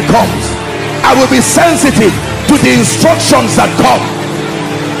appearing comes. I will be sensitive to the instructions that come.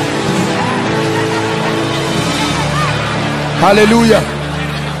 Hallelujah.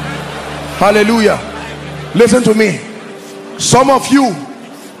 Hallelujah. Listen to me. Some of you,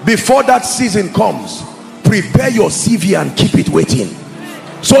 before that season comes, prepare your CV and keep it waiting,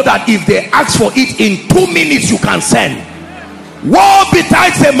 so that if they ask for it in 2 minutes, you can send. Woe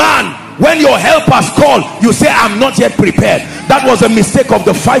betides a man when your helpers call, you say, I'm not yet prepared. That was a mistake of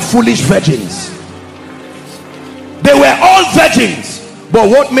the 5 foolish virgins. They were all virgins, but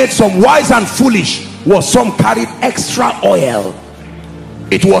what made some wise and foolish was some carried extra oil.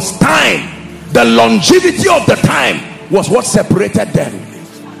 It was time. The longevity of the time was what separated them.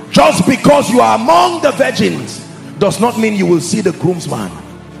 Just because you are among the virgins does not mean you will see the groomsman.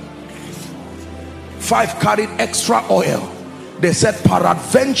 5 carried extra oil. They said,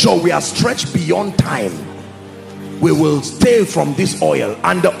 peradventure we are stretched beyond time, we will stay from this oil.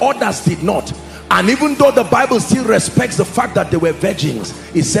 And the others did not. And even though the Bible still respects the fact that they were virgins,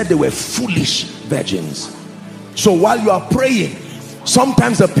 it said they were foolish virgins. So while you are praying,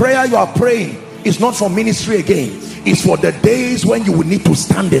 sometimes the prayer you are praying is not for ministry again. It's for the days when you will need to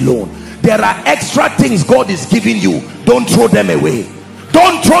stand alone. There are extra things God is giving you. Don't throw them away.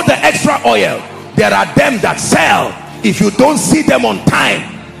 Don't throw the extra oil. There are them that sell. If you don't see them on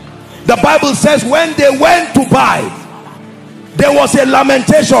time, the Bible says when they went to buy, there was a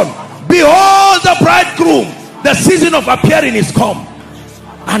lamentation. Behold the bridegroom, the season of appearing is come.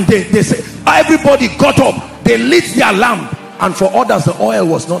 And they say, everybody got up, they lit their lamp, and for others the oil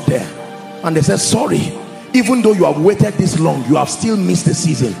was not there. And they said, sorry, even though you have waited this long, you have still missed the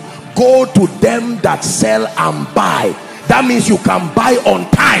season. Go to them that sell and buy. That means you can buy on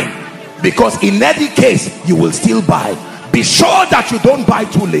time, because in any case you will still buy. Be sure that you don't buy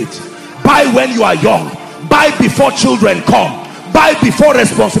too late. Buy when you are young. Buy before children come. Buy before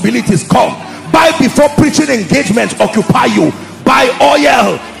responsibilities come. Buy before preaching engagements occupy you. Buy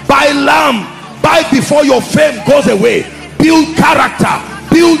oil, buy lamb, buy before your fame goes away. Build character,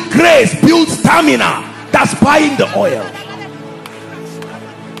 build grace, build stamina. That's buying the oil.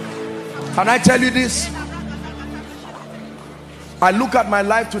 Can I tell you this? I look at my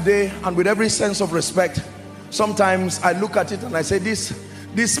life today, and with every sense of respect, sometimes I look at it and I say,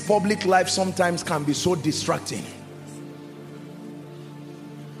 this public life sometimes can be so distracting.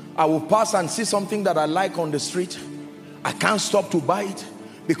 I will pass and see something that I like on the street. I can't stop to buy it,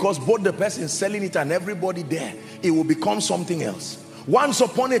 because both the person selling it and everybody there, it will become something else. Once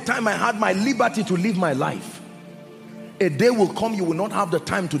upon a time, I had my liberty to live my life. A day will come, you will not have the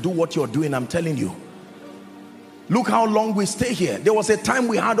time to do what you're doing. I'm telling you. Look how long we stay here. There was a time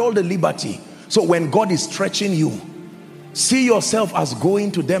we had all the liberty. So when God is stretching you, see yourself as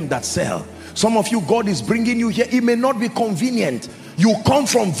going to them that sell. Some of you, God is bringing you here. It may not be convenient. You come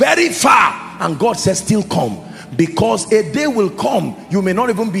from very far, and God says still come, because a day will come you may not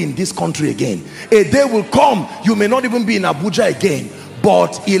even be in this country again. A day will come you may not even be in Abuja again.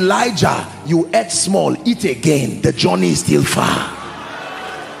 But Elijah, you ate small, eat again. The journey is still far.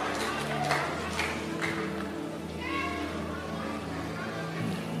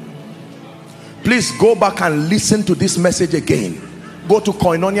 Please go back and listen to this message again. Go to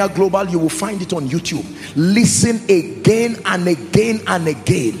Koinonia Global, you will find it on YouTube. Listen again and again and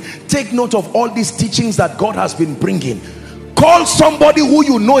again. Take note of all these teachings that God has been bringing. Call somebody who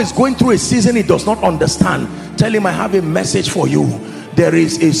you know is going through a season he does not understand. Tell him, I have a message for you. There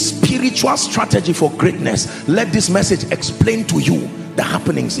is a spiritual strategy for greatness. Let this message explain to you the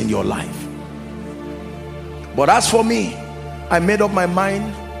happenings in your life. But as for me, I made up my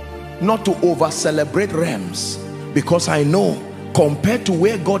mind not to over celebrate realms, because I know compared to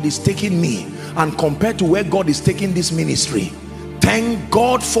where God is taking me and compared to where God is taking this ministry, thank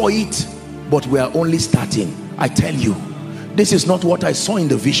God for it, but we are only starting. I tell you, this is not what I saw in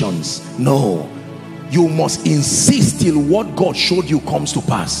the visions. No, you must insist till what God showed you comes to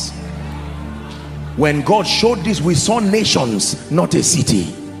pass. When God showed this, we saw nations, not a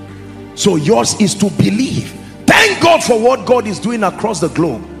city. So yours is to believe. Thank God for what God is doing across the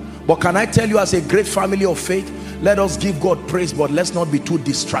globe. But can I tell you, as a great family of faith, let us give God praise, but let's not be too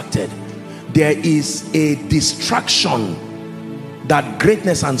distracted. There is a distraction that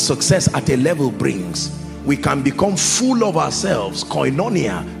greatness and success at a level brings. We can become full of ourselves.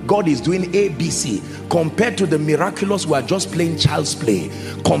 Koinonia, God is doing ABC, compared to the miraculous we are just playing child's play,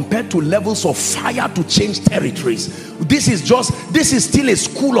 compared to levels of fire to change territories. This is still a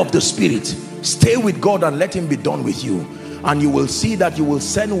school of the spirit. Stay with God and let him be done with you, and you will see that you will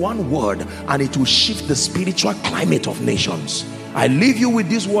send one word and it will shift the spiritual climate of nations. I leave you with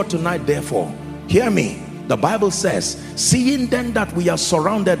this word tonight. Therefore, hear me. The Bible says, seeing then that we are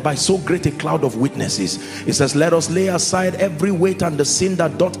surrounded by so great a cloud of witnesses, it says, let us lay aside every weight and the sin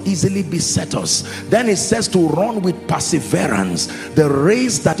that doth easily beset us. Then it says to run with perseverance the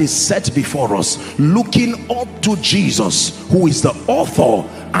race that is set before us, looking up to Jesus, who is the author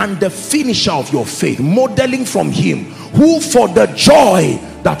and the finisher of your faith, modeling from him, who for the joy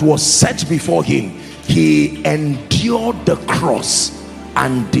that was set before him, he endured the cross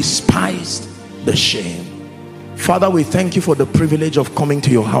and despised the shame. Father, we thank you for the privilege of coming to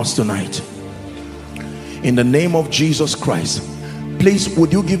your house tonight. In the name of Jesus Christ, please,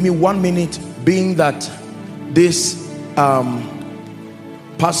 would you give me 1 minute, being that this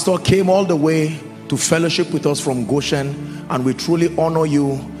pastor came all the way to fellowship with us from Goshen, and we truly honor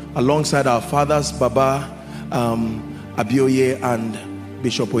you alongside our fathers, Baba Abioye and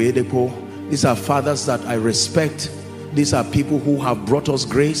Bishop Oyedepo. These are fathers that I respect. These are people who have brought us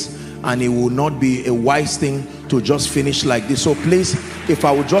grace, and it will not be a wise thing to just finish like this. So please, if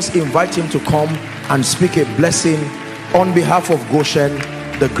I would just invite him to come and speak a blessing on behalf of Goshen,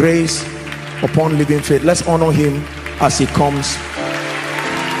 the grace upon living faith. Let's honor him as he comes.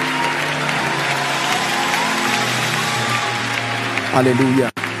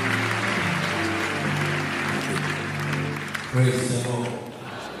 Hallelujah. Praise the Lord.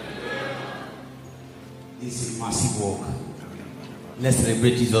 This is a massive work. Let's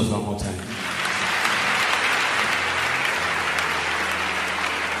celebrate Jesus one more time.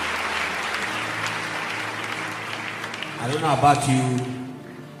 I don't know about you,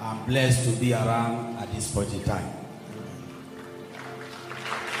 I'm blessed to be around at this point in time.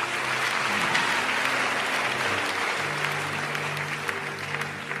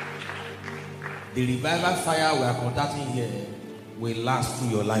 The revival fire we are conducting here will last through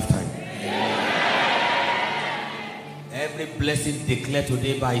your lifetime. Every blessing declared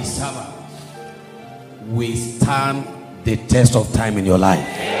today by his servant will stand the test of time in your life.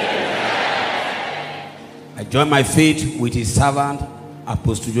 I join my faith with his servant,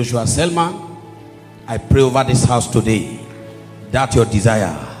 Apostle Joshua Selman. I pray over this house today that your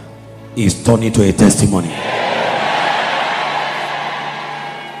desire is turned into a testimony.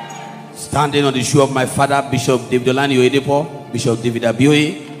 Standing on the shoe of my father, Bishop David Olani Oyedepo, Bishop David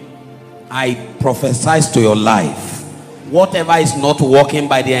Abioye, I prophesy to your life. Whatever is not working,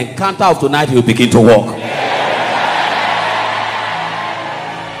 by the encounter of tonight, you will begin to walk.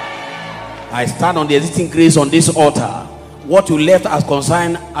 I stand on the existing grace on this altar. What you left as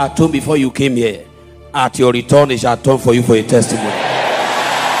concern at home before you came here, at your return, it shall turn for you for a testimony.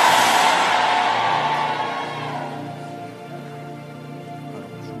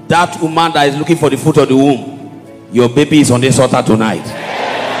 That woman that is looking for the fruit of the womb, your baby is on this altar tonight.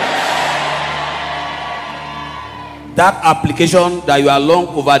 That application that you are long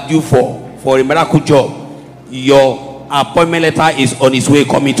overdue for a miracle job, your appointment letter is on its way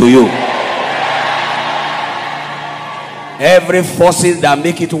coming to you. Every forces that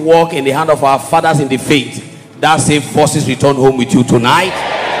make it work in the hand of our fathers in the faith, that same forces return home with you tonight.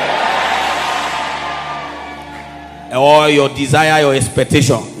 Or your desire, your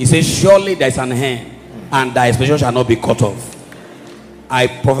expectation. He says, surely there is an hand, and thy expectation shall not be cut off. I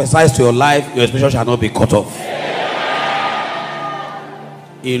prophesy to your life, your expectation shall not be cut off.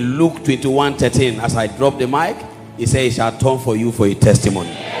 In Luke 21:13, as I drop the mic, he says, it shall turn for you for a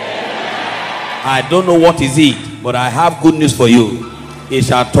testimony. I don't know what is it, but I have good news for you. It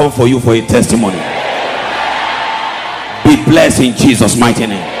shall turn for you for a testimony. Be blessed in Jesus' mighty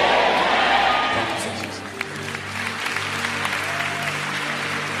name.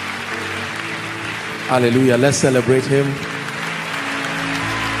 Hallelujah. Let's celebrate him.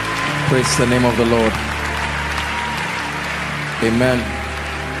 Praise the name of the Lord. Amen.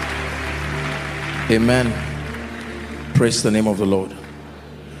 Amen. Praise the name of the Lord.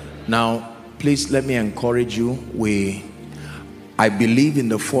 Now, please let me encourage you. I believe in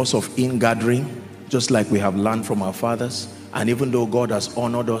the force of ingathering, just like we have learned from our fathers. And even though God has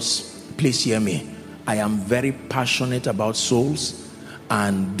honored us, please hear me. I am very passionate about souls,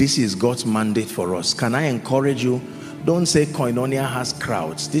 and this is God's mandate for us. Can I encourage you? Don't say Koinonia has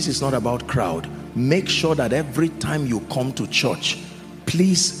crowds. This is not about crowd. Make sure that every time you come to church,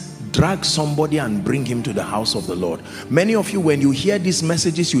 please drag somebody and bring him to the house of the Lord. Many of you, when you hear these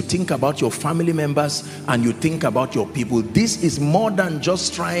messages, you think about your family members and you think about your people. This is more than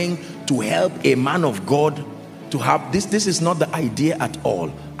just trying to help a man of God to have this. This is not the idea at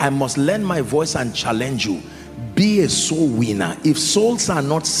all. I must lend my voice and challenge you. Be a soul winner. If souls are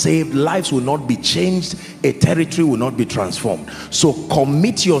not saved, lives will not be changed, a territory will not be transformed. So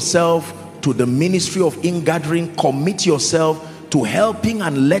commit yourself to the ministry of ingathering. Commit yourself to helping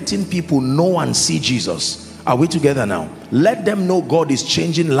and letting people know and see Jesus. Are we together now? Let them know God is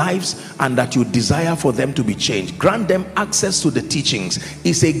changing lives and that you desire for them to be changed. Grant them access to the teachings.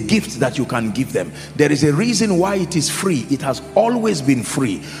 It's a gift that you can give them. There is a reason why it is free. It has always been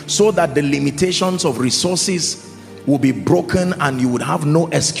free, so that the limitations of resources will be broken and you would have no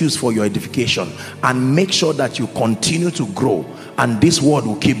excuse for your edification. And make sure that you continue to grow, and this word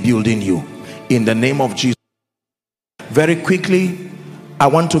will keep building you in the name of Jesus. Very quickly, I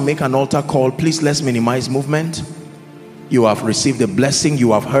want to make an altar call. Please, let's minimize movement. You have received a blessing.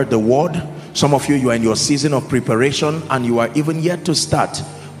 You have heard the word. Some of you, you are in your season of preparation and you are even yet to start.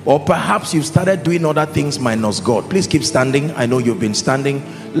 Or perhaps you've started doing other things minus God. Please keep standing. I know you've been standing.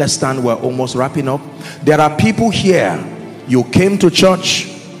 Let's stand. We're almost wrapping up. There are people here. You came to church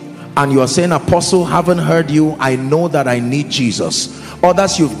and you are saying, Apostle, haven't heard you. I know that I need Jesus.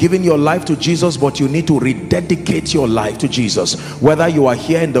 Others, you've given your life to Jesus, but you need to rededicate your life to Jesus. Whether you are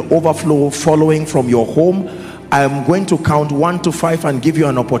here in the overflow, following from your home, I am going to count 1 to 5 and give you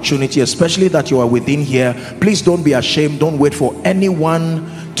an opportunity, especially that you are within here. Please don't be ashamed. Don't wait for anyone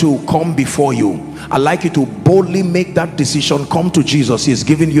to come before you. I'd like you to boldly make that decision. Come to Jesus. He's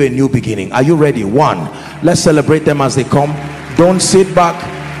giving you a new beginning. Are you ready? 1. Let's celebrate them as they come. Don't sit back.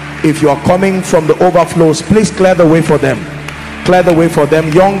 If you are coming from the overflows, please clear the way for them. Clear the way for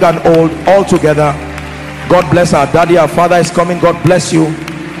them, young and old, all together. God bless our daddy. Our father is coming. God bless you.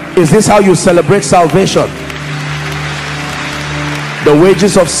 Is this how you celebrate salvation? The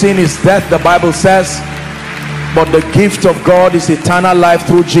wages of sin is death, the Bible says, but the gift of God is eternal life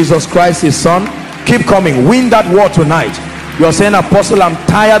through Jesus Christ, his son. Keep coming. Win that war tonight. You're saying, Apostle, I'm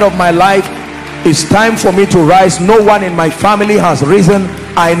tired of my life. It's time for me to rise. No one in my family has risen.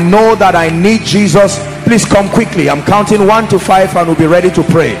 I know that I need Jesus. Please come quickly. I'm counting 1 to 5 and we'll be ready to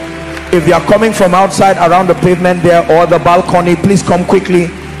pray. If you are coming from outside around the pavement there or the balcony, please come quickly.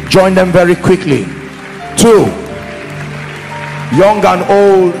 Join them very quickly. 2. Young and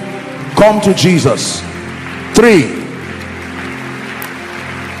old, come to Jesus. 3.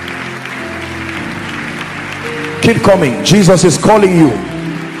 Keep coming. Jesus is calling you.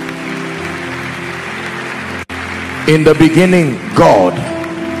 In the beginning, God.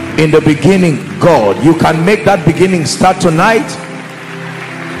 In the beginning, God. You can make that beginning start tonight,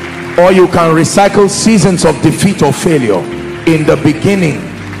 or you can recycle seasons of defeat or failure. In the beginning,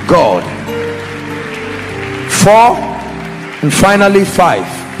 God. 4, and finally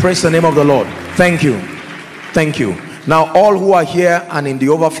 5. Praise the name of the Lord. Thank you. Thank you. Now, all who are here and in the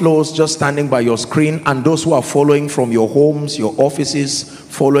overflows, just standing by your screen, and those who are following from your homes, your offices,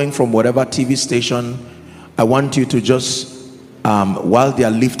 following from whatever TV station, I want you to just while they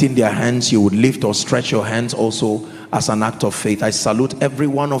are lifting their hands, you would lift or stretch your hands also as an act of faith. I salute every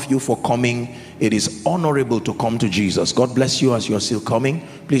one of you for coming. It is honorable to come to Jesus. God bless you as you are still coming.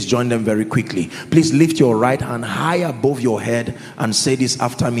 Please join them very quickly. Please lift your right hand high above your head and say this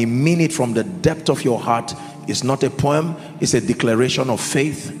after me. Mean it from the depth of your heart. It's not a poem. It's a declaration of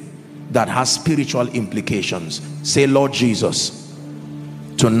faith that has spiritual implications. Say, Lord Jesus,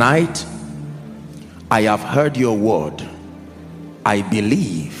 tonight I have heard your word. I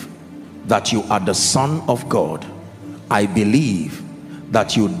believe that you are the Son of God. I believe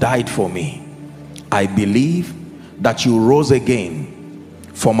that you died for me. I believe that you rose again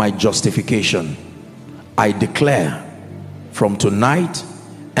for my justification. I declare from tonight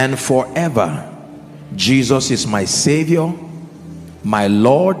and forever, Jesus is my Savior, my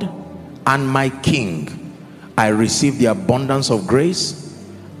Lord, and my King. I receive the abundance of grace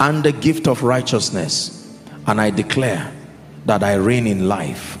and the gift of righteousness, and I declare that I reign in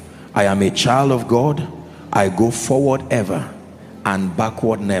life. I am a child of God. I go forward ever and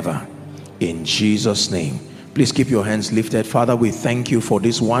backward never. In Jesus' name. Please keep your hands lifted. Father, we thank you for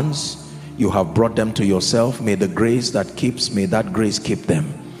these ones. You have brought them to yourself. May the grace that keeps, may that grace keep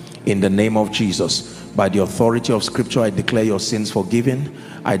them. In the name of Jesus, by the authority of scripture, I declare your sins forgiven.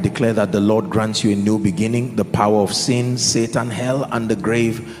 I declare that the Lord grants you a new beginning. The power of sin, Satan, hell, and the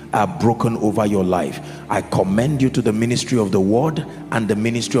grave are broken over your life. I commend you to the ministry of the word and the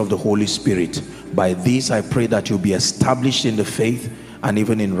ministry of the Holy Spirit. By these, I pray that you'll be established in the faith and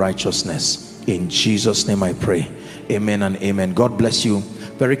even in righteousness. In Jesus' name I pray. Amen and amen. God bless you.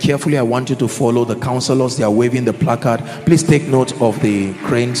 Very carefully, I want you to follow the counselors. They are waving the placard. Please take note of the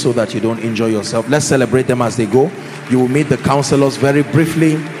crane so that you don't injure yourself. Let's celebrate them as they go. You will meet the counselors very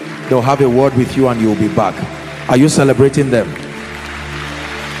briefly. They'll have a word with you and you'll be back. Are you celebrating them?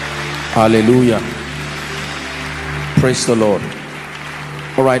 Hallelujah. Praise the Lord.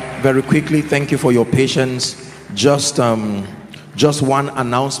 All right, very quickly, thank you for your patience. Just one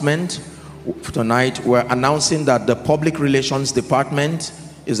announcement. Tonight we're announcing that the public relations department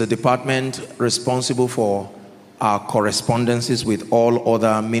is a department responsible for our correspondences with all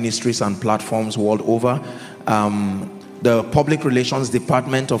other ministries and platforms world over. The public relations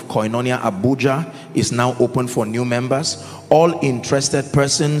department of Koinonia Abuja is now open for new members. All interested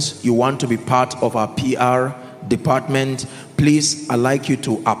persons, you want to be part of our PR department, please, I'd like you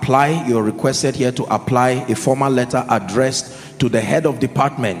to apply. You're requested here to apply a formal letter addressed to the head of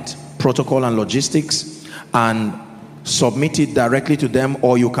department, protocol and logistics, and submit it directly to them,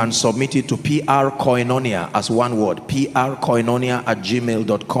 or you can submit it to PR Koinonia as one word,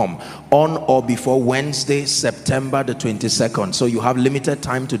 prkoinonia@gmail.com, on or before Wednesday, September the 22nd. So you have limited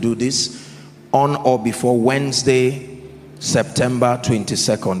time to do this, on or before Wednesday, September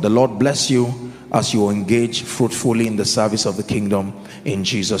 22nd. The Lord bless you as you engage fruitfully in the service of the kingdom in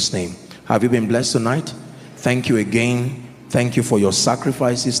Jesus' name. Have you been blessed tonight? Thank you again. Thank you for your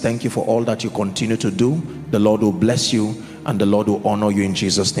sacrifices. Thank you for all that you continue to do. The Lord will bless you and the Lord will honor you in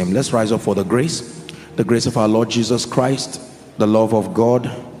Jesus' name. Let's rise up for the grace. The grace of our Lord Jesus Christ, the love of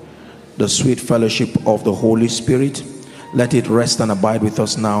God, the sweet fellowship of the Holy Spirit. Let it rest and abide with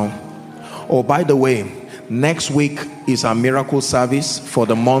us now. Oh, by the way, next week is our miracle service for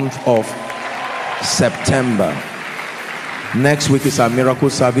the month of September. Next week is our miracle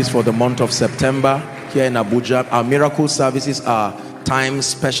service for the month of September. Here in Abuja, our miracle services are times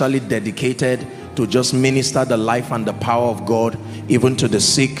specially dedicated to just minister the life and the power of God, even to the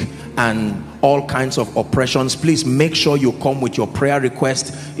sick and all kinds of oppressions. Please make sure you come with your prayer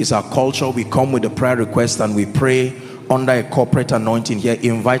request. It's our culture. We come with a prayer request and we pray under a corporate anointing here.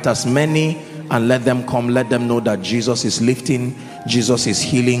 Invite as many and let them come. Let them know that Jesus is lifting, Jesus is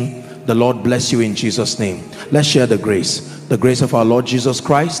healing. The Lord bless you in Jesus' name. Let's share the grace. The grace of our Lord Jesus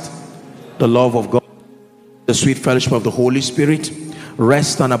Christ, the love of God, the sweet fellowship of the Holy Spirit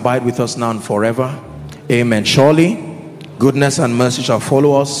rest and abide with us now and forever. Amen. Surely goodness and mercy shall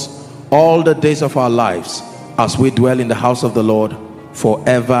follow us all the days of our lives as we dwell in the house of the Lord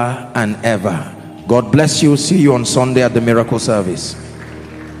forever and ever. God bless you. See you on Sunday at the miracle service.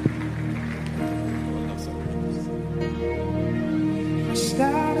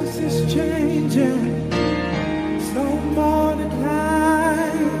 Status is changing. No more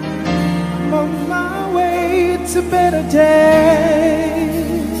decline. I'm on my way to better days.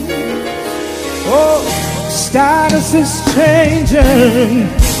 Oh, status is changing.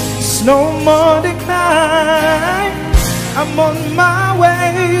 It's no more decline. I'm on my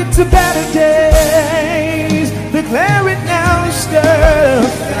way to better days. Declare it now, stir.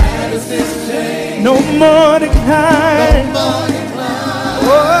 Status is changing. No more decline. No more decline.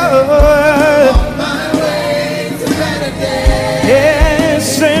 Oh, on my way to better days.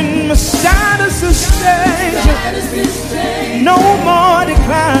 Yes, and my status is changing. No more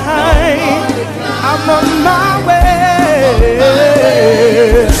decline. I'm on my way.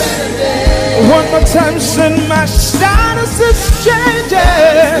 One more time, send my status is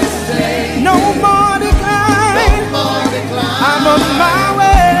changing. No more decline. I'm on my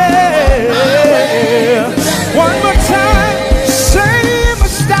way. One more time, say my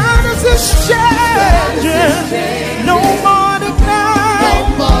status is changing. No more decline.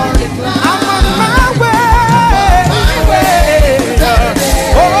 I'm on my way.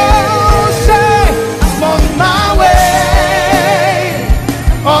 Oh, say I'm on my way.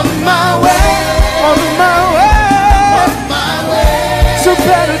 On my way. On my way to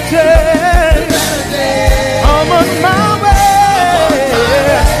better days. I'm on my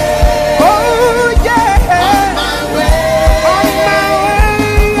way. Oh yeah. On my way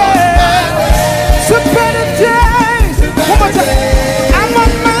to better days. One more time. I'm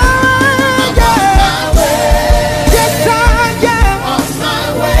on my way. Yes I am. On my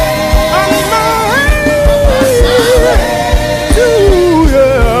way.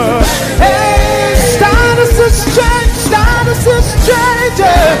 Hey, status is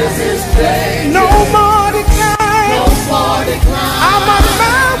changing. is